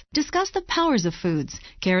diets. Discuss the powers of foods.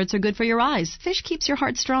 Carrots are good for your eyes, fish keeps your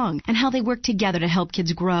heart strong, and how they work together to help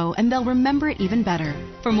kids grow, and they'll remember it even better.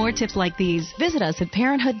 For more tips like these, visit us at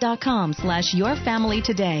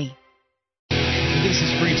parenthood.com/yourfamilytoday. This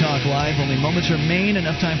is Free Talk Live. Only moments remain.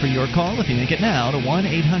 Enough time for your call. If you make it now to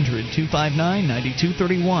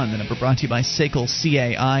 1-800-259-9231. The number brought to you by SACL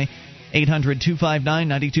CAI.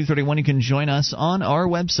 800-259-9231. You can join us on our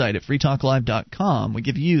website at freetalklive.com. We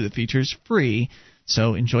give you the features free,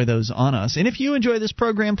 so enjoy those on us. And if you enjoy this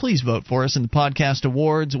program, please vote for us in the Podcast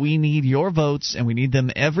Awards. We need your votes, and we need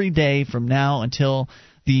them every day from now until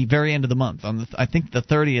the very end of the month. I think the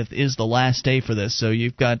 30th is the last day for this, so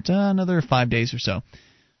you've got another 5 days or so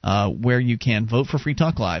where you can vote for Free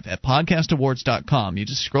Talk Live at podcastawards.com. You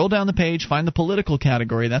just scroll down the page, find the political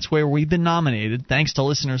category. That's where we've been nominated, thanks to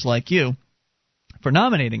listeners like you for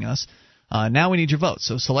nominating us. Now we need your votes.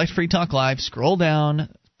 So select Free Talk Live, scroll down,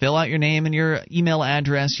 fill out your name and your email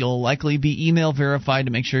address. You'll likely be email verified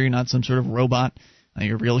to make sure you're not some sort of robot.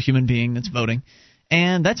 You're a real human being that's voting.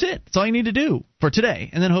 And that's it. That's all you need to do for today.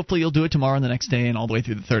 And then hopefully you'll do it tomorrow and the next day and all the way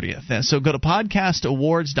through the 30th. So go to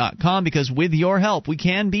podcastawards.com, because with your help, we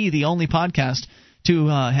can be the only podcast to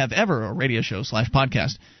have ever, or radio show /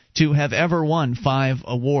 podcast, to have ever won 5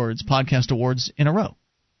 awards, podcast awards in a row.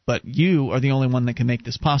 But you are the only one that can make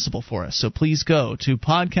this possible for us. So please go to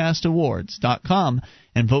podcastawards.com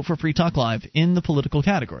and vote for Free Talk Live in the political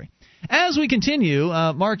category. As we continue,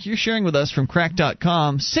 Mark, you're sharing with us from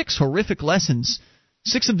crack.com 6 horrific lessons.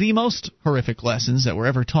 6 of the most horrific lessons that were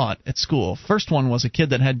ever taught at school. First one was a kid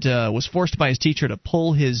that was forced by his teacher to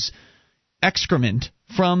pull his excrement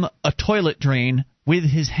from a toilet drain with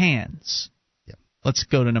his hands. Yep. Let's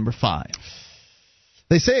go to number 5.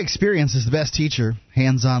 They say experience is the best teacher.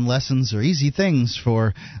 Hands-on lessons are easy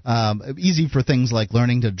for things like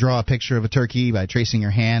learning to draw a picture of a turkey by tracing your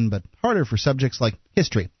hand, but harder for subjects like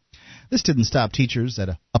history. This didn't stop teachers at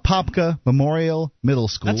Apopka Memorial Middle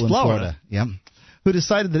School in Florida. Yep. Who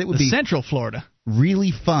decided that it would be Central Florida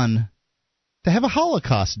really fun to have a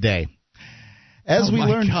Holocaust Day. As we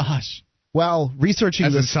learned, while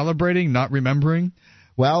researching this, celebrating, not remembering.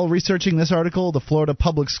 While researching this article, the Florida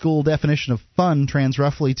public school definition of fun translates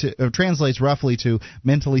roughly to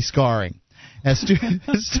mentally scarring. As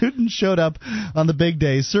students showed up on the big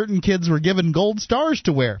day, certain kids were given gold stars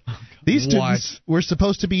to wear. These students were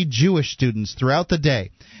supposed to be Jewish students throughout the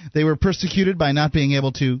day. They were persecuted by not being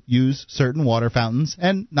able to use certain water fountains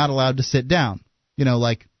and not allowed to sit down,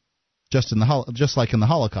 just like in the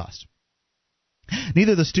Holocaust.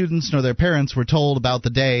 Neither the students nor their parents were told about the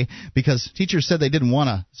day because teachers said they didn't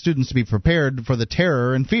want students to be prepared for the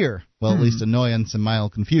terror and fear, well, at least annoyance and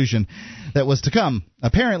mild confusion, that was to come.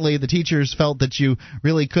 Apparently, the teachers felt that you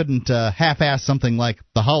really couldn't half-ass something like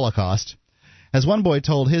the Holocaust. As one boy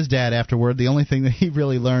told his dad afterward, the only thing that he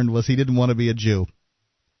really learned was he didn't want to be a Jew.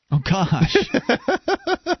 Oh, gosh.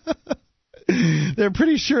 They're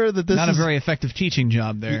pretty sure that this not a very effective teaching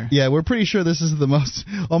job there. Yeah, we're pretty sure this is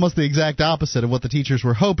almost the exact opposite of what the teachers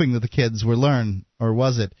were hoping that the kids would learn, or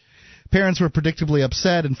was it? Parents were predictably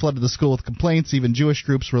upset and flooded the school with complaints. Even Jewish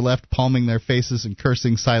groups were left palming their faces and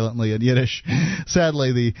cursing silently in Yiddish.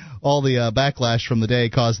 Sadly, all the backlash from the day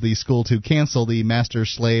caused the school to cancel the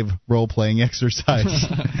master-slave role-playing exercise.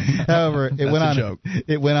 However, it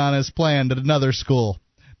went on as planned at another school.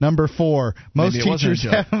 Number 4, most teachers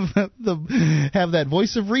have that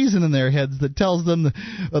voice of reason in their heads that tells them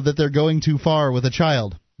that they're going too far with a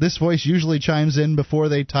child. This voice usually chimes in before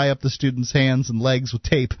they tie up the student's hands and legs with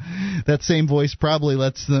tape. That same voice probably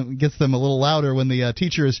gets them a little louder when the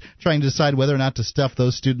teacher is trying to decide whether or not to stuff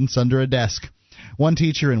those students under a desk. One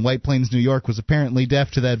teacher in White Plains, New York, was apparently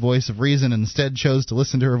deaf to that voice of reason and instead chose to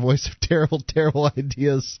listen to her voice of terrible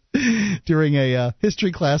ideas. During a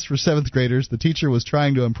history class for 7th graders, the teacher was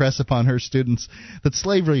trying to impress upon her students that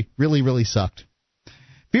slavery really sucked.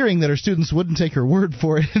 Fearing that her students wouldn't take her word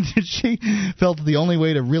for it, she felt that the only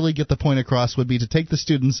way to really get the point across would be to make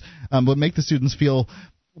the students feel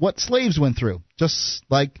what slaves went through, just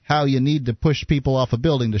like how you need to push people off a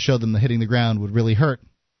building to show them that hitting the ground would really hurt.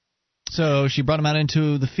 So she brought him out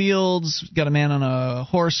into the fields, got a man on a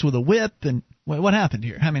horse with a whip, and what happened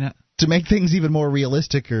here? I mean, to make things even more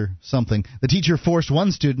realistic or something, the teacher forced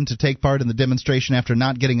one student to take part in the demonstration after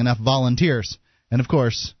not getting enough volunteers. And, of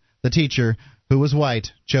course, the teacher, who was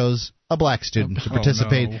white, chose a black student to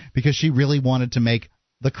participate because she really wanted to make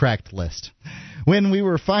the cracked list. When they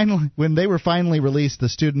were finally released, the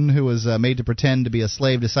student who was made to pretend to be a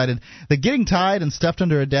slave decided that getting tied and stuffed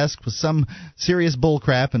under a desk was some serious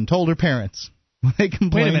bullcrap and told her parents. When they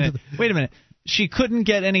complained Wait a minute. She couldn't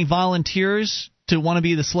get any volunteers to want to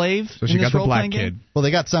be the slave? So she got the black kid. Well,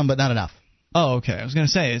 they got some, but not enough. Oh, okay. I was going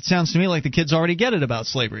to say, it sounds to me like the kids already get it about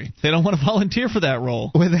slavery. They don't want to volunteer for that role.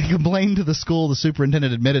 When they complained to the school, the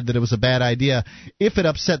superintendent admitted that it was a bad idea if it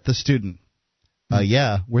upset the student.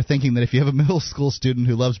 We're thinking that if you have a middle school student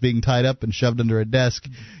who loves being tied up and shoved under a desk,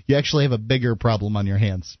 you actually have a bigger problem on your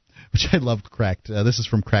hands, which I love. Cracked. This is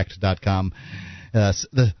from Cracked.com.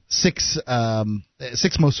 The six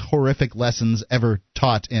most horrific lessons ever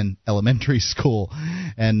taught in elementary school,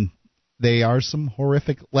 and they are some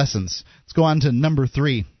horrific lessons. Let's go on to number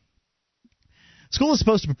 3. School is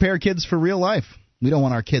supposed to prepare kids for real life. We don't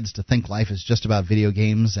want our kids to think life is just about video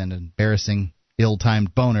games and embarrassing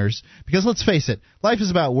ill-timed boners, because let's face it, life is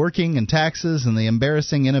about working and taxes and the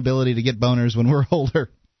embarrassing inability to get boners when we're older.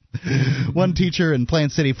 One teacher in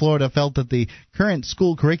Plant City, Florida, felt that the current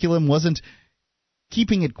school curriculum wasn't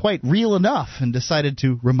keeping it quite real enough and decided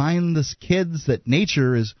to remind the kids that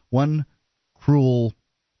nature is one cruel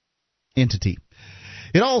entity.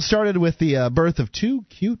 It all started with the birth of 2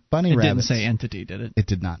 cute bunny rabbits. It didn't say entity, did it? It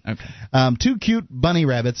did not. Okay. 2 cute bunny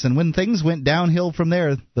rabbits, and when things went downhill from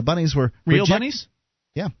there, the bunnies were... Real bunnies?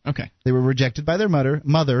 Yeah. Okay. They were rejected by their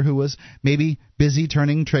mother, who was maybe busy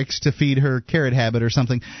turning tricks to feed her carrot habit or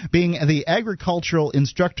something. Being the agricultural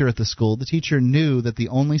instructor at the school, the teacher knew that the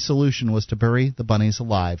only solution was to bury the bunnies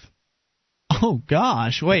alive. Oh,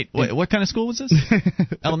 gosh. Wait, what kind of school was this?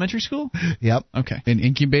 Elementary school? Yep. Okay. An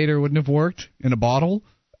incubator wouldn't have worked in a bottle?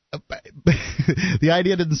 The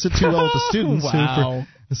idea didn't sit too well with the students, wow. who,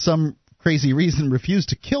 for some crazy reason, refused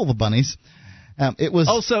to kill the bunnies. It was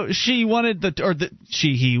also she wanted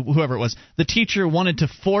whoever it was, the teacher wanted to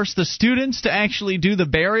force the students to actually do the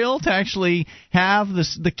burial, to actually have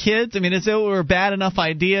the kids. I mean, as though it were a bad enough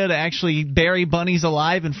idea to actually bury bunnies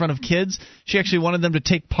alive in front of kids. She actually wanted them to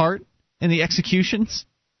take part in the executions.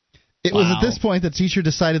 It was at this point that teacher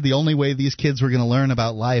decided the only way these kids were going to learn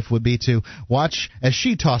about life would be to watch as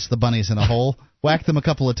she tossed the bunnies in a hole, whacked them a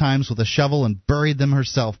couple of times with a shovel, and buried them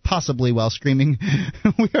herself, possibly while screaming,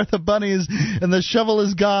 "We are the bunnies, and the shovel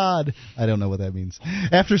is God." I don't know what that means.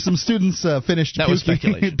 After some students finished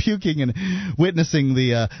puking and witnessing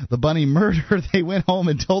the bunny murder, they went home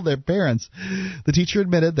and told their parents. The teacher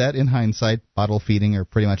admitted that, in hindsight, bottle feeding or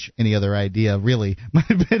pretty much any other idea really might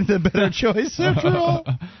have been the better choice after all.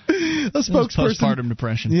 A postpartum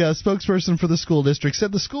depression. Yeah, a spokesperson for the school district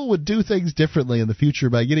said the school would do things differently in the future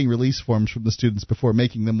by getting release forms from the students before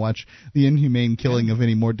making them watch the inhumane killing of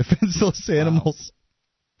any more defenseless animals.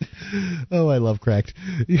 Wow. Oh, I love Cracked.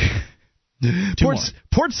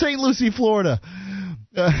 Port St. Lucie, Florida.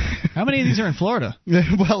 How many of these are in Florida?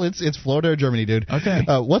 Well, it's Florida or Germany, dude. Okay.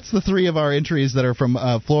 What's the 3 of our entries that are from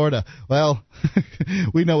Florida? Well,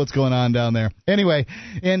 we know what's going on down there. Anyway,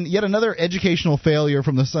 in yet another educational failure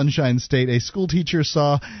from the Sunshine State, a school teacher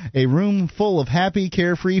saw a room full of happy,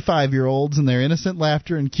 carefree 5-year-olds and their innocent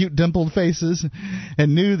laughter and cute dimpled faces,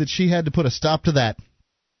 and knew that she had to put a stop to that.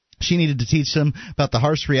 She needed to teach them about the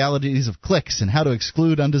harsh realities of cliques and how to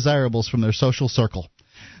exclude undesirables from their social circle.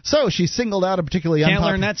 So she singled out a particularly Can't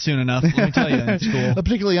learn that soon enough, let me tell you, in school. A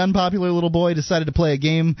particularly unpopular little boy decided to play a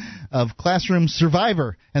game of classroom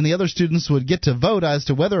survivor, and the other students would get to vote as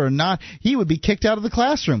to whether or not he would be kicked out of the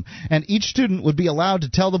classroom. And each student would be allowed to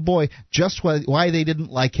tell the boy just why they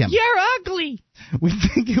didn't like him. You're ugly! We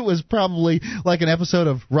think it was probably like an episode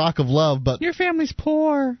of Rock of Love, but your family's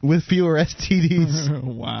poor, with fewer STDs.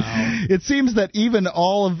 Wow! It seems that even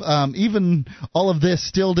all of this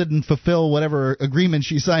still didn't fulfill whatever agreement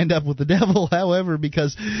she signed up with the devil. However,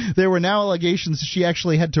 because there were now allegations she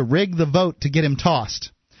actually had to rig the vote to get him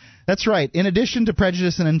tossed. That's right. In addition to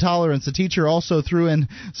prejudice and intolerance, the teacher also threw in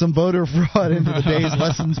some voter fraud into the day's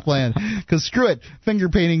lessons plan. Because screw it, finger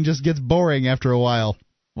painting just gets boring after a while.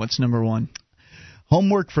 What's number 1?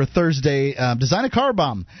 Homework for Thursday, design a car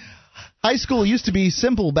bomb. High school used to be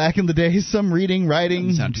simple back in the day. Some reading,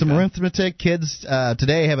 writing, some arithmetic. Kids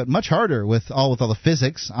today have it much harder with all the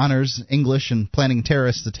physics, honors, English, and planning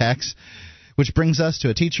terrorist attacks. Which brings us to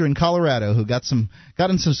a teacher in Colorado who got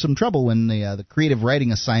into some trouble when the creative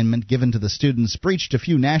writing assignment given to the students breached a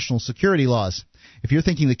few national security laws. If you're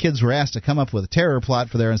thinking the kids were asked to come up with a terror plot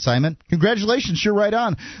for their assignment, congratulations, you're right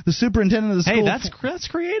on. The superintendent of the school, that's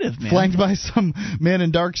creative, man. Flanked by some man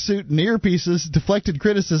in dark suit and earpieces, deflected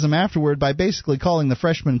criticism afterward by basically calling the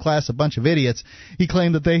freshman class a bunch of idiots. He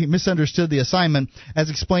claimed that they misunderstood the assignment. As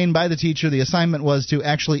explained by the teacher, the assignment was to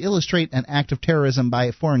actually illustrate an act of terrorism by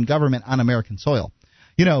a foreign government on American soil.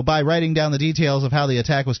 You know, by writing down the details of how the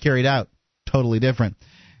attack was carried out. Totally different.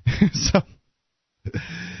 So,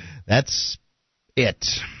 that's it.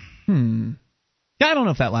 Yeah, I don't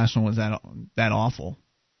know if that last one was that awful.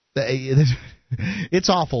 It's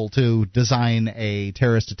awful to design a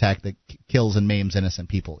terrorist attack that kills and maims innocent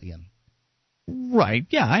people, Ian. Right.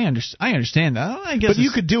 Yeah, I understand that. I guess. But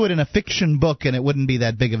you could do it in a fiction book, and it wouldn't be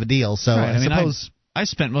that big of a deal. So right. I suppose. I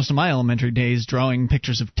spent most of my elementary days drawing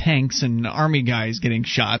pictures of tanks and army guys getting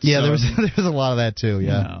shot. Yeah, so, there was a lot of that too.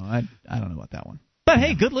 Yeah. No, I don't know about that one. But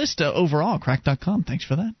hey, good list overall. Crack.com. Thanks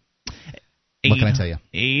for that. What can I tell you?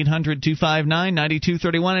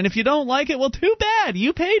 800-259-9231. And if you don't like it, well, too bad.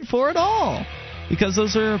 You paid for it all. Because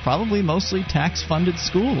those are probably mostly tax-funded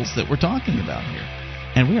schools that we're talking about here.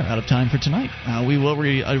 And we are out of time for tonight. We will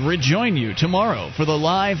rejoin you tomorrow for the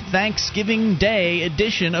live Thanksgiving Day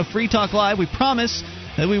edition of Free Talk Live. We promise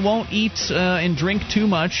that we won't eat and drink too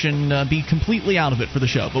much and be completely out of it for the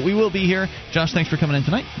show. But we will be here. Josh, thanks for coming in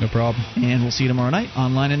tonight. No problem. And we'll see you tomorrow night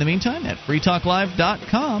online in the meantime at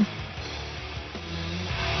freetalklive.com.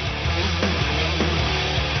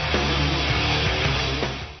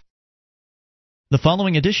 The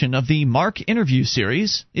following edition of the Mark Interview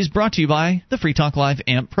Series is brought to you by the Free Talk Live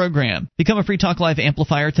AMP program. Become a Free Talk Live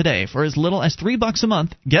amplifier today for as little as $3 a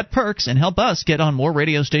month. Get perks and help us get on more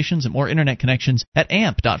radio stations and more internet connections at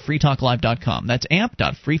amp.freetalklive.com. That's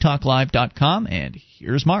amp.freetalklive.com. And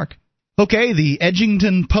here's Mark. Okay, the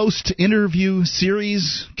Edgington Post interview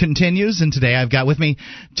series continues, and today I've got with me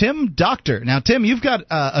Tim Doctor. Now, Tim, you've got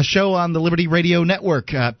a show on the Liberty Radio Network.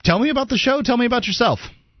 Tell me about the show. Tell me about yourself.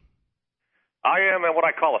 I am what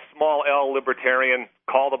I call a small L libertarian,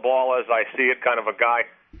 call the ball as I see it kind of a guy.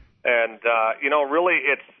 And, really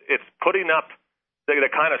it's putting up the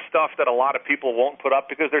kind of stuff that a lot of people won't put up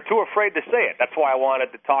because they're too afraid to say it. That's why I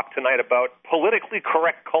wanted to talk tonight about politically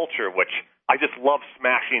correct culture, which I just love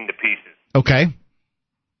smashing to pieces. Okay.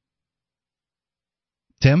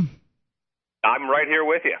 Tim? I'm right here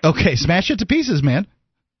with you. Okay, smash it to pieces, man.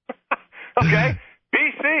 Okay.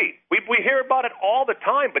 BC. We hear about it all the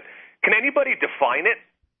time, but can anybody define it?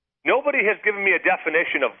 Nobody has given me a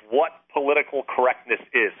definition of what political correctness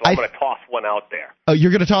is, so I'm going to toss one out there. Oh, you're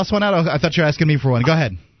going to toss one out? Oh, I thought you were asking me for one. Go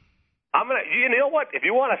ahead. You know what? If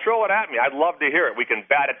you want to throw it at me, I'd love to hear it. We can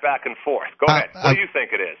bat it back and forth. Go ahead. What do you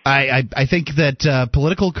think it is? I think that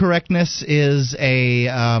political correctness is a,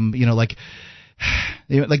 like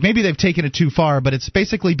maybe they've taken it too far, but it's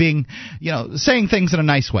basically being, saying things in a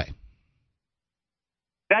nice way.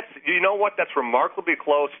 That's remarkably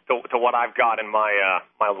close to what I've got in my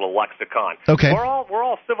little lexicon. Okay. We're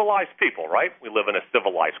all civilized people, right? We live in a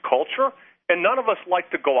civilized culture, and none of us like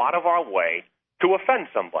to go out of our way to offend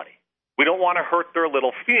somebody. We don't want to hurt their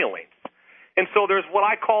little feelings. And so there's what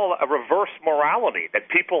I call a reverse morality that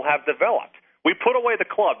people have developed. We put away the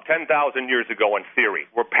club 10,000 years ago in theory.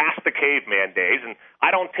 We're past the caveman days, and I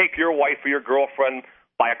don't take your wife or your girlfriend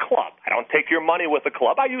by a club. I don't take your money with a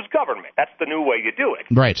club. I use government. That's the new way you do it.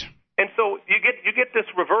 Right. And so you get this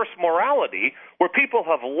reverse morality where people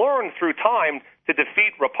have learned through time to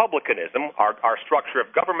defeat republicanism, our structure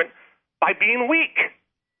of government, by being weak.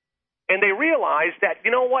 And they realize that, you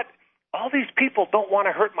know what, all these people don't want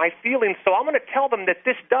to hurt my feelings, so I'm going to tell them that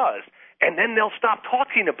this does, and then they'll stop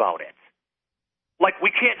talking about it. Like we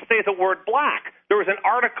can't say the word black. There was an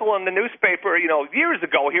article in the newspaper, years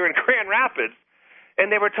ago here in Grand Rapids, and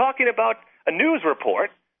they were talking about a news report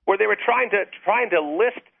where they were trying to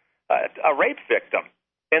list a rape victim,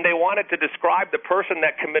 and they wanted to describe the person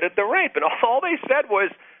that committed the rape, and all they said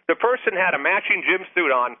was the person had a matching gym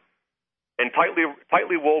suit on and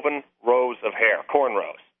tightly woven rows of hair,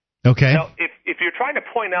 cornrows. Okay. Now, if you're trying to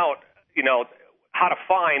point out, how to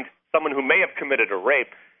find someone who may have committed a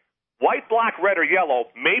rape, white, black, red, or yellow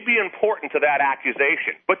may be important to that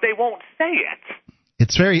accusation, but they won't say it.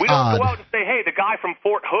 It's very odd. We don't go out and say, hey, the guy from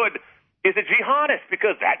Fort Hood is a jihadist,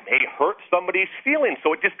 because that may hurt somebody's feelings.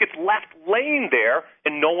 So it just gets left laying there,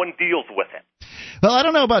 and no one deals with it. Well, I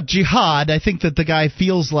don't know about jihad. I think that the guy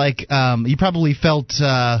feels like he probably felt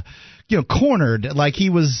cornered, like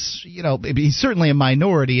he was, he's certainly a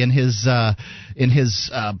minority in his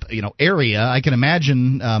area. I can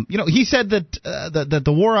imagine, he said that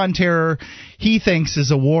the war on terror he thinks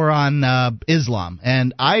is a war on Islam,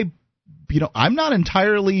 and I'm not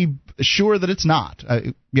entirely sure that it's not,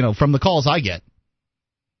 from the calls I get.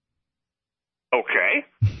 Okay.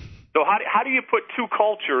 So how do you put two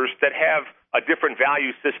cultures that have a different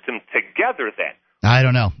value system together then? I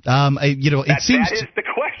don't know. It seems that is the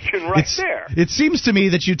question right there. It seems to me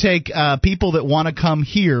that you take people that want to come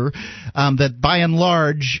here, that by and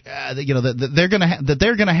large, that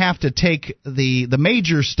they're gonna have to take the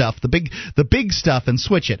major stuff, the big stuff, and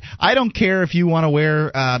switch it. I don't care if you want to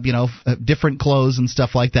wear different clothes and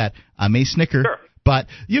stuff like that. I may snicker. Sure. But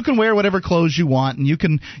you can wear whatever clothes you want, and you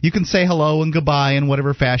can say hello and goodbye in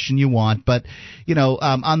whatever fashion you want. But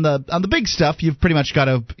on the big stuff, you've pretty much got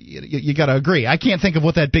to agree. I can't think of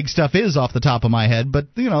what that big stuff is off the top of my head, but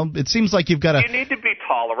it seems like you've got to. You need to be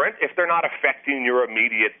tolerant. If they're not affecting your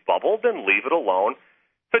immediate bubble, then leave it alone.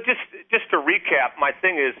 So just to recap, my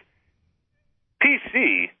thing is,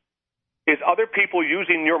 PC is other people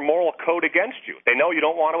using your moral code against you. They know you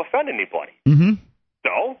don't want to offend anybody. Mm-hmm.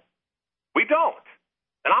 So we don't.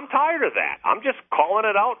 And I'm tired of that. I'm just calling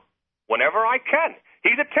it out whenever I can.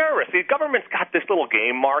 He's a terrorist. The government's got this little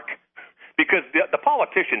game, Mark, because the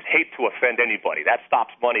politicians hate to offend anybody. That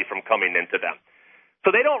stops money from coming into them.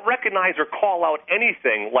 So they don't recognize or call out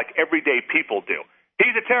anything like everyday people do.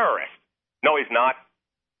 He's a terrorist. No, he's not.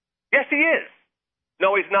 Yes, he is.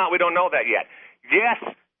 No, he's not. We don't know that yet. Yes,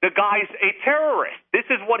 the guy's a terrorist. This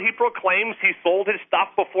is what he proclaims. He sold his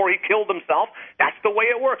stuff before he killed himself. That's the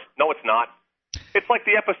way it works. No, it's not. It's like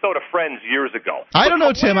the episode of Friends years ago. I don't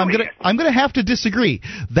know, Tim. I'm gonna have to disagree.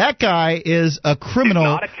 That guy is a criminal.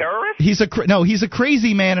 He's not a terrorist? He's a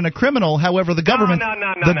crazy man and a criminal. However, the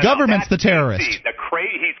government's the terrorist. He's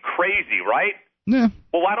crazy, right? Yeah.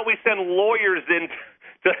 Well, why don't we send lawyers in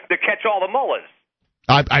to catch all the mullahs?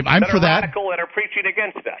 I'm for that. Radical that are preaching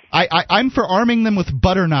against us. I'm for arming them with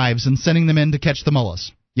butter knives and sending them in to catch the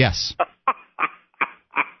mullahs. Yes.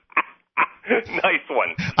 Nice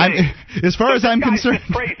one. As far as I'm concerned,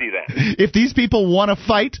 crazy then. If these people want to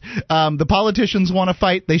fight, the politicians want to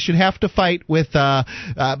fight, they should have to fight with in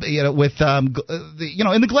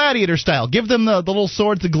the gladiator style. Give them the little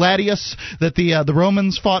swords, the gladius that the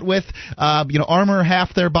Romans fought with, armor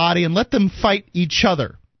half their body, and let them fight each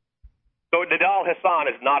other. So Nadal Hassan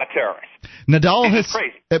is not a terrorist. He's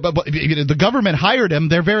crazy. But the government hired him.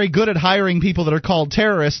 They're very good at hiring people that are called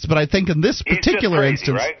terrorists. But I think in this particular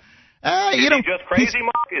instance, right? Is he just crazy,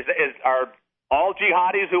 Mark? Are all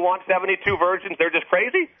jihadis who want 72 virgins, they're just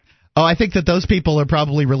crazy? Oh, I think that those people are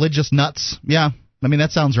probably religious nuts. Yeah, I mean, that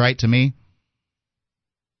sounds right to me.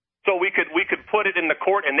 So we could put it in the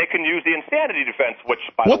court, and they can use the insanity defense, which,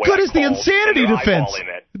 by the way, what good is the insanity defense?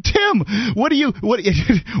 Tim, what do you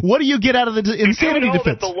get out of the insanity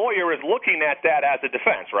defense? That the lawyer is looking at that as a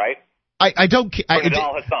defense, right? I don't.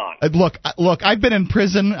 Look, I've been in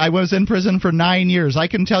prison. I was in prison for 9 years. I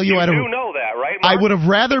can tell you, you do know that, right, Mark? I would have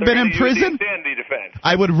rather been in prison.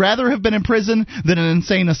 I would rather have been in prison than an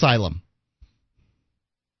insane asylum.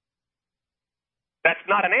 That's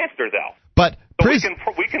not an answer, though. But so we can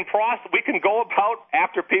go about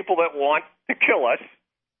after people that want to kill us,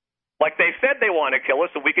 like they said they want to kill us,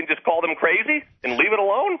 so we can just call them crazy and leave it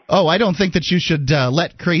alone? Oh, I don't think that you should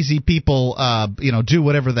let crazy people, do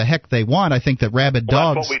whatever the heck they want. I think that rabid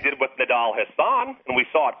dogs. That's what we did with Nadal Hassan, and we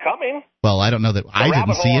saw it coming. Well, I don't know that I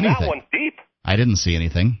didn't see anything. That one's deep. I didn't see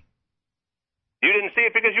anything. You didn't see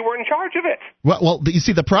it because you weren't in charge of it. Well, you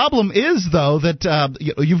see, the problem is, though, that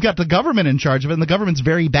you've got the government in charge of it, and the government's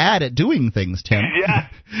very bad at doing things, Tim.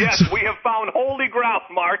 Yes, we have found holy ground,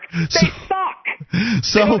 Mark. They suck.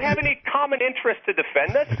 They don't have any common interest to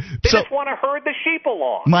defend us. They just want to herd the sheep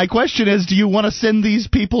along. My question is, do you want to send these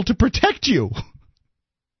people to protect you?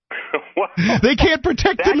 They can't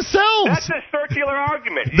protect themselves. That's a circular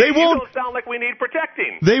argument. You don't sound like we need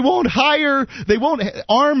protecting. They won't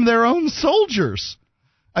arm their own soldiers.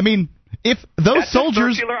 I mean, if those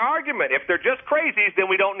soldiers... That's a circular argument. If they're just crazies, then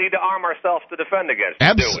we don't need to arm ourselves to defend against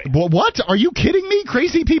them, do we? Well, what? Are you kidding me?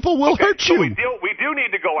 Crazy people will hurt you. We do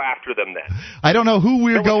need to go after them then. I don't know who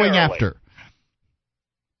we're going after.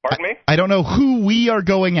 Pardon me? I don't know who we are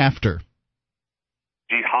going after.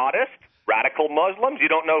 Jihadists? Radical radical Muslims? You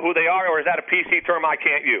don't know who they are, or is that a PC term I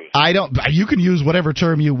can't use? I don't. You can use whatever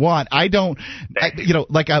term you want. I don't.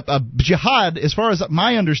 Like a jihad, as far as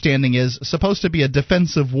my understanding, is supposed to be a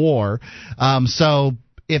defensive war. So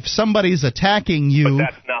if somebody's attacking you,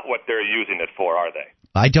 but that's not what they're using it for, are they?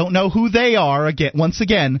 I don't know who they are. Once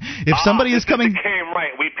again, if somebody is coming, this is the game,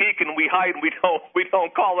 right? We peek and we hide and we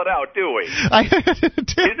don't call it out, do we?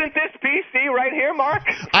 Isn't this PC right here, Mark?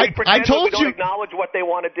 I told we don't acknowledge what they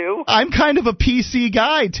want to do. I'm kind of a PC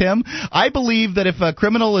guy, Tim. I believe that if a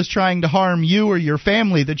criminal is trying to harm you or your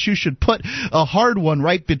family, that you should put a hard one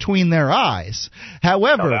right between their eyes.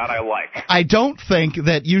 However, that I like. I don't think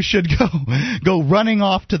that you should go running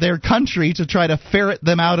off to their country to try to ferret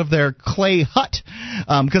them out of their clay hut.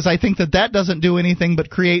 Because I think that doesn't do anything but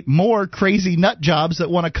create more crazy nut jobs that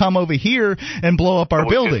want to come over here and blow up our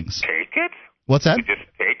buildings. Just take it? What's that? We just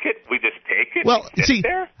take it? Well, see,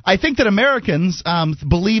 I think that Americans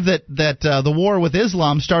believe that the war with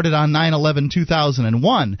Islam started on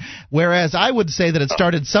 9/11/2001, whereas I would say that it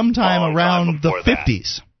started sometime around the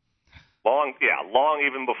 50s. Long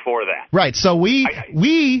even before that. Right. So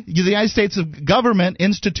the United States government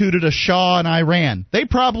instituted a Shah in Iran. They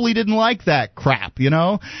probably didn't like that crap, you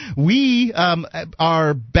know. We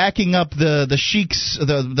are backing up the sheiks,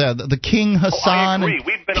 the King Hassan, I agree.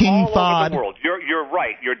 We've been King all Fahd. over the world. You're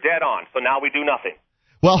right. You're dead on. So now we do nothing.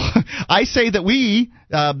 Well, I say that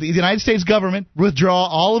the United States government, withdraw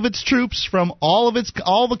all of its troops from all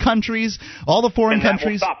the countries, all the foreign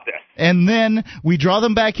countries, will stop this. And then we draw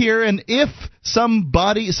them back here. And if some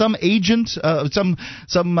agent of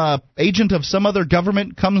some other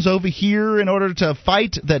government comes over here in order to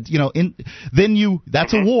fight, that's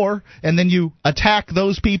a war, and then you attack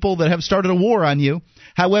those people that have started a war on you.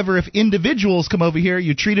 However, if individuals come over here,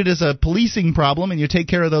 you treat it as a policing problem and you take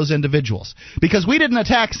care of those individuals. Because we didn't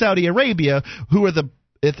attack Saudi Arabia, who are the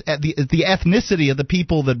ethnicity of the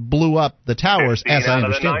people that blew up the towers, as I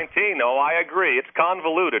understand. 19. No, I agree. It's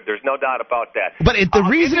convoluted. There's no doubt about that. But the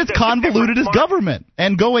reason it's convoluted is government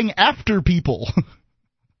and going after people.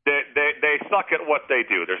 They suck at what they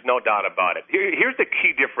do. There's no doubt about it. Here's the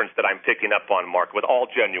key difference that I'm picking up on, Mark, with all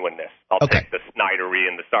genuineness. I'll take the Snydery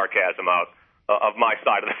and the sarcasm out of my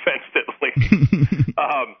side of the fence, at least.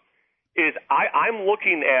 I'm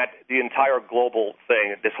looking at the entire global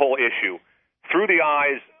thing, this whole issue, through the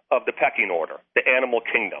eyes of the pecking order, the animal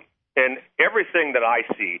kingdom. And everything that I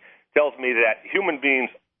see tells me that human beings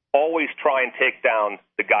always try and take down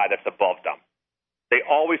the guy that's above them. They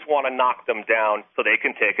always want to knock them down so they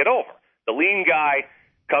can take it over. The lean guy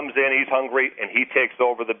comes in, he's hungry, and he takes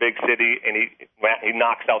over the big city, and he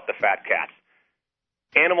knocks out the fat cats.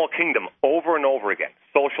 Animal kingdom, over and over again.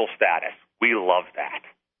 Social status, we love that.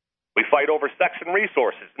 We fight over sex and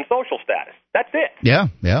resources and social status. That's it. Yeah.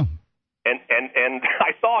 And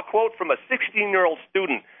I saw a quote from a 16-year-old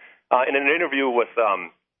student in an interview with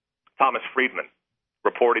Thomas Friedman,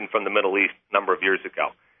 reporting from the Middle East a number of years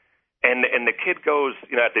ago. And the kid goes,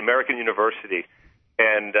 at the American University,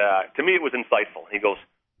 and to me it was insightful. He goes,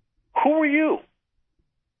 "Who are you?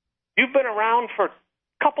 You've been around for a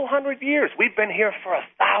couple hundred years. We've been here for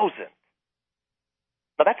 1,000.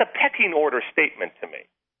 Now that's a pecking order statement to me.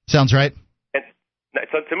 Sounds right. And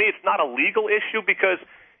so to me, it's not a legal issue because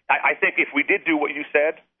I think if we did do what you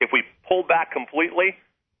said, if we pull back completely,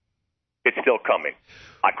 it's still coming.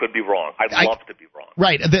 I could be wrong. I'd love to be wrong.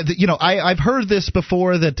 Right. I've heard this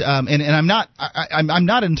before that, and I'm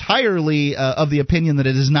not entirely of the opinion that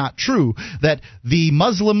it is not true, that the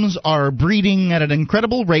Muslims are breeding at an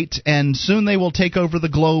incredible rate, and soon they will take over the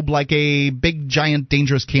globe like a big, giant,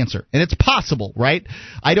 dangerous cancer. And it's possible, right?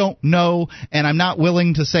 I don't know, and I'm not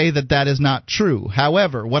willing to say that is not true.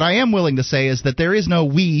 However, what I am willing to say is that there is no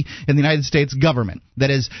we in the United States government.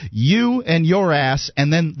 That is you and your ass,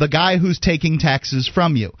 and then the guy who's taking taxes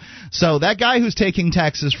from you. So that guy who's taking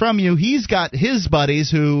taxes from you, he's got his buddies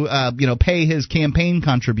who pay his campaign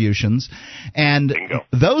contributions, and Bingo.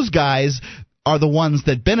 Those guys are the ones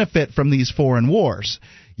that benefit from these foreign wars.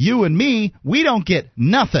 You and me, we don't get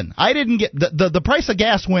nothing. I didn't get the price of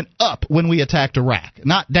gas went up when we attacked Iraq,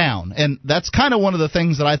 not down. And that's kind of one of the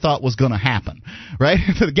things that I thought was going to happen, right?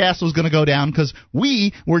 The gas was going to go down because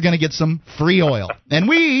we were going to get some free oil. And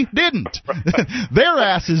we didn't. Their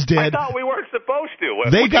asses did. I thought we weren't supposed to.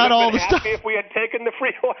 They got all the stuff. If we had taken the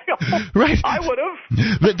free oil, right? I would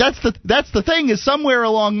have. That's the thing is somewhere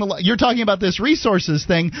along the line, you're talking about this resources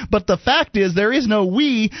thing, but the fact is there is no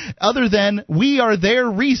we other than we are their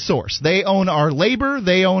resources. resource. They own our labor,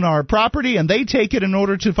 they own our property, and they take it in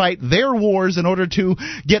order to fight their wars, in order to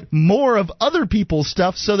get more of other people's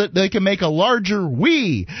stuff so that they can make a larger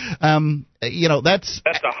we. That's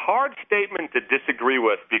a hard statement to disagree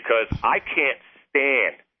with, because I can't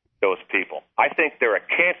stand those people. I think they're a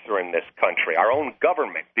cancer in this country, our own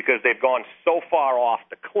government, because they've gone so far off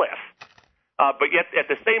the cliff. But yet, at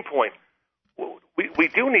the same point, we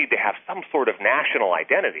do need to have some sort of national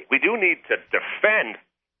identity. We do need to defend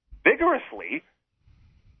vigorously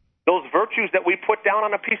those virtues that we put down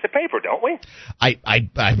on a piece of paper, don't we?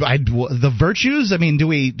 The virtues. I mean, do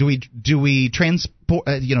we transport?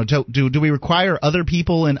 Do we require other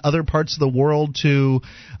people in other parts of the world to,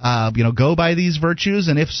 go by these virtues?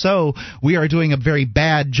 And if so, we are doing a very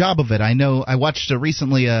bad job of it. I know I watched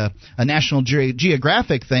recently a National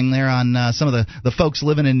Geographic thing there on some of the folks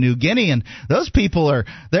living in New Guinea, and those people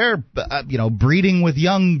they're breeding with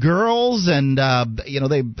young girls, and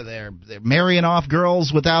they're marrying off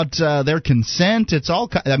girls without their consent. It's all.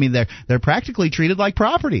 I mean, they're practically treated like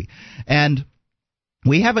property, and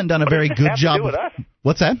we haven't done a very good job.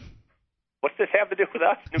 What's that? What's this have to do with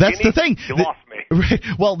us? That's the thing. You lost me.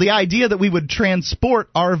 Well, the idea that we would transport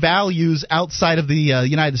our values outside of the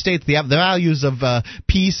United States, the values of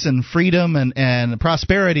peace and freedom and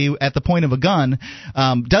prosperity at the point of a gun,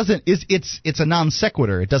 it's a non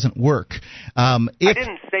sequitur. It doesn't work. I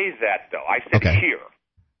didn't say that, though. I said here.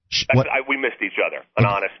 We missed each other. An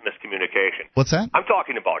honest miscommunication. What's that? I'm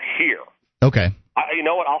talking about here. Okay. You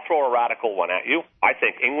know what? I'll throw a radical one at you. I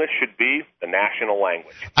think English should be the national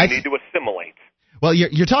language. We need to assimilate. Well,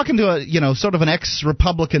 you're talking to a sort of an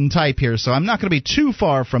ex-Republican type here, so I'm not going to be too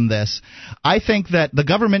far from this. I think that the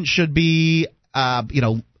government should be a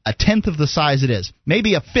tenth of the size it is,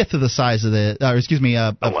 maybe a fifth of the size of the, 5% of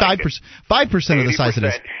the size it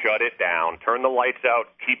is. Shut it down. Turn the lights out.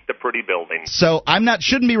 Keep the pretty buildings. So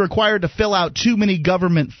shouldn't be required to fill out too many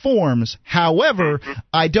government forms. However,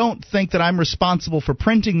 I don't think that I'm responsible for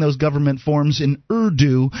printing those government forms in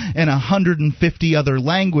Urdu and 150 other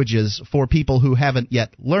languages for people who haven't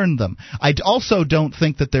yet learned them. I also don't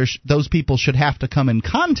think that those people should have to come in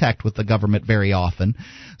contact with the government very often.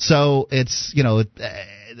 So it's,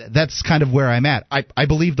 that's kind of where I'm at. I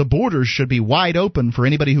believe the borders should be wide open for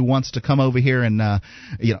anybody who wants to come over here and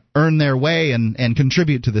earn their way and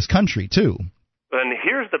contribute to this country too. And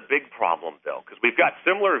here's the big problem, though, because we've got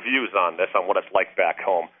similar views on this, on what it's like back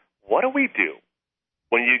home. What do we do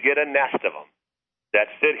when you get a nest of them that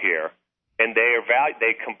sit here and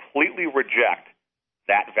they completely reject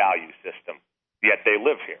that value system, yet they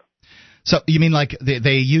live here? So you mean like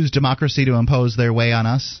they use democracy to impose their way on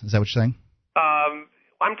us? Is that what you're saying?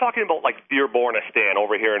 I'm talking about like Dearbornistan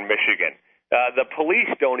over here in Michigan. The police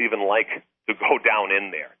don't even like to go down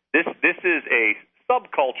in there. This is a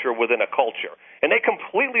subculture within a culture, and they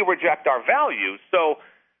completely reject our values. So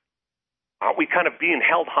aren't we kind of being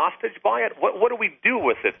held hostage by it? What do we do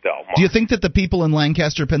with it, though, Mark? Do you think that the people in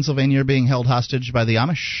Lancaster, Pennsylvania are being held hostage by the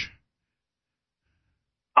Amish?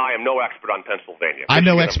 I am no expert on Pennsylvania. I'm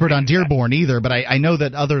no expert on Dearborn either, but I know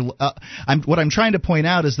that what I'm trying to point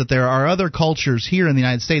out is that there are other cultures here in the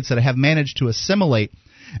United States that have managed to assimilate,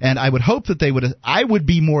 and I would hope that I would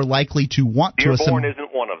be more likely to want to assimilate. Dearborn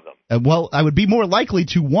isn't one of them. Well, I would be more likely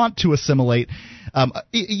to want to assimilate.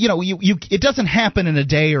 It doesn't happen in a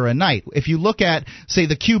day or a night. If you look at, say,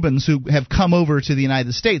 the Cubans who have come over to the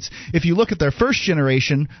United States, if you look at their first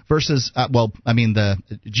generation versus, the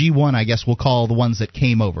G1, I guess we'll call the ones that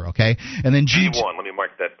came over, okay? And then G1, let me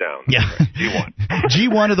mark that down. Yeah. G1.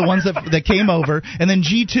 G1 are the ones that came over, and then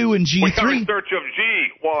G2 and G3. We are in search of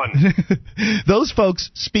G1. Those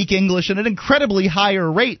folks speak English at an incredibly higher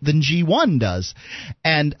rate than G1 does.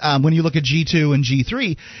 And when you look at G2 and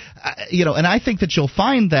G3, and I think that you'll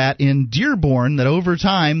find that in Dearborn, that over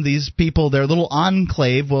time these people, their little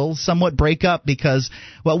enclave, will somewhat break up because,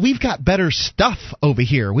 well, we've got better stuff over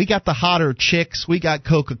here. We got the hotter chicks. We got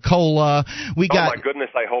Coca-Cola. We got, oh my goodness,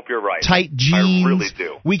 I hope you're right. Tight jeans. I really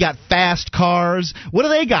do. We got fast cars. What do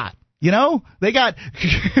they got? They got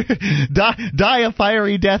die a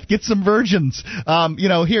fiery death, get some virgins.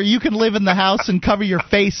 Here, you can live in the house and cover your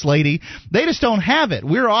face, lady. They just don't have it.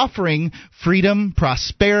 We're offering freedom,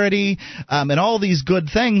 prosperity, and all these good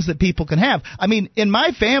things that people can have. I mean, in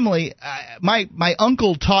my family, my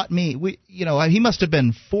uncle taught me, he must have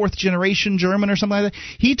been fourth generation German or something like that.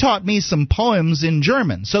 He taught me some poems in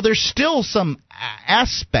German. So there's still some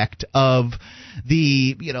aspect of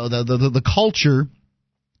the culture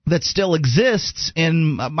that still exists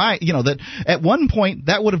in that at one point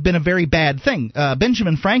that would have been a very bad thing.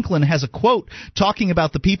 Benjamin Franklin has a quote talking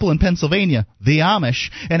about the people in Pennsylvania, the Amish,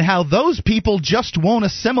 and how those people just won't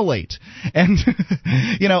assimilate. And,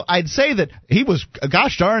 I'd say that he was,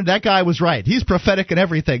 gosh darn, that guy was right. He's prophetic and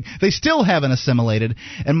everything. They still haven't assimilated.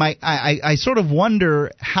 And I sort of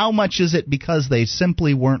wonder how much is it because they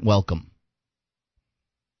simply weren't welcome.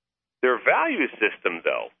 Their value system,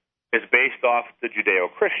 though, is based off the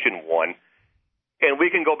Judeo-Christian one, and we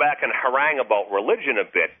can go back and harangue about religion a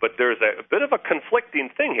bit, but there's a bit of a conflicting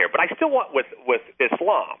thing here. But I still want with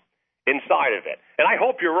Islam inside of it, and I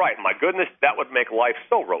hope you're right. My goodness, that would make life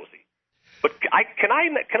so rosy. But can I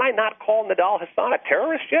not call Nidal Hasan a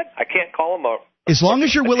terrorist yet? I can't call him as long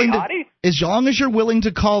as you're willing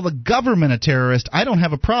to call the government a terrorist, I don't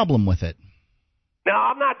have a problem with it. No,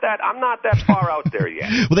 I'm not that far out there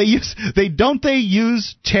yet. Well, they use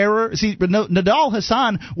terror. See, Nidal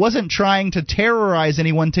Hasan wasn't trying to terrorize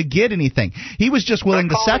anyone to get anything. He was just willing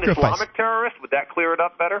to sacrifice. An Islamic terrorist? Would that clear it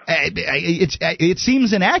up better? It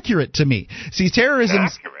seems inaccurate to me. See, terrorism.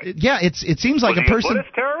 Yeah, it seems like a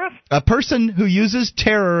person who uses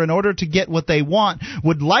terror in order to get what they want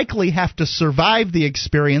would likely have to survive the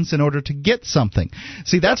experience in order to get something.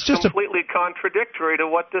 See, that's just completely contradictory to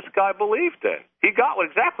what this guy believed in. He got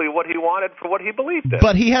exactly what he wanted for what he believed in.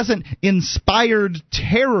 But he hasn't inspired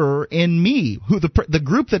terror in me. Who the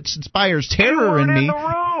group that inspires terror in me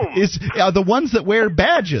is the ones that wear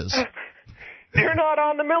badges. You're not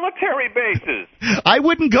on the military bases. I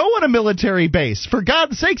wouldn't go on a military base. For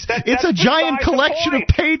God's sakes, it's a giant collection of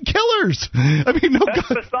paid killers. I mean, that's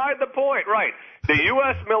beside the point, right? The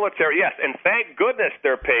U.S. military, yes, and thank goodness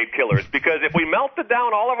they're paid killers, because if we melted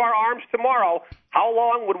down all of our arms tomorrow, how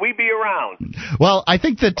long would we be around? Well, I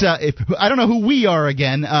think that I don't know who we are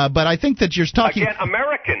again, but I think that you're talking again.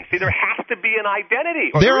 Americans. See, there has to be an identity.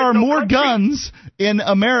 There are more guns in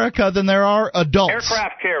America than there are adults.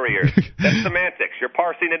 Aircraft carriers. That's semantics. You're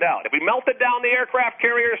parsing it out. If we melted down the aircraft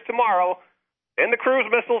carriers tomorrow, and the cruise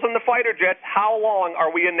missiles and the fighter jets, how long are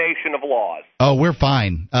we a nation of laws? Oh, we're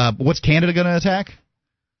fine. What's Canada going to attack?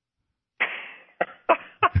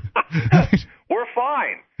 We're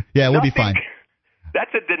fine. Yeah, we'll be fine.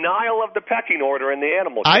 That's a denial of the pecking order in the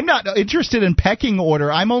animal kingdom. I'm not interested in pecking order.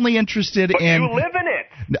 I'm only interested in... you live in it.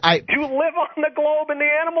 You live on the globe in the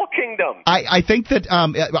animal kingdom. I think that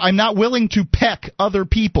I'm not willing to peck other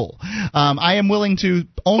people. I am willing to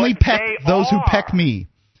only peck those who peck me.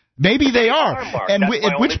 Maybe they are. And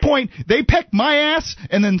at which point they peck my ass,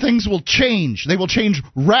 and then things will change. They will change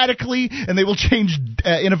radically, and they will change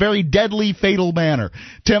in a very deadly, fatal manner.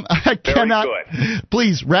 Tim, I cannot.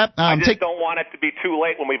 Please, wrap. I just don't want it to be too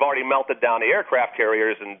late when we've already melted down the aircraft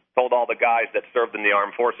carriers and told all the guys that served in the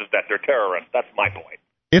armed forces that they're terrorists. That's my point.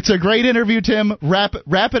 It's a great interview, Tim. Wrap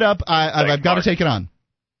it up. I've got to take it on.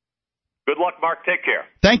 Good luck, Mark. Take care.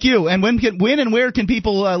 Thank you. And when and where can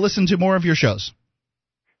people listen to more of your shows?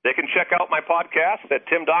 They can check out my podcast at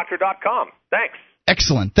timdoctor.com. Thanks.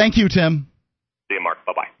 Excellent. Thank you, Tim. See you, Mark.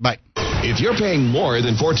 Bye-bye. Bye. If you're paying more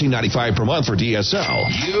than $14.95 per month for DSL,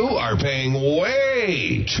 you are paying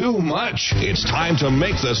way too much. It's time to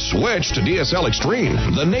make the switch to DSL Extreme,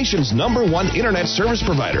 the nation's #1 internet service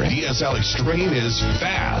provider. DSL Extreme is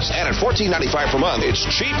fast, and at $14.95 per month, it's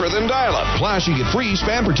cheaper than dial-up. Plus, you get free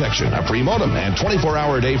spam protection, a free modem, and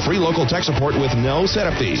 24-hour-a-day free local tech support with no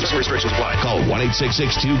setup fees. Some restrictions apply. Call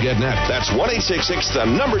 1-866-2-GET-NET. That's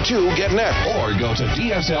 1-866-2-GET-NET. Or go to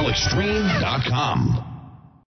DSLExtreme.com.